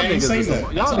acted Y'all like I ain't say niggas,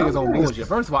 that. y'all niggas on bullshit.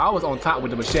 First of all, I was on top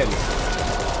with the machete.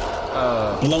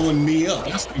 Blowing me up.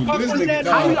 This nigga,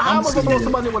 How am I I'm supposed to blow sitting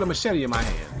somebody with a machete in my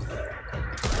hand?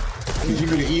 here. You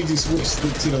did an easy switch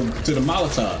to the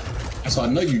Molotov. That's why I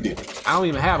know you did. I don't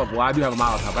even have a, well, I do have a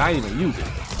Molotov, but I didn't even use it.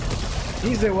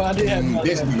 He said, well, I did have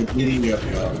This another. nigga beating me up,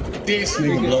 y'all. This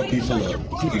nigga blow people up.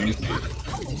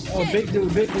 Oh, big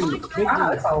dude, big dude, big Wow,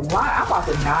 dude. it's a lot. I'm about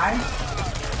to die.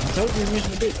 I told you to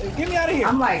mention the big. Hey, get me out of here.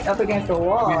 I'm like up against the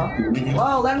wall.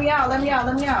 Whoa, let me out, let me out,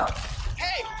 let me out.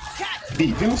 B,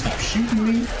 you don't stop shooting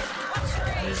me.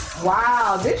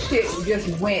 Wow, this shit just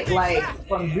went like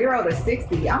from 0 to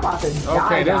 60. I'm about to die.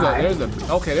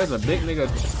 Okay, there's guys. a big nigga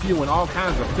spewing all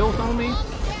kinds of filth on me.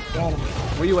 Got him.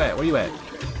 Where you at? Where you at?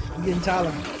 I'm getting Tyler.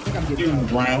 I think I'm getting Getting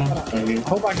Tyler. brown. I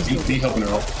hope I can still. Be helping her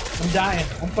out. I'm dying.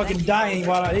 I'm fucking dying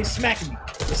while they smacking me.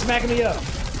 They're smacking me up.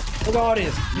 Look at all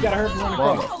this. You gotta hurry up and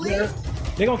run across.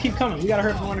 They're gonna keep coming. We gotta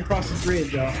hurry up and run across this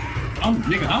bridge, y'all. I'm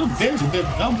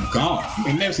gone. You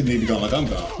ain't never seen me be gone like I'm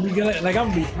gone. We gotta, like,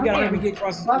 we gotta hurry up and get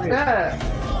across this Fucked bridge. up.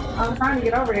 I'm trying to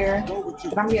get over there,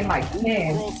 but I'm getting like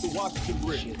 10. Across the Washington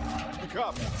Bridge.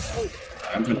 Copy.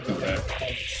 I'm gonna come back.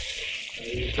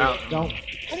 Don't.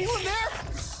 Anyone there?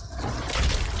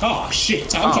 Oh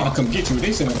shit! I'm trying to come get you.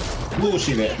 They sent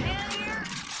bullshit at me.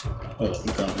 Oh,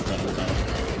 we coming.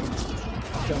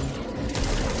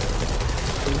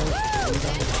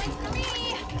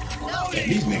 Yeah,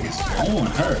 these niggas on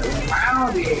her.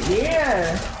 Found it,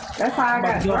 yeah. That's how I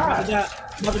got I'm dropped.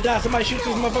 about to die. Somebody shoot this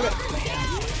motherfucker.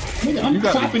 Nigga, I'm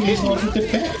gotta clapping be these kidding ones with the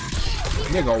back.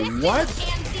 Nigga, what?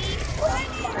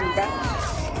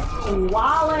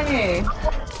 Wallin'.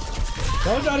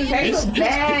 Told y'all this Take bitch. us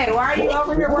back. Why are you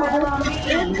over here working on me?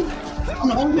 I'm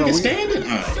the only nigga standing.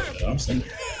 Alright, I'm saying.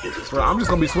 Bro, I'm just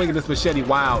gonna be swinging this machete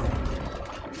wild.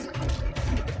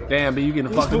 Damn, B, you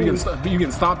getting fucked up. You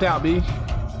getting stomped out, B.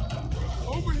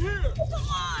 Over here.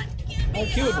 I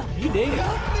killed him. You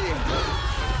dead.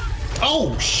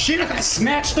 Oh shit! I got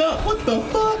snatched up. What the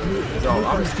fuck? Yo,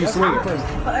 I'm just keep swinging.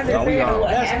 I understand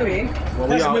what happened. Well,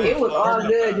 we all, It was all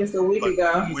good just a week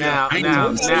ago. now,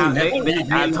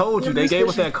 I told you they gave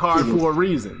us that card for a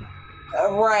reason.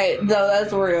 Right, no,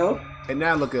 that's real. And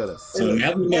now look at us. So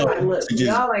now we know Look, to just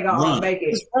y'all ain't gonna run. make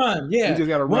it. Just run. Yeah. You just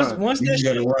gotta run. Once You that just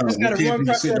gotta shit, run. just You gotta can't run be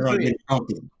across sitting that around bridge. getting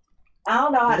comfortable. I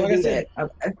don't know how to Like I do said. that.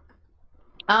 Okay.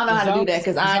 I don't know how to do that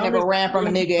because I ain't never ran from a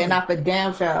nigga and I for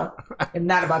damn sure am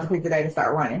not about to pick today to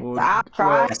start running. So I'll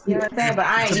try, you know what I'm saying? But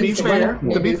I ain't To be used to fair,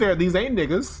 running. these ain't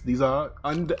niggas. These are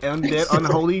undead,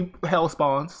 unholy hell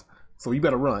spawns. So you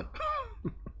better run.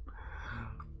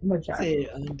 I'm gonna try. Said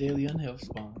undaily unhealth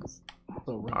spawns.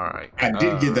 So run. All right. I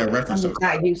did get that reference. I'm though.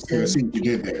 not used to I it. see what you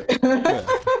did there.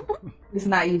 It's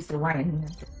not used to running.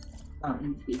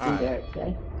 Don't used to do that,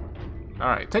 okay? All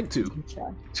right. Take 2.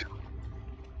 Try.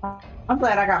 I'm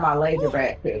glad I got my laser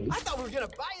back too. I thought we were gonna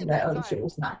buy it That other time. shit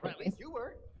was not Well, for at me. least you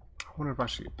were. I wonder if I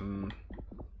should.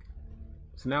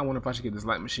 So now I wonder if I should get this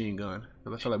light machine gun,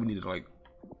 because I feel like we need to like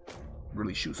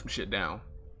really shoot some shit down.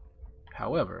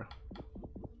 However,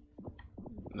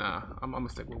 nah, I'm gonna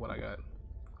stick with what I got.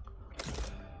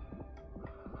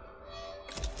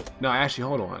 No, actually,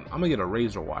 hold on. I'm gonna get a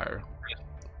razor wire.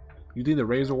 You think the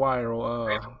razor wire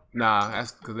will, nah,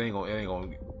 that's because it ain't gonna,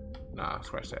 nah,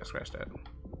 scratch that.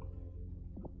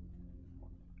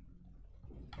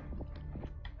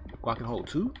 Well, I can hold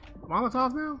 2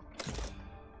 Molotovs now?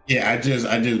 Yeah, I just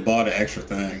bought an extra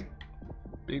thing.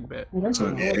 Big bet. So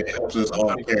yeah, it helps us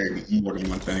all carry more than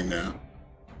one thing now.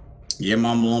 Yeah,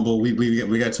 Mama Lumbo,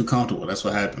 we got too comfortable. That's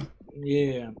what happened.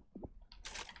 Yeah.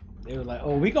 They were like,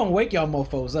 "Oh, we gonna wake y'all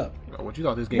mofos up." Oh, what you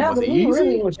thought this game No, was but easy? we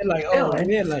really was They're like, "Oh, chilling.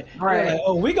 yeah, like, Right. they're like,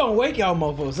 oh, we gonna wake y'all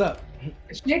mofos up."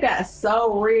 Shit got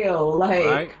so real. Like,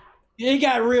 Right? It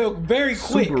got real very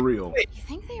quick. Super real. You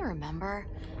think they remember?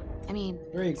 I mean,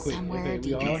 Very quick. somewhere Okay,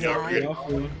 deep we all inside.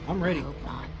 full. I'm ready. I hope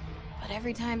not. But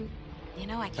every time, I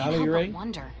Tyler, can't you help ready? but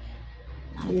wonder.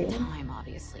 Yeah. Time,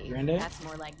 obviously. Granddad? That's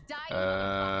more like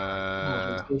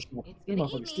You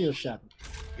motherfucker still shopping.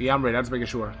 Yeah, I'm ready. I'm just making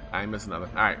sure I ain't missing nothing.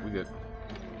 All right, we good.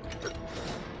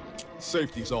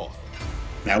 Safety's off.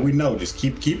 Now we know. Just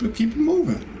keep it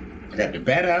moving. I got the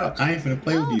bat out. I ain't finna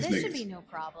play with these this should niggas. be no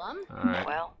problem. All right.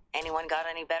 Well, anyone got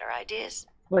any better ideas?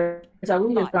 Wait, so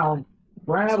we just gonna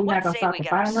run up, we not gonna stop the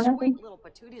fighting or nothing? Little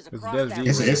patooties It's across Dev's that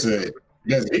Eagle. It's a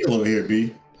there's an eagle over here,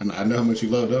 B. I know how much you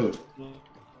love those.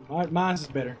 Mine's is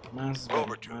better. Mine's is better.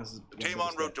 Overture. Mine's is Team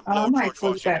en route to Oh, I blow might George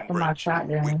switch back Washington for my Bridge.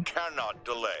 shotgun. We cannot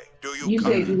delay. Do you You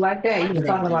come? said you like that? You been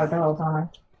talking about it the whole time.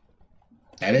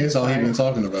 That is all he been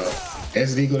talking about.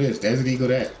 Desert Eagle this, Desert Eagle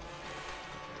that.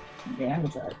 Yeah, I'm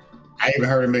sorry. I even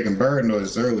heard him making bird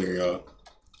noises earlier, y'all.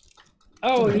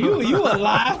 Oh, you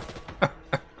alive?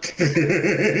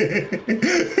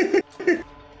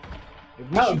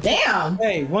 Oh, damn.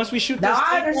 Hey, once we shoot this, Now I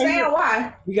thing right understand here,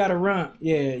 why. we gotta run.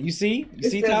 Yeah, you see? You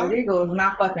This see, Desert Tyler? Eagle is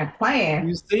not fucking playing.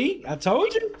 You see? I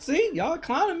told you. See? Y'all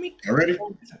clowning me. You ready?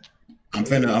 I'm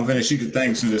finna shoot the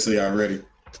thing soon as y'all ready.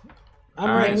 I'm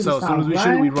All ready. right. So as soon as we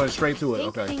shoot, we run straight to it.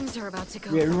 Think Okay. things are about to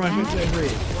go. Yeah, we run into that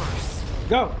bridge.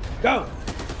 Go, go.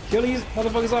 Kill these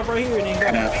motherfuckers off right here and then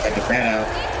Bat go. out, got the bat out.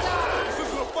 This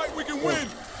isn't a fight we can win.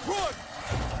 Run.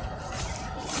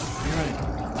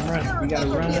 I'm running. We gotta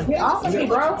run. Get off of me,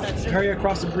 bro. Hurry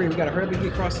across the bridge. We gotta hurry up and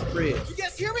get across the bridge. You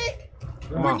guys hear me?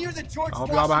 Come We're on. near the George I hope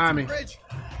y'all behind me. Bridge.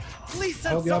 Please I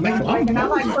send hope y'all somebody. behind Like, can I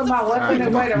like put my weapon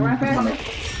away to run past?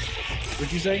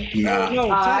 What'd you say? Nah.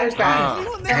 No, I Tyler. just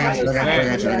got I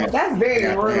got you. That's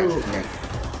very rude.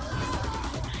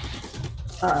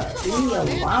 Leave me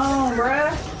alone,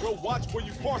 bruh. Well, watch where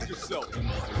you park yourself.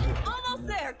 Almost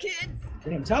there, kids.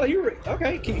 Damn, Tyler, you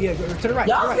okay? Yeah, go to the right.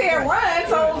 Y'all to the said right,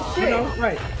 run, so You shit. know,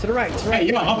 right. To the right. To the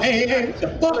Hey, right. yo, hey. Go to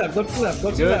the left. Go to the left.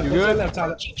 Go to the Good, left. you Go to the good? left,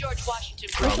 Tyler. George Washington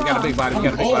Oh, we got a big body. We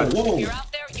got a big Oh, body. whoa. You're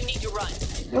out there, you need to run.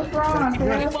 What's wrong, Keep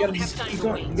running. Tim? You gotta just keep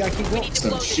going. You gotta keep going.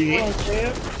 Some shit. Come on,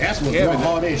 Kev. That's what Kevin, brought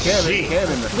all this Kevin, shit.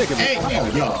 Kevin, the thick of Hey,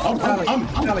 it. yo, I'm Tyler,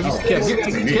 you oh, said Kevin, you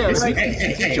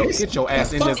get your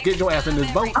ass in this. Get your ass in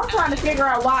this boat. I'm trying to figure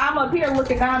out why I'm up here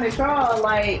looking down at y'all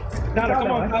like. Tyler,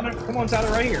 come on, Tyler. Come on,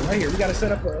 Tyler. Right here. Right here. We gotta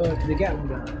set up the Gatling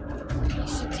gun. I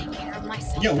should take care of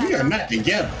myself. Yo, we are not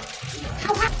together.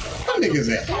 How niggas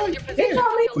at? They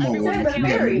told me Come on, to bro. send the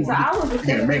married, so I was just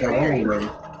We gotta make our own married. way.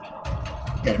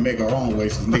 Gotta make our own way,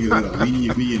 so niggas gonna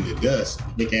leave me in the dust.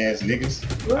 Big ass niggas.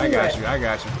 I got you. I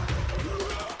got you.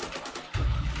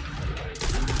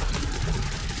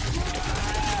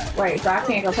 Wait, so I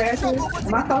can't go past you?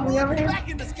 Am I supposed to be over here? Back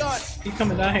in this gun. He's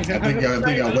coming down here. I think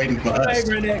y'all waiting for Come down here, us.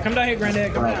 Granddad. Come down here,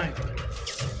 Granddad. Come down here.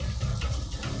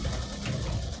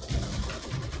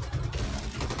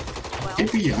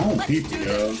 It be your own people,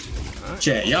 yo.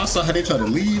 Chat, y'all saw how they tried to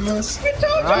leave us? You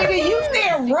told Right. me you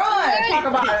said run. Talk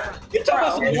about it. You talking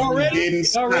about some y'all ready? Didn't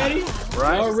stop. Y'all ready?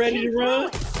 Right. Y'all ready to run?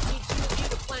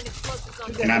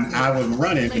 And I was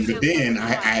running, but then I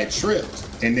had tripped,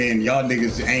 and then y'all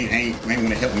niggas ain't want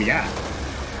to help me out.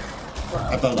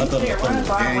 I thought it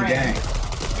was gang.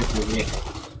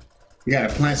 We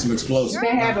gotta plant some explosives. You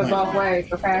can have it both ways,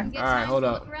 okay? All right, hold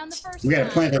up. We gotta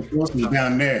plant explosives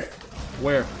down there.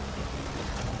 Where?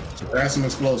 So grab some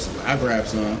explosives. I grabbed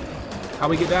some. How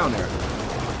we get down there?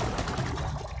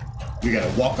 We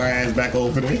gotta walk our ass back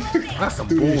over there. That's some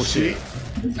Through this bullshit.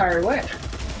 I'm sorry, what?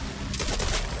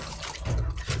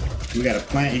 We gotta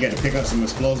plant. You gotta pick up some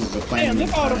explosives and plant Damn, them.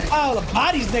 look all the pile of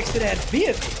bodies next to that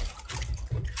vehicle.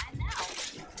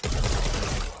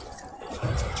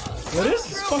 Well,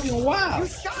 this is fucking wild.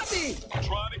 Shot me.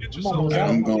 Come on, Okay,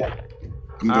 I'm going.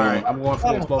 I'm All right, going. I'm going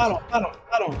for the Follow explosive.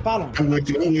 him. I'm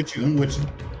with you.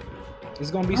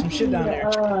 There's gonna be some shit down there.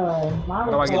 How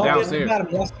do I get Oh, downstairs?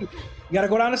 You gotta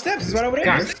go down the steps. It's right over there.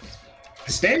 Guys.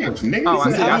 The stairs, nigga. Oh,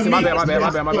 I see. I see. My bad.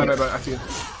 I see it.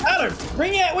 Tyler,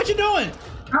 bring it. What you doing?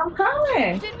 I'm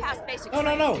coming.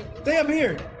 No. Stay up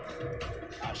here.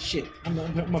 Oh shit. I'm up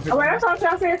here. Oh, wait, I thought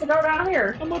y'all said to go down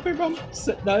here. I'm up here, bro.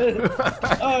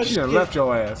 Oh, She done left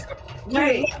your ass.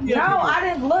 Wait, no, I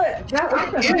didn't look.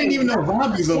 I didn't even know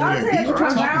Robbie's over Y'all there. said to What come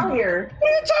you down talking here. What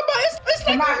are you talking about? It's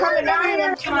Am I coming down here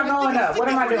or am I going up? What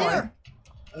am I doing?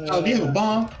 Oh, do you have a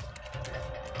bomb?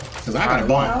 Cause I All got a right,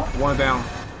 bomb. one down.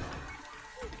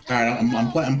 All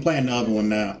right, I'm playing the other one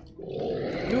now.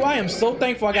 Dude, I am so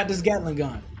thankful I got this Gatling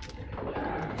gun.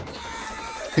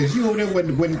 Cause you over there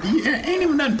when ain't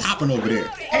even nothing popping over there.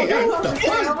 Hey, what the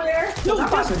fuck? Over there? Dude, I'm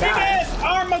about this to big die. ass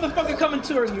arm motherfucker coming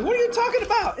towards me. What are you talking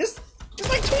about? It's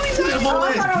like 20 That seconds. whole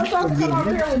I thought I was ass supposed to come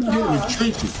over here with y'all.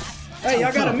 retreating. Hey,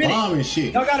 y'all got a minute. Bomb and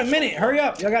shit. Y'all got a minute. Hurry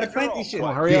up. Y'all got to plant these shit. Come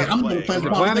on, hurry up. I'm gonna plant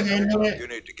the bomb. You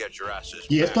need to get your asses.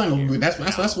 Yeah, it's planning. That's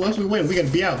what we waiting. We gotta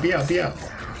be out. We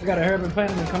gotta hurry up and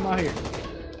plant them and come out here.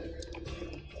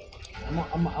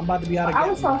 I'm about to be out of. I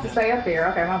was supposed to stay up there.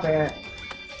 Okay, my bad.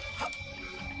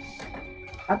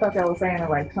 I thought that was saying to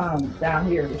like come down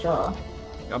here with y'all.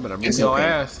 Y'all better move your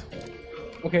ass.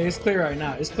 Okay, it's clear right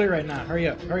now. Hurry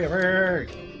up. Hurry.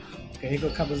 Okay, here go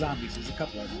a couple of zombies. There's a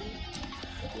couple of them.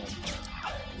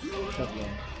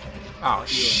 Oh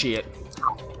shit.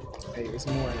 Hey, it's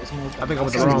more. I think I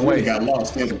went the wrong way. Got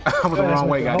lost. I went the wrong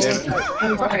way, goddamn.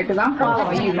 Okay, because I'm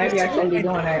following you. Maybe I shouldn't be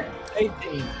doing that.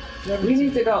 18. We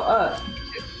need to go up.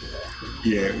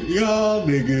 Yeah, y'all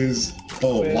niggas.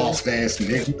 Oh, lost ass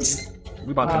niggas.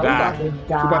 We about to die. We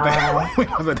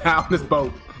about to die on this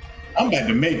boat. I'm about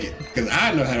to make it because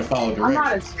I know how to follow directions. I'm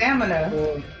out of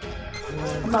stamina.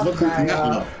 I'm about Look to who's die,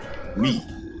 not me.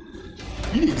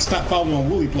 You need to stop following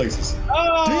Willie places.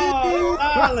 Oh,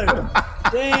 Tyler.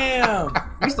 Damn.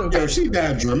 We still Yo, she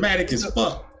died dramatic as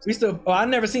fuck. We still. Oh, I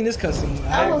never seen this cutscene.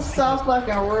 That was so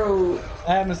fucking rude.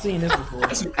 I haven't seen this before.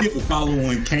 That's what people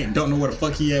following don't know where the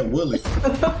fuck he at, Willie.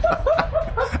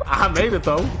 I made it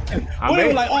though. Willie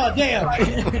was like, oh damn.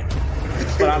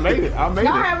 But I made it. Y'all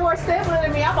have more stamina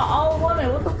than me. I'm an old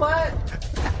woman. What the fuck?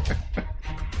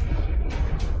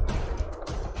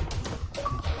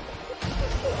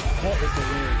 That is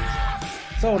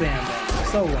hilarious. So damn bad.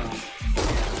 So wrong.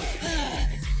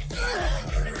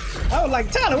 I was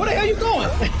like, Tyler, where the hell you going?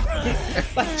 I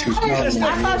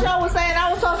thought y'all was saying I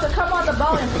was supposed to come on the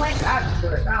boat and plank. I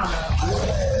don't know.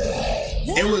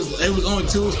 It was only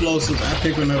 2 explosives. I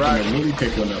picked one up and Willie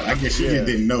picked one up. I guess she just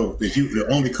didn't know that you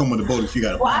only come on the boat if you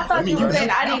got a bomb. Well, I thought you said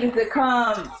I needed to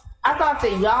come. I thought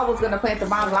that y'all was gonna plant the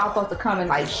bombs and I was supposed to come and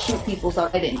like shoot people so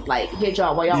they didn't like hit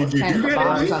y'all while y'all was planting the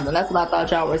bombs or something. That's what I thought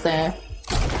y'all were saying.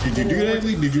 Did you do that,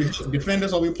 Lee? Did you defend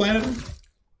us while we planted them?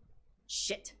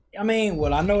 Shit. I mean,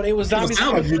 well, I know it was zombies.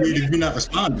 You're not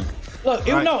responding. Look,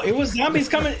 it was zombies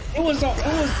coming. It was.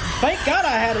 Thank God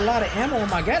I had a lot of ammo on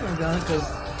my Gatling gun because,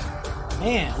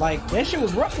 man, like that shit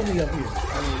was rough for me up here.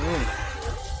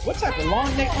 What type of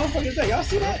long neck motherfucker is that? Y'all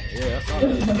see that? Yeah, I saw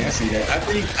that. Yeah, I see that.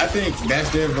 I think that's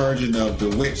their version of the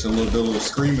witch, the little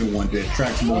screaming one that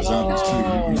attracts more zombies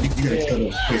too. You gotta kill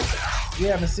those quick. You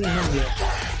haven't seen him yet.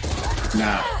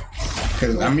 Nah,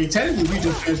 because I mean, technically we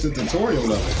just finished the tutorial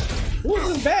level. Who was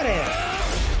this badass?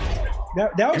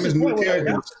 That was Him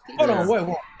hold on, wait.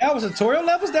 That was tutorial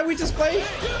levels that we just played?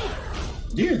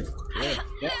 Yeah.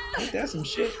 That's some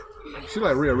shit. She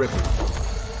like Rhea Ripley.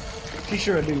 She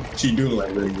sure do. She do like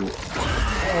really good.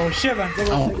 Oh, Shiva.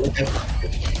 Okay.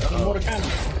 More kind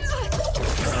of.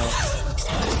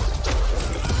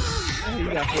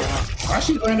 Why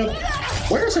she ran up?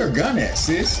 Where's her gun at,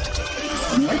 sis?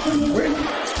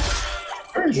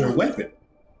 Where's your weapon?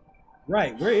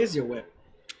 Right, where is your weapon?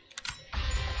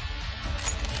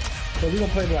 So we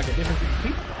gonna play with like a different group of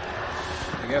people?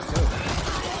 I guess so.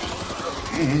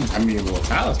 I mean, well,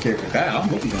 Tyler's character died. I'm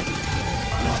looking at it.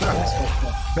 That's fucked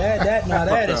up.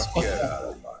 That is fucked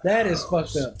up. That is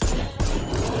fucked up.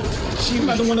 She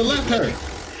was the one that left her.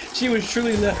 She was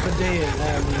truly left for dead.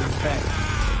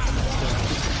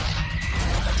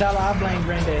 Tyler, I blame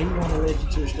Granddad. He wanna lead you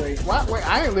to a straight. What? Wait,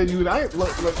 I ain't letting you.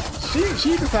 Look.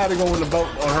 She decided to go in the boat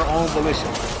on her own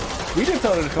volition. We didn't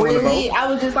tell her to come on the boat. I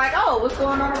was just like, oh, what's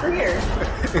going on over here?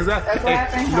 Exactly. That's what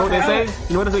happened. You know what they say?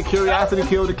 You know what they say? Curiosity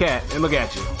killed the cat. And look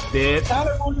at you, dead.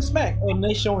 Tyler on the smack. And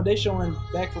they showing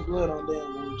Back for Blood on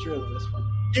the trailer. That's funny.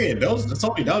 Yeah, that was just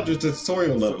the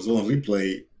tutorial levels ones we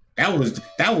played. That was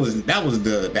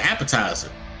the appetizer.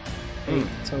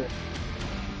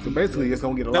 So basically, it's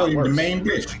gonna get a lot worse. worse. The main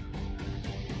dish.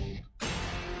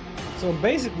 So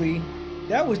basically,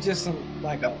 that was just some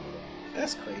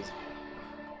that's crazy.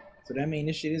 So that means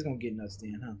this shit is gonna get nuts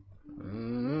then, huh?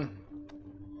 Mm-hmm.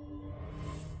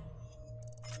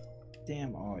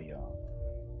 Damn all y'all.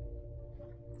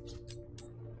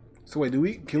 So wait,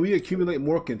 can we accumulate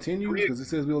more continues? Because it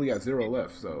says we only got 0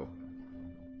 left. So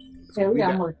yeah, we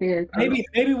got more characters.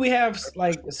 Maybe we have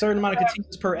like a certain amount of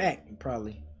continues per act.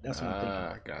 Probably that's what I'm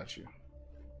thinking. Got you.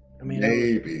 I mean,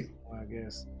 maybe. I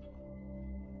guess.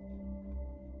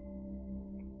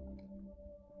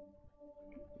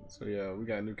 So yeah, we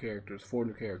got 4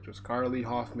 new characters: Carly,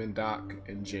 Hoffman, Doc,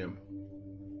 and Jim.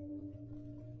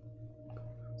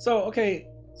 So okay.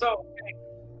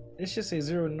 It should say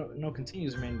 0, no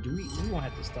continues, man. We won't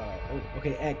have to start. Oh,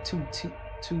 okay, Act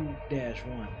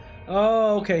 2-1.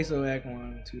 Oh, okay, so Act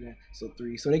 1, 2, so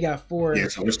 3. So they got 4. Yeah,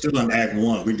 so we're still on Act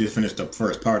 1. We just finished the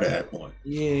first part of Act 1.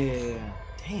 Yeah.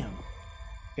 Damn.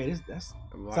 Okay, that's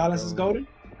Silence is Golden?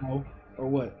 No. Or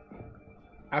what?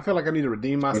 I feel like I need to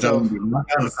redeem myself.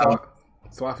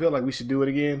 So I feel like we should do it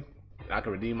again. I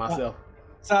can redeem myself.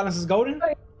 Silence is golden?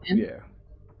 Yeah.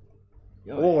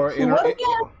 Or in what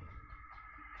again?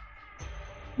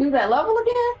 Do that level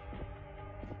again?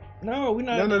 No, we're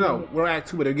not. No. We're Act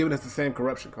 2, but they're giving us the same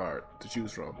corruption card to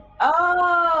choose from.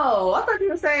 Oh, I thought you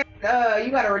were saying you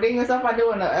got to redeem yourself by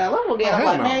doing a level again. I'm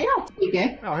like, man, y'all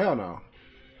speaking. Oh, hell no.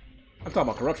 I'm talking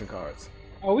about corruption cards.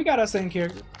 Oh, we got our same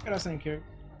character.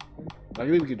 Like,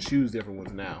 we can choose different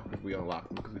ones now if we unlock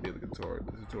them because we did the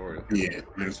tutorial. Yeah,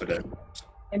 ready for that.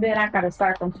 And then I got to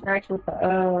start from scratch with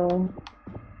the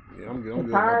Yeah, I'm good. I'm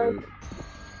good,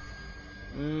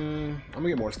 I'm gonna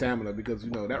get more stamina because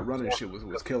that running shit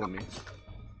was killing me.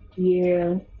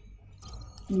 Yeah.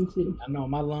 Me too. I know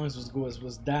my lungs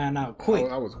was dying out quick.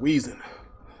 I was wheezing.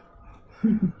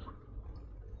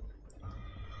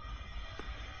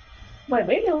 But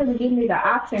they didn't really give me the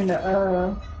option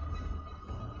to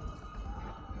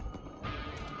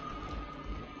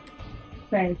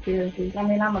change characters. I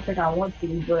mean, I don't think I want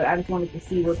to, but I just wanted to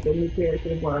see what the new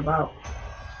characters were about.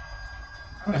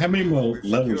 How many more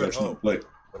levels are you play?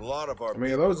 A lot of our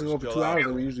those are over 2 hours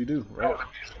than we usually do, right?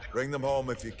 Bring them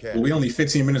home if you can. Well, we only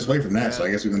 15 minutes away from that, so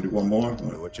I guess we're gonna do one more.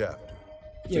 Do what you have to.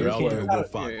 Yeah, we can.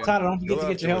 Tyler, don't forget to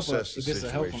get your help up. If it's a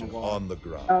help on the wall. On the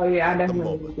ground. Oh yeah, I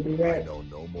definitely need to do that. I know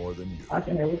no more than you. I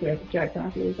can never get to check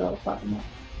on what I was talking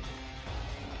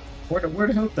about. Where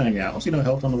the health thing at? I don't see no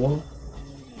health on the wall.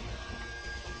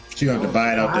 She gonna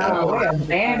divide out the. Oh, they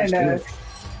abandoned us.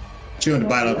 She gonna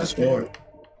divide out the score.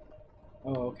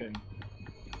 Oh, okay.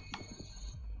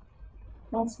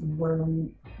 That's weird.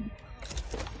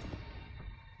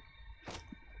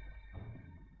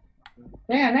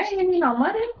 Damn, they ain't give me no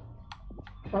money.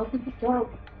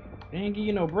 They ain't give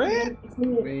you no bread? I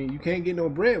mean, you can't get no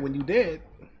bread when you dead.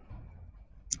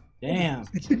 Damn.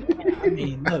 I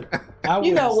mean, look.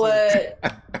 You know what?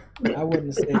 I wouldn't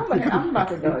have said. I'm about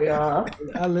to go, y'all.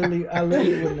 I literally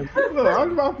wouldn't have. Look,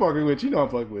 I'm not fucking with you. You know I'm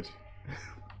fucking with you.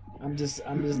 I'm just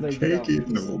like. Can't get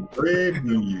no bread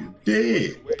when you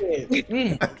dead.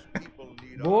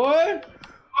 Boy.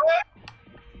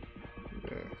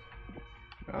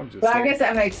 I'm just. But I guess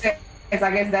that makes sense.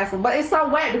 I guess that's. But it's so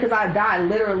wet because I died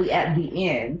literally at the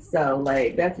end. So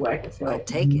like that's why it's like. I'll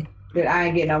take it. That I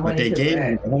ain't getting no money. But they gave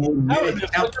you the whole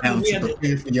minute countdown to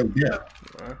prepare for your death.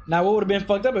 Now, what would have been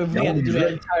fucked up if we had to do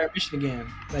that entire mission again?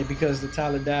 Like, because the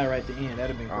Tyler died right at the end.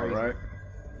 That'd have been crazy. All right.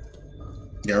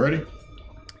 Y'all ready?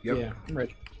 Yep. Yeah, I'm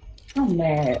ready. I'm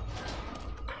mad.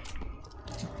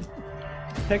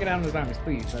 Take it out on the zombies,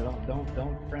 please.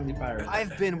 Don't friendly fire.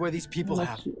 I've been where these people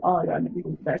have. Oh, y'all need to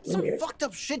be back Some here. fucked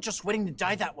up shit just waiting to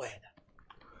die that way.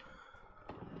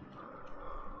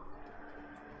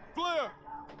 Flare!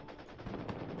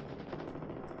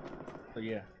 So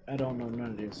yeah, I don't know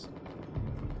none of this.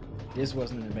 This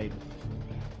wasn't an invading.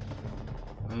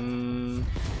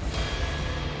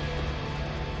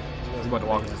 He's about to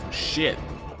walk into some shit.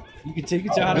 You can tell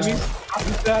how the music. You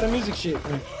can tell how the music shit.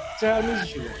 Man. Tell how the music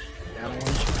shit. I don't want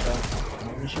to shoot y'all. I don't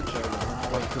want to shoot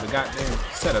y'all. Wait to the goddamn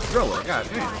set of Thriller.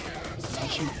 Goddamn. I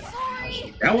shoot.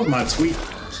 That was my tweet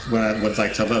when I was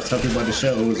like tell people about the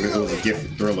show. It was a gift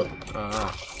for Thriller.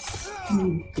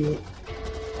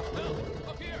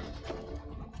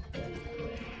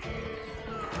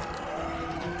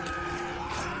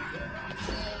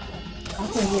 I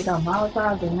can't get no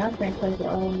Molotovs and nothing because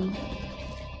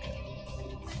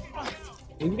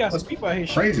Hey, we got some people out here.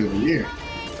 Crazy over here.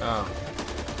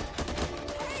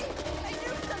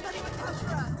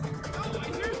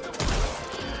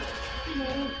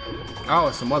 Oh,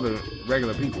 it's some other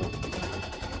regular people.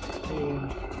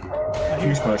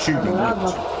 You start shooting.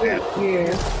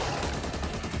 Yeah.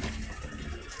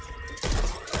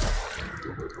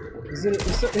 Is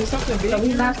something big? So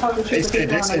he's not supposed to shoot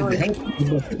They said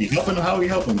if you help him, how you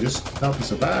help him? Just help him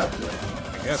survive.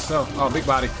 I guess so. Oh, big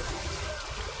body.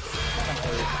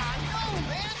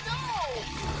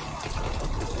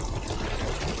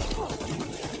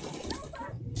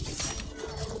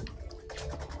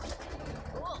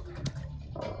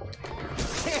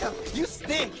 Damn, you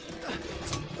stink.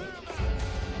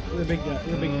 Where's the big guy? Where's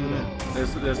the big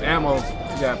guy? There's ammo.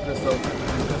 You got pistol.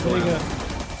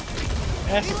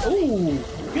 Ooh,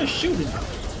 good shooting.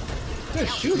 Good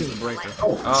shooting. Breaker.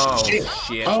 Oh, shit.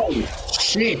 Oh,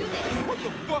 shit. What the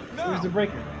fuck now? Where's the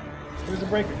breaker? Where's the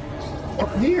breaker?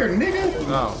 Up here, nigga.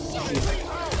 Oh.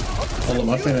 Hold on,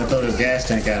 my friend throw this gas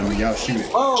tank at him and y'all shoot it.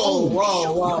 Oh,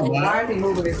 whoa. Why is he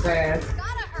moving his fast?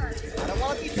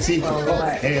 Is he? Oh,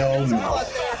 hell no.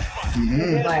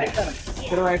 Black.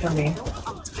 Get away from me.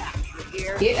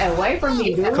 Get away from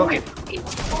me, dude. Cook it.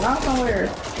 Not somewhere.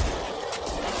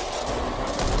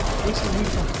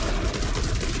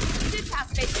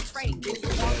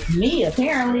 Me,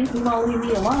 apparently. You won't leave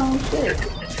me alone. Shit.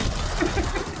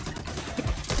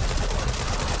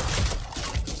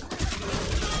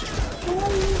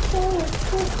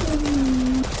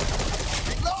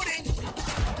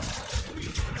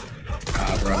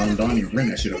 Bro, don't even bring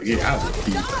that shit up. Get out. Get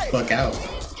the fuck out.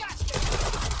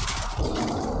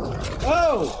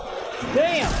 Oh!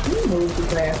 Damn! You moved the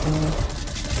grass, man.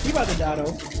 You about to die,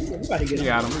 though. You about to get him. We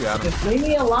got him. We got him. Just leave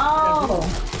me alone.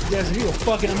 Yes, you were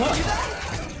fucking him up.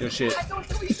 Good shit.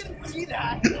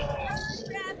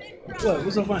 Look,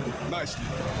 what's so funny? Nice.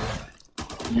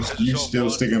 You still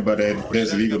sticking by that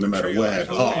Desert Eagle no matter what.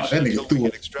 Oh, that nigga threw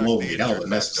up low. That was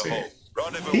unnecessary.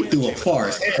 He threw up far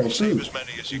as hell, too. As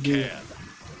many as you can.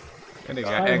 That nigga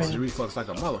got extra reflux like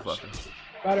a motherfucker.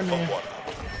 Spider-Man.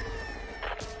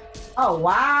 Oh,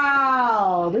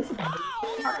 wow. This is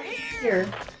here.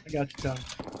 I got you, Tom.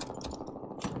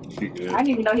 I didn't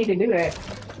even know he could do that.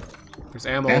 There's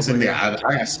ammo. That's in there. I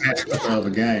got snatched of the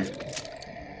game.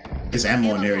 There's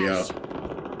ammo in there, y'all.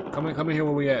 Come in here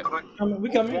where we at. We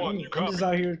coming. I'm just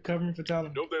out here covering for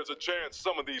Tyler. Know there's a chance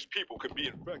some of these people could be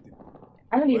infected.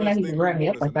 I didn't even know he could run me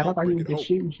up like that. I thought he was just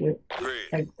shooting shit.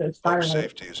 Like the Spider-Man.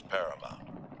 Safety is paramount.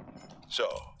 So,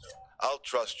 I'll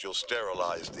trust you'll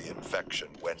sterilize the infection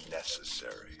when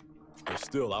necessary. They're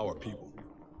still our people.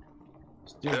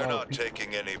 They're not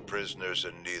taking any prisoners,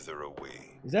 and neither are we.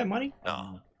 Is that money?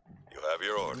 No. You have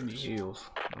your orders. Heals.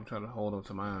 I'm trying to hold them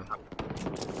to mine.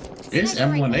 This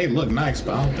M1A look nice,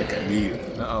 but I don't think I need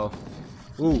it. Uh-oh.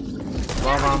 Ooh.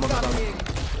 Wrong, motherfucker.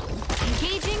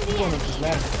 Engaging the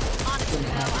enemy.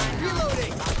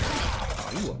 Reloading.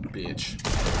 Oh, you a bitch.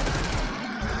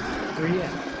 Where he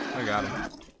at? I got him.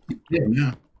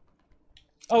 Yeah.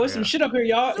 Oh, there's some shit up here,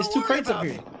 y'all. It's 2 crates up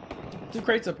here. 2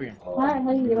 crates up here.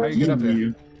 How you get How up you get up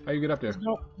there? How you get up there?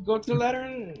 Go to the ladder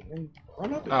and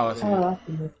run up it. Oh, I see. Oh, I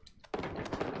see.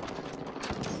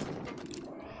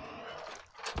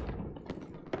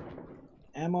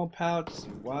 Ammo pouch,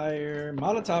 wire,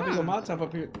 Molotov. You got Molotov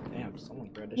up here. Damn, someone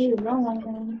grabbed that shit.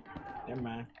 Never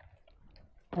mind.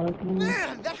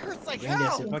 Man, that hurts like Yeah,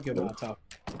 hell. fuck your Molotov.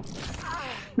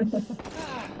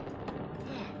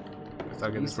 Guess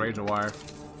I'll get this razor wire.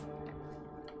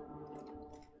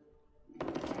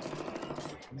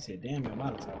 You said, damn your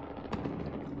Molotov.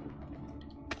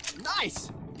 Nice.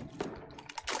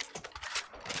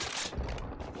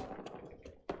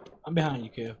 I'm behind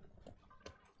you, Kev.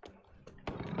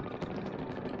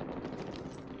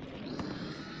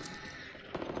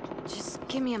 Just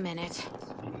give me a minute.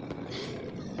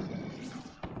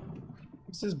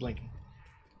 What's this blinking?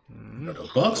 The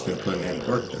Bucks been putting in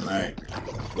work tonight.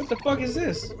 What the fuck is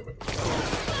this?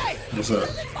 What's up?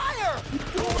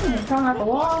 Coming out the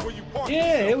wall?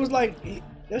 Yeah, it was like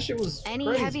that shit was Any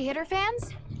crazy. heavy hitter fans?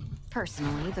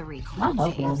 Personally, the I recoil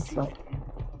love him. phase.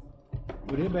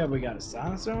 With it bad, we got a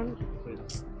silencer on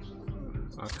it.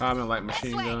 A common like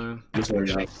machine gun. What's up,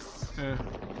 y'all? Yeah.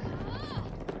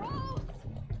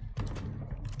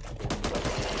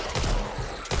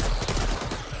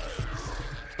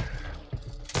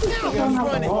 Coming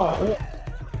out the wall.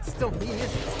 Still me, isn't it?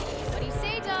 What do you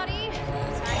say, Dottie?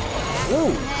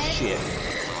 Whoa, shit.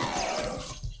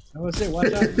 I was say,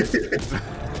 watch out.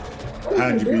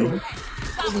 How'd you be?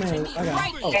 This man, I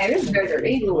got. Oh, Man, this Desert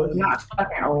Eagle is not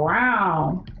fucking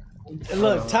around.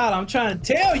 look, Tyler, I'm trying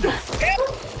to tell you.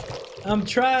 I'm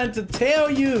trying to tell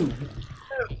you.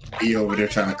 He over there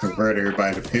trying to convert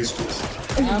everybody to pistols.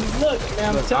 I'm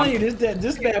telling you,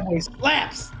 this bad boy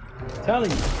slaps. I'm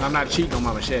telling you. I'm not cheating on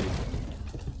my machete.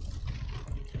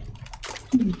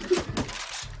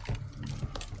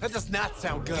 That does not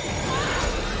sound good.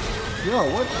 Yo,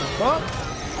 what the fuck?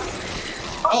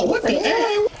 Oh, what the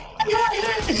hell?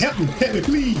 Help me,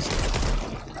 please.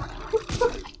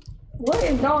 What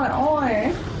is going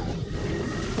on?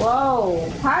 Whoa.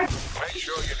 Hi. Make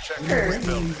sure you check your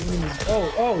window.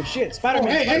 Oh, shit.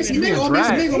 Spider-Man. Hey, some nigga on this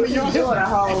nigga on y'all. Doing a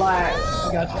whole lot. I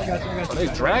got you. Are they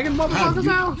dragging motherfuckers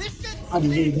out? How'd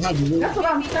you That's what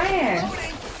I'm saying.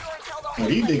 Oh,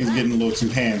 these niggas getting a little too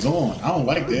hands-on. I don't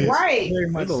like this. Right. Very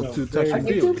much A little so. too touchy You're too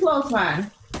feely. close,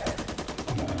 man.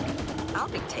 I'll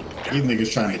be taking These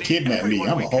niggas trying to kidnap me.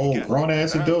 I'm a whole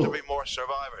grown-ass There have to adult. be more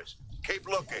survivors. Keep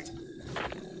looking.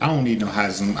 I don't need no high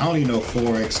zoom. I don't need no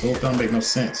 4X scope. That don't make no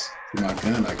sense for my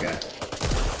gun I got.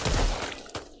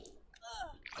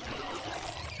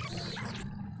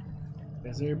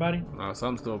 That's everybody? Oh,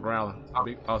 something's still growling.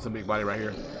 It's a big body right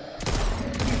here.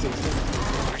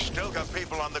 We still got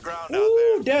people on the ground out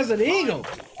Ooh, there. Desert Eagle.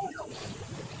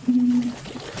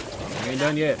 Ain't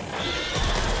done yet.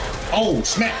 Oh,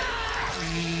 snap.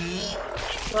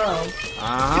 Bro.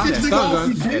 That stun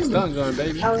gun. That stun gun,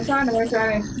 baby. I was trying to make sure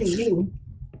I didn't see you.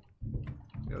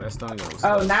 Yo, that that stun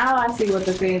gun. Oh, now I see what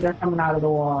the things are coming out of the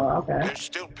wall. Okay. There's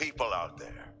still people out there.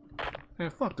 Man,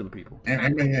 fuck them people. And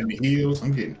I've been having heals.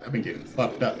 I've been getting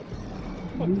fucked up.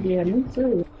 Yeah, me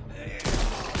too.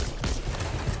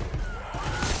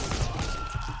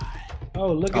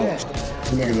 Oh, look at that.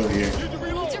 Niggas over here. Need to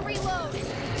reload.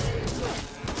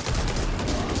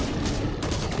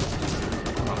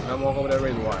 I'm walking over that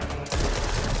razor wire.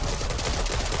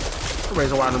 The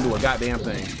razor wire don't do a goddamn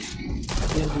thing.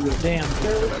 Didn't do a damn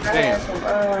thing. Damn.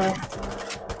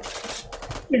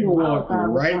 Nigga walk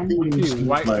right through He this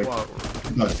white like, walk.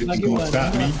 no, you gonna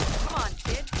stop me? Come on,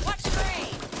 kid. Watch your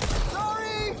aim.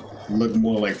 Sorry. Look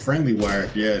more like friendly wire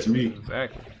if you ask me.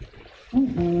 Exactly.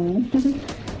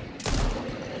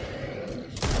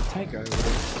 Tank over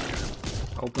there.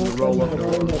 Open the roll up the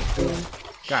roll.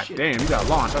 God damn, you got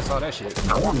launched. I saw that shit.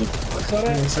 I saw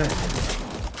that.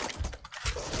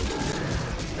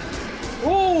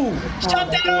 Ooh!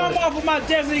 Shut down off of my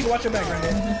destiny. Watch your back right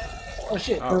there. Oh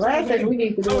shit. The last thing we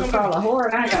need to do is call a whore,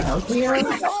 and I ain't got no hearing.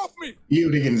 You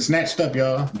they getting snatched up,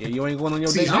 y'all. Yeah, you ain't going on your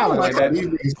See, day I don't like like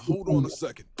that. Hold on a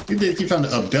second. You just keep trying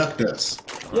to abduct us.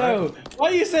 Yo,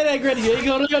 why you say that, Grady? You ain't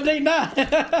going on your date now.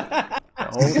 The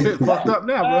whole shit fucked up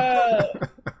now, bro.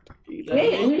 We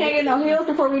can't get no heals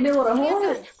before we deal with a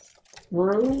whore.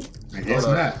 Rude. I guess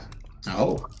not. I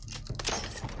hope.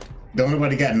 Don't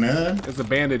nobody got none? There's a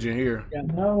bandage in here. Yeah,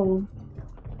 no.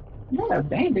 Not a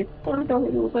bandit. What are we going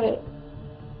to do with that?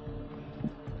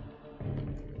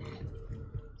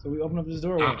 So we open up this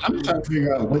door. I'm trying to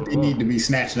figure out what they need to be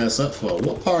snatching us up for.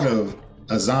 What part of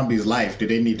a zombie's life do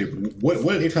they need to? What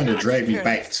are they trying to drag me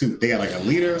back to? They got like a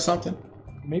leader or something?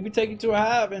 Maybe take you to a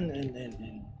hive and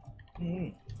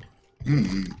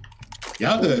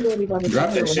Y'all good.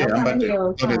 Drop that shit. I'm about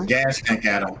to throw this gas tank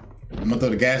at him. I'm gonna throw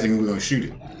the gas tank and we're gonna shoot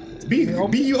it. Be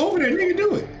you over there, nigga.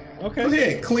 Do it. Okay. Go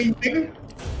ahead, clean nigga.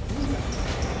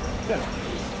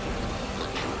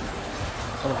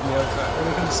 Coming from the other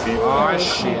side. Escape. Oh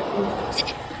shit.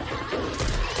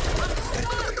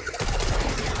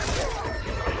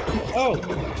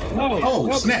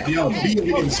 Oh, snap, yo. B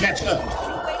getting snatched up.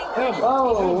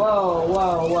 Whoa.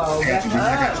 I got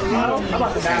you, I'm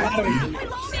about to die. I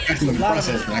got you in the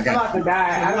process, man. I I'm about got to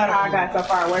die. I don't know how I got so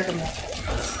far away from it.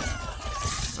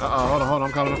 Hold on.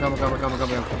 I'm coming. I didn't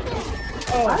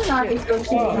know I could still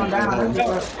shoot when I'm down.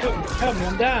 Help me,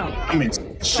 I'm down. I'm in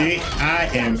shit. I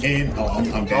am in. Oh, I'm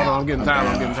down. Hold on, I'm getting Tyler.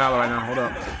 down. I'm getting Tyler right now. Hold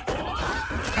up.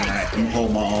 Alright, you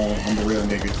hold my own. I'm a real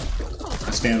nigga.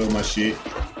 I stand over my shit.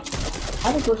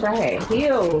 I just wish I had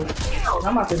heals.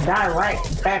 I'm about to die right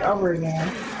back over again.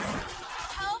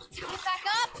 Help! Get back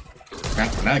up!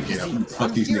 Not when I get up. I'm gonna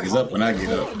fuck these niggas up when I get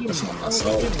up. That's on my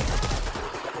soul.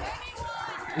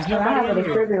 There's I nobody have a in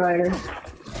here. defibrillator.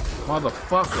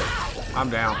 Motherfucker. I'm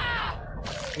down.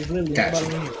 There's literally Gotcha.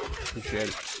 nobody in here. Appreciate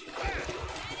it.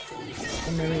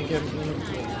 Come here, Kevin.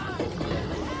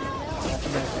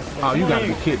 Oh, you gotta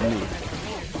be kidding me.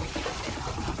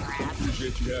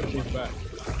 Appreciate you having me back.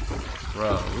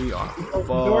 Bro, we are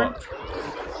Door? fucked.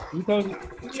 You told me.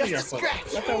 Just a scratch.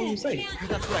 That's what you say.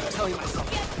 That's what I tell you myself.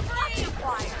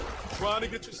 Trying to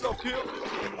get yourself killed?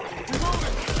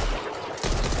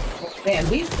 Damn,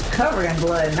 he's covered in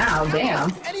blood now.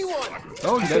 Damn. Anyone?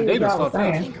 Oh, they just fucked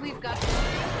up. We've got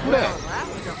Who that?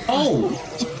 Oh!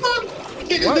 Fuck!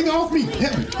 Get this nigga off me!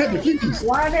 Help me, please!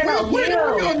 Why are there no Where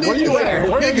heals? Where you at?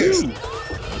 Where are Niggas! you?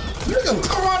 Nigga,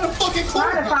 come around the fucking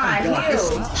corner! Try to find God, there's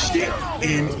heals. some shit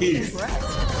in here.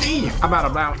 Damn! I'm out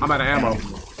of ammo.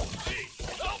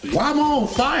 Why am I on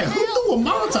fire? Who threw a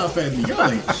Molotov at me?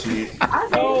 Y'all ain't shit. I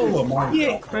Who know. threw a Molotov?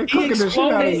 Yeah, They cooking the shit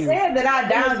out of They you. said that I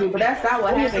downed you, but that's not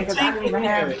what happened because I didn't even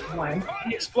have one.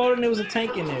 He exploded and there was a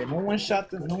tank in there. No one shot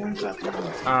the.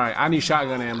 All right, I need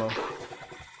shotgun ammo.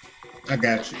 I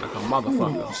got you. Like a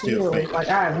motherfucker. Still Heals. fake. Like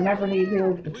I've never needed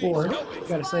heals before. You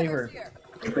gotta save her.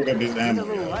 Pick up this ammo.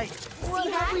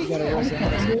 You gotta rush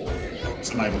her.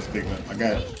 Somebody was picking up. I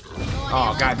got it.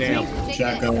 Oh goddamn.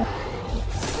 Shotgun.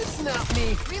 It's not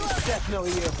me. It's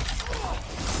definitely you.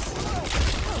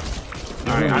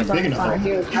 All right, I'm big enough.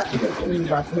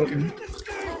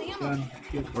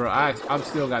 bro, I'm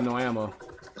still got no ammo.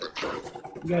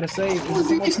 You gotta save. Who's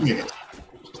these niggas?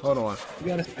 Hold on. You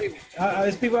gotta save.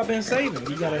 There's people I've been saving.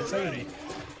 You gotta save them.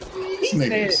 These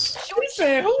niggas. He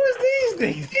said, "Who is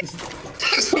these niggas?"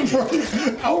 Bro,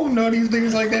 I don't know these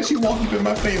niggas like that. She walked up in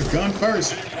my face, gun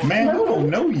first. Man, I don't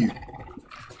know you.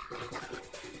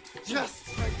 Just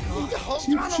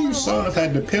She saw if I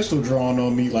had the pistol drawn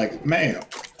on me, like, ma'am,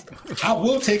 I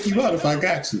will take you out if I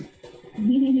got to.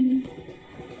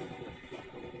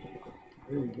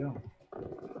 There we go.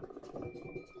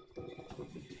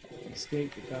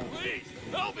 Escape without. please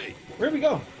help me. Where'd we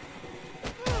go?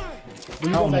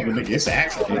 I don't know, but it's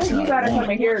actually. You gotta come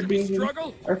in here,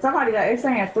 BG. Or somebody that it's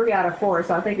saying 3 out of 4,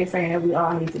 so I think it's saying that we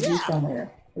all need to be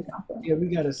somewhere. Yeah, we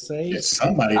gotta save. It's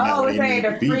somebody. Oh, it's saying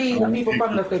to free the people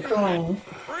from the cocoon.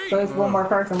 So it's one more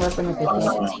person left in the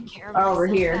cocoon. Over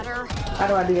here. How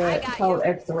do I do that? Hold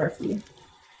X to rescue.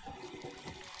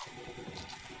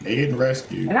 They didn't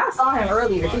rescue. And I saw him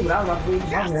earlier too, but I was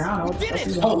like, I don't know what the fuck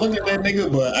he's oh, look at that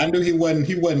nigga! But I knew he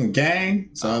wasn't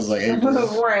gang, so I was like, hey,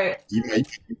 right. You may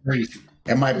be crazy.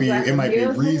 It might be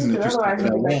a reason that you stuck to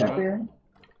that one.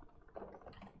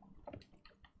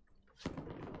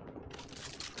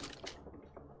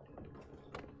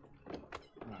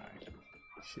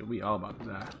 Shit, we all about to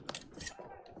die.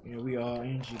 Yeah, we all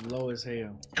energy low as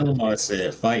hell. Elmar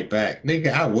said, "Fight back,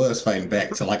 nigga." I was fighting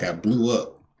back till like I blew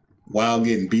up while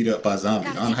getting beat up by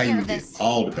zombies. I don't know how you get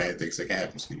all the bad things that can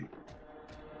happen to you.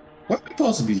 What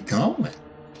supposed to be going?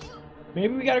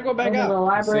 Maybe we gotta go back out. The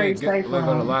library safe room. Let's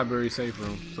go to the library safe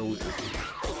room. So we.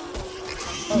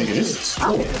 Nigga, this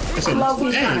is I'm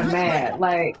low-key kind of mad.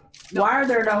 Like, why are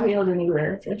there no heals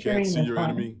anywhere? You can't see your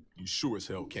enemy. You sure as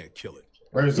hell can't kill it.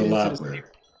 Where's the library?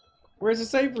 Where's the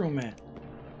safe room at?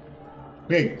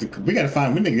 We gotta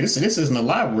find. This isn't a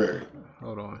library.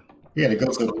 Hold on. We gotta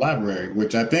go to the library,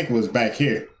 which I think was back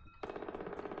here.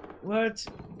 What?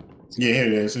 Yeah, here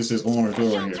it is. It's this orange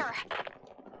door here.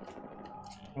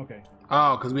 Okay.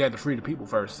 Oh, because we had to free the people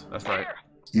first. That's right.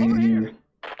 Mm-hmm.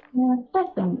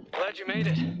 Glad you made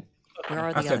it. Where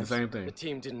are the I said others? the same thing. The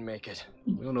team didn't make it.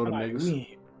 We don't know the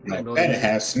niggas. Like, better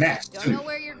have snacks Don't too. know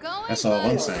where you're going. That's all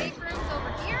I'm but saying. safe room's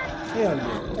over here. Hell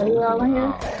yeah. Are you all in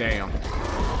here? Oh, damn.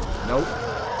 Nope.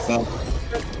 So,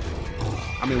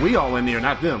 I mean, we all in there,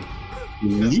 not them.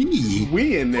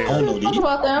 We in there. Oh, no, Talk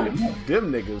about them.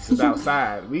 Them niggas is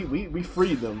outside. We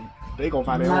freed them. They gonna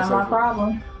find their own Not safe my room.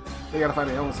 problem. They gotta find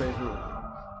their own safe room.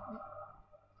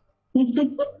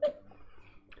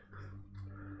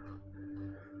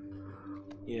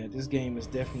 Yeah, this game is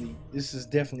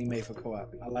definitely made for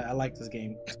co-op. I like this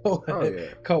game. Oh yeah.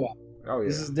 Co-op. Oh yeah.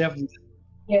 This is definitely.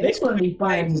 Yeah, this wouldn't be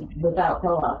fun without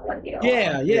co-op. Like, you know.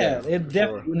 Yeah. It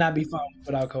definitely would not be fun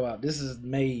without co-op. This is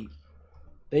made.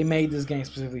 They made this game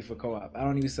specifically for co-op. I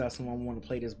don't even see how someone want to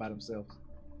play this by themselves.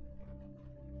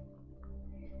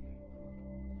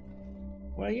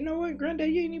 Well, you know what, Granddad,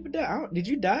 you ain't even die. Did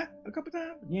you die a couple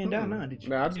times? You ain't die now, did you?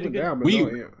 Nah, I just went down, but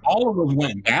we all of us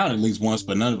went down at least once,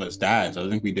 but none of us died. So I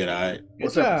think we did all right.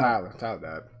 What's up, Tyler? Tyler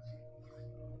died.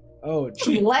 Oh,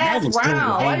 last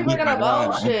round. Why you bringing up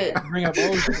old shit? Bring up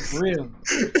old shit for real.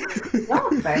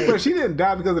 But she didn't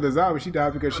die because of the zombie. She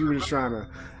died because she was just trying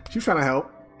to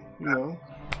help. You know,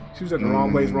 she was at the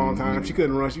wrong place, wrong time. She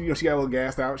couldn't run. She got a little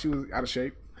gassed out. She was out of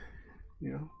shape.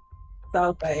 You know.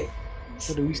 So fake.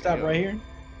 So do we stop right here?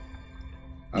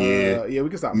 Yeah, we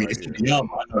can stop. I mean, right here.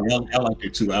 y'all like their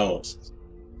 2 hours.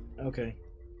 Okay.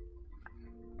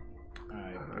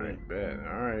 All right, bet.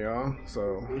 All right, y'all.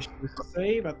 So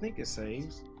save. I think it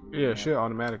saves. Yeah, it should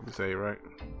automatically save, right?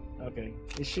 Okay,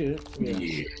 it should. Yeah.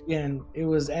 Yeah. And it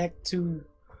was Act 2,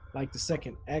 like the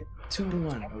second Act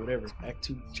 2-1 or whatever. Act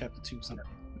 2, Chapter 2, something.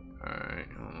 All right.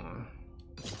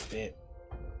 Bet.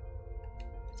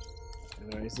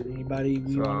 All right. Is there anybody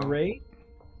we want to raid?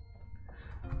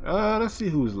 Let's see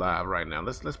who's live right now.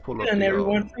 Let's pull up. And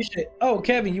everyone appreciate. Oh,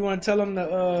 Kevin, you want to tell them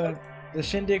the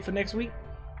shindig for next week?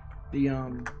 The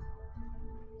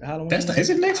Halloween. Is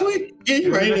it next week? Yeah,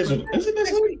 you're right. Is it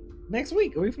next week? Next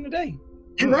week, a week from today.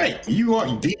 You're right. You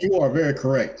are very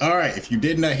correct. All right. If you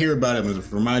did not hear about it, I'm going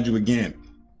to remind you again.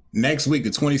 Next week, the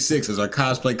 26th, is our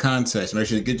cosplay contest. Make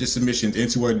sure to get your submissions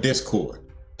into our Discord.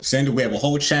 We have a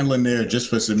whole channel in there just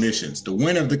for submissions. The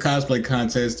winner of the cosplay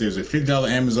contest, there's a $50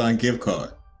 Amazon gift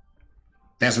card.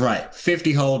 That's right,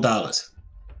 $50 whole.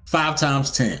 5 times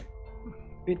 10.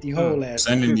 50 whole ass.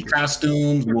 Send in your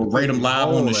costumes. We'll rate them live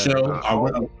on the show.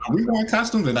 Are we wearing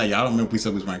costumes or not? Y'all don't remember if we said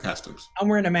we was wearing costumes. I'm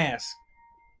wearing a mask.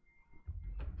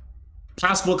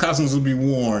 Possible costumes will be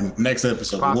worn next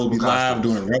episode. We'll be live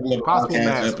doing a regular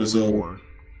podcast episode.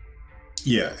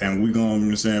 Yeah, and we're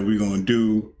gonna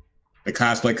do the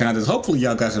cosplay contest. Hopefully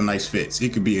y'all got some nice fits.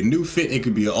 It could be a new fit, it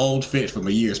could be an old fit from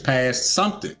a year's past,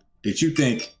 something that you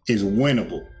think is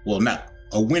winnable. Well, not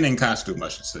a winning costume, I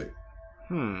should say.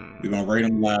 We're gonna rate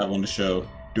them live on the show,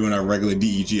 doing our regular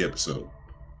DEG episode.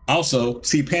 Also,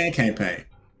 T-Pan campaign.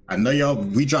 I know y'all,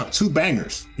 we dropped 2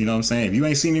 bangers. You know what I'm saying? If you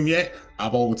ain't seen them yet,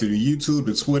 hop over to the YouTube,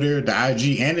 the Twitter, the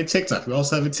IG, and the TikTok. We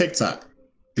also have a TikTok.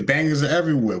 The bangers are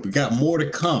everywhere. We got more to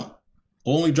come.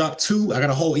 Only dropped 2. I got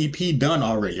a whole EP done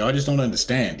already. Y'all just don't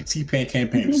understand. The T-Pain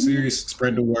campaign is serious.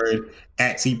 Spread the word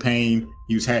at T-Pain.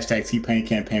 Use hashtag T-Pain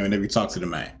campaign whenever you talk to the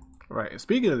man. Right.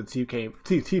 Speaking of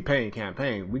the T-Pain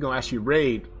campaign, we're gonna actually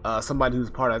raid somebody who's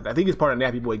part of. I think he's part of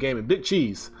Nappy Boy Gaming, Big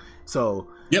Cheese. So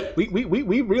yep, we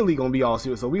really gonna be all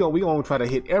serious. So we gonna try to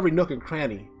hit every nook and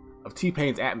cranny of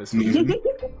T-Pain's atmosphere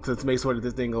to make sure that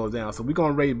this thing goes down. So we're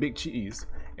gonna raid Big Cheese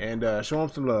and show him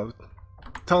some love.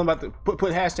 Tell him about the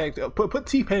put hashtag put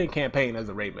T-Pain campaign as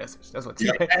a raid message. That's what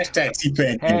T-Pain hashtag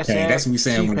T-Pain campaign. That's what we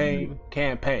saying. T-Pain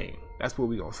campaign. That's what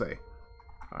we gonna say.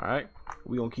 All right,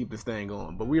 we gonna keep this thing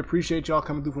going. But we appreciate y'all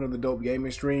coming through for another dope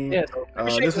gaming stream. Yeah,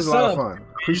 this was a lot of fun.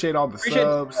 Appreciate all the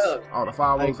subs, all the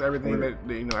follows, everything that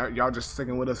you know. Y'all just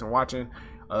sticking with us and watching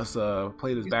us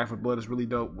play this Back 4 Blood. Is really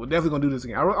dope. We're definitely gonna do this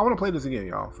again. I want to play this again,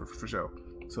 y'all, for sure.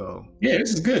 So yeah,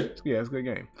 this is good. Yeah, it's a good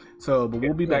game. So, but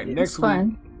we'll be back next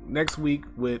week. Next week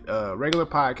with regular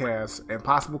podcasts and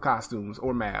possible costumes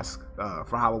or masks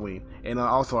for Halloween, and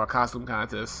also our costume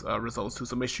contest results too.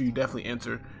 So make sure you definitely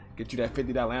enter. Get you that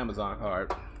 $50 Amazon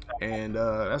card, and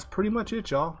that's pretty much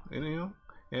it, y'all. And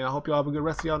and I hope y'all have a good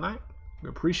rest of y'all night. We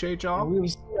appreciate y'all.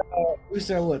 We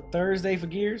said what, Thursday for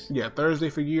Gears? Yeah, Thursday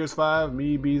for Gears 5.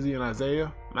 Me, Beezy, and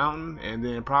Isaiah Mountain, and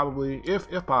then probably, if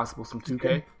possible, some 2K.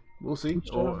 Okay. We'll see.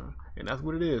 And that's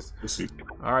what it is. We'll see.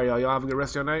 All right, y'all. Y'all have a good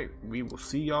rest of your night. We will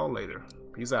see y'all later.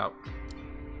 Peace out.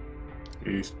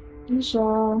 Peace. Peace,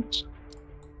 y'all.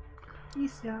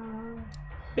 Peace, y'all.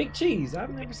 Big Cheese.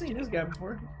 I've never seen this guy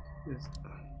before.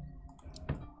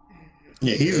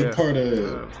 Yeah, he's a part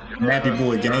of Nappy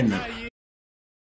Boy Gaming.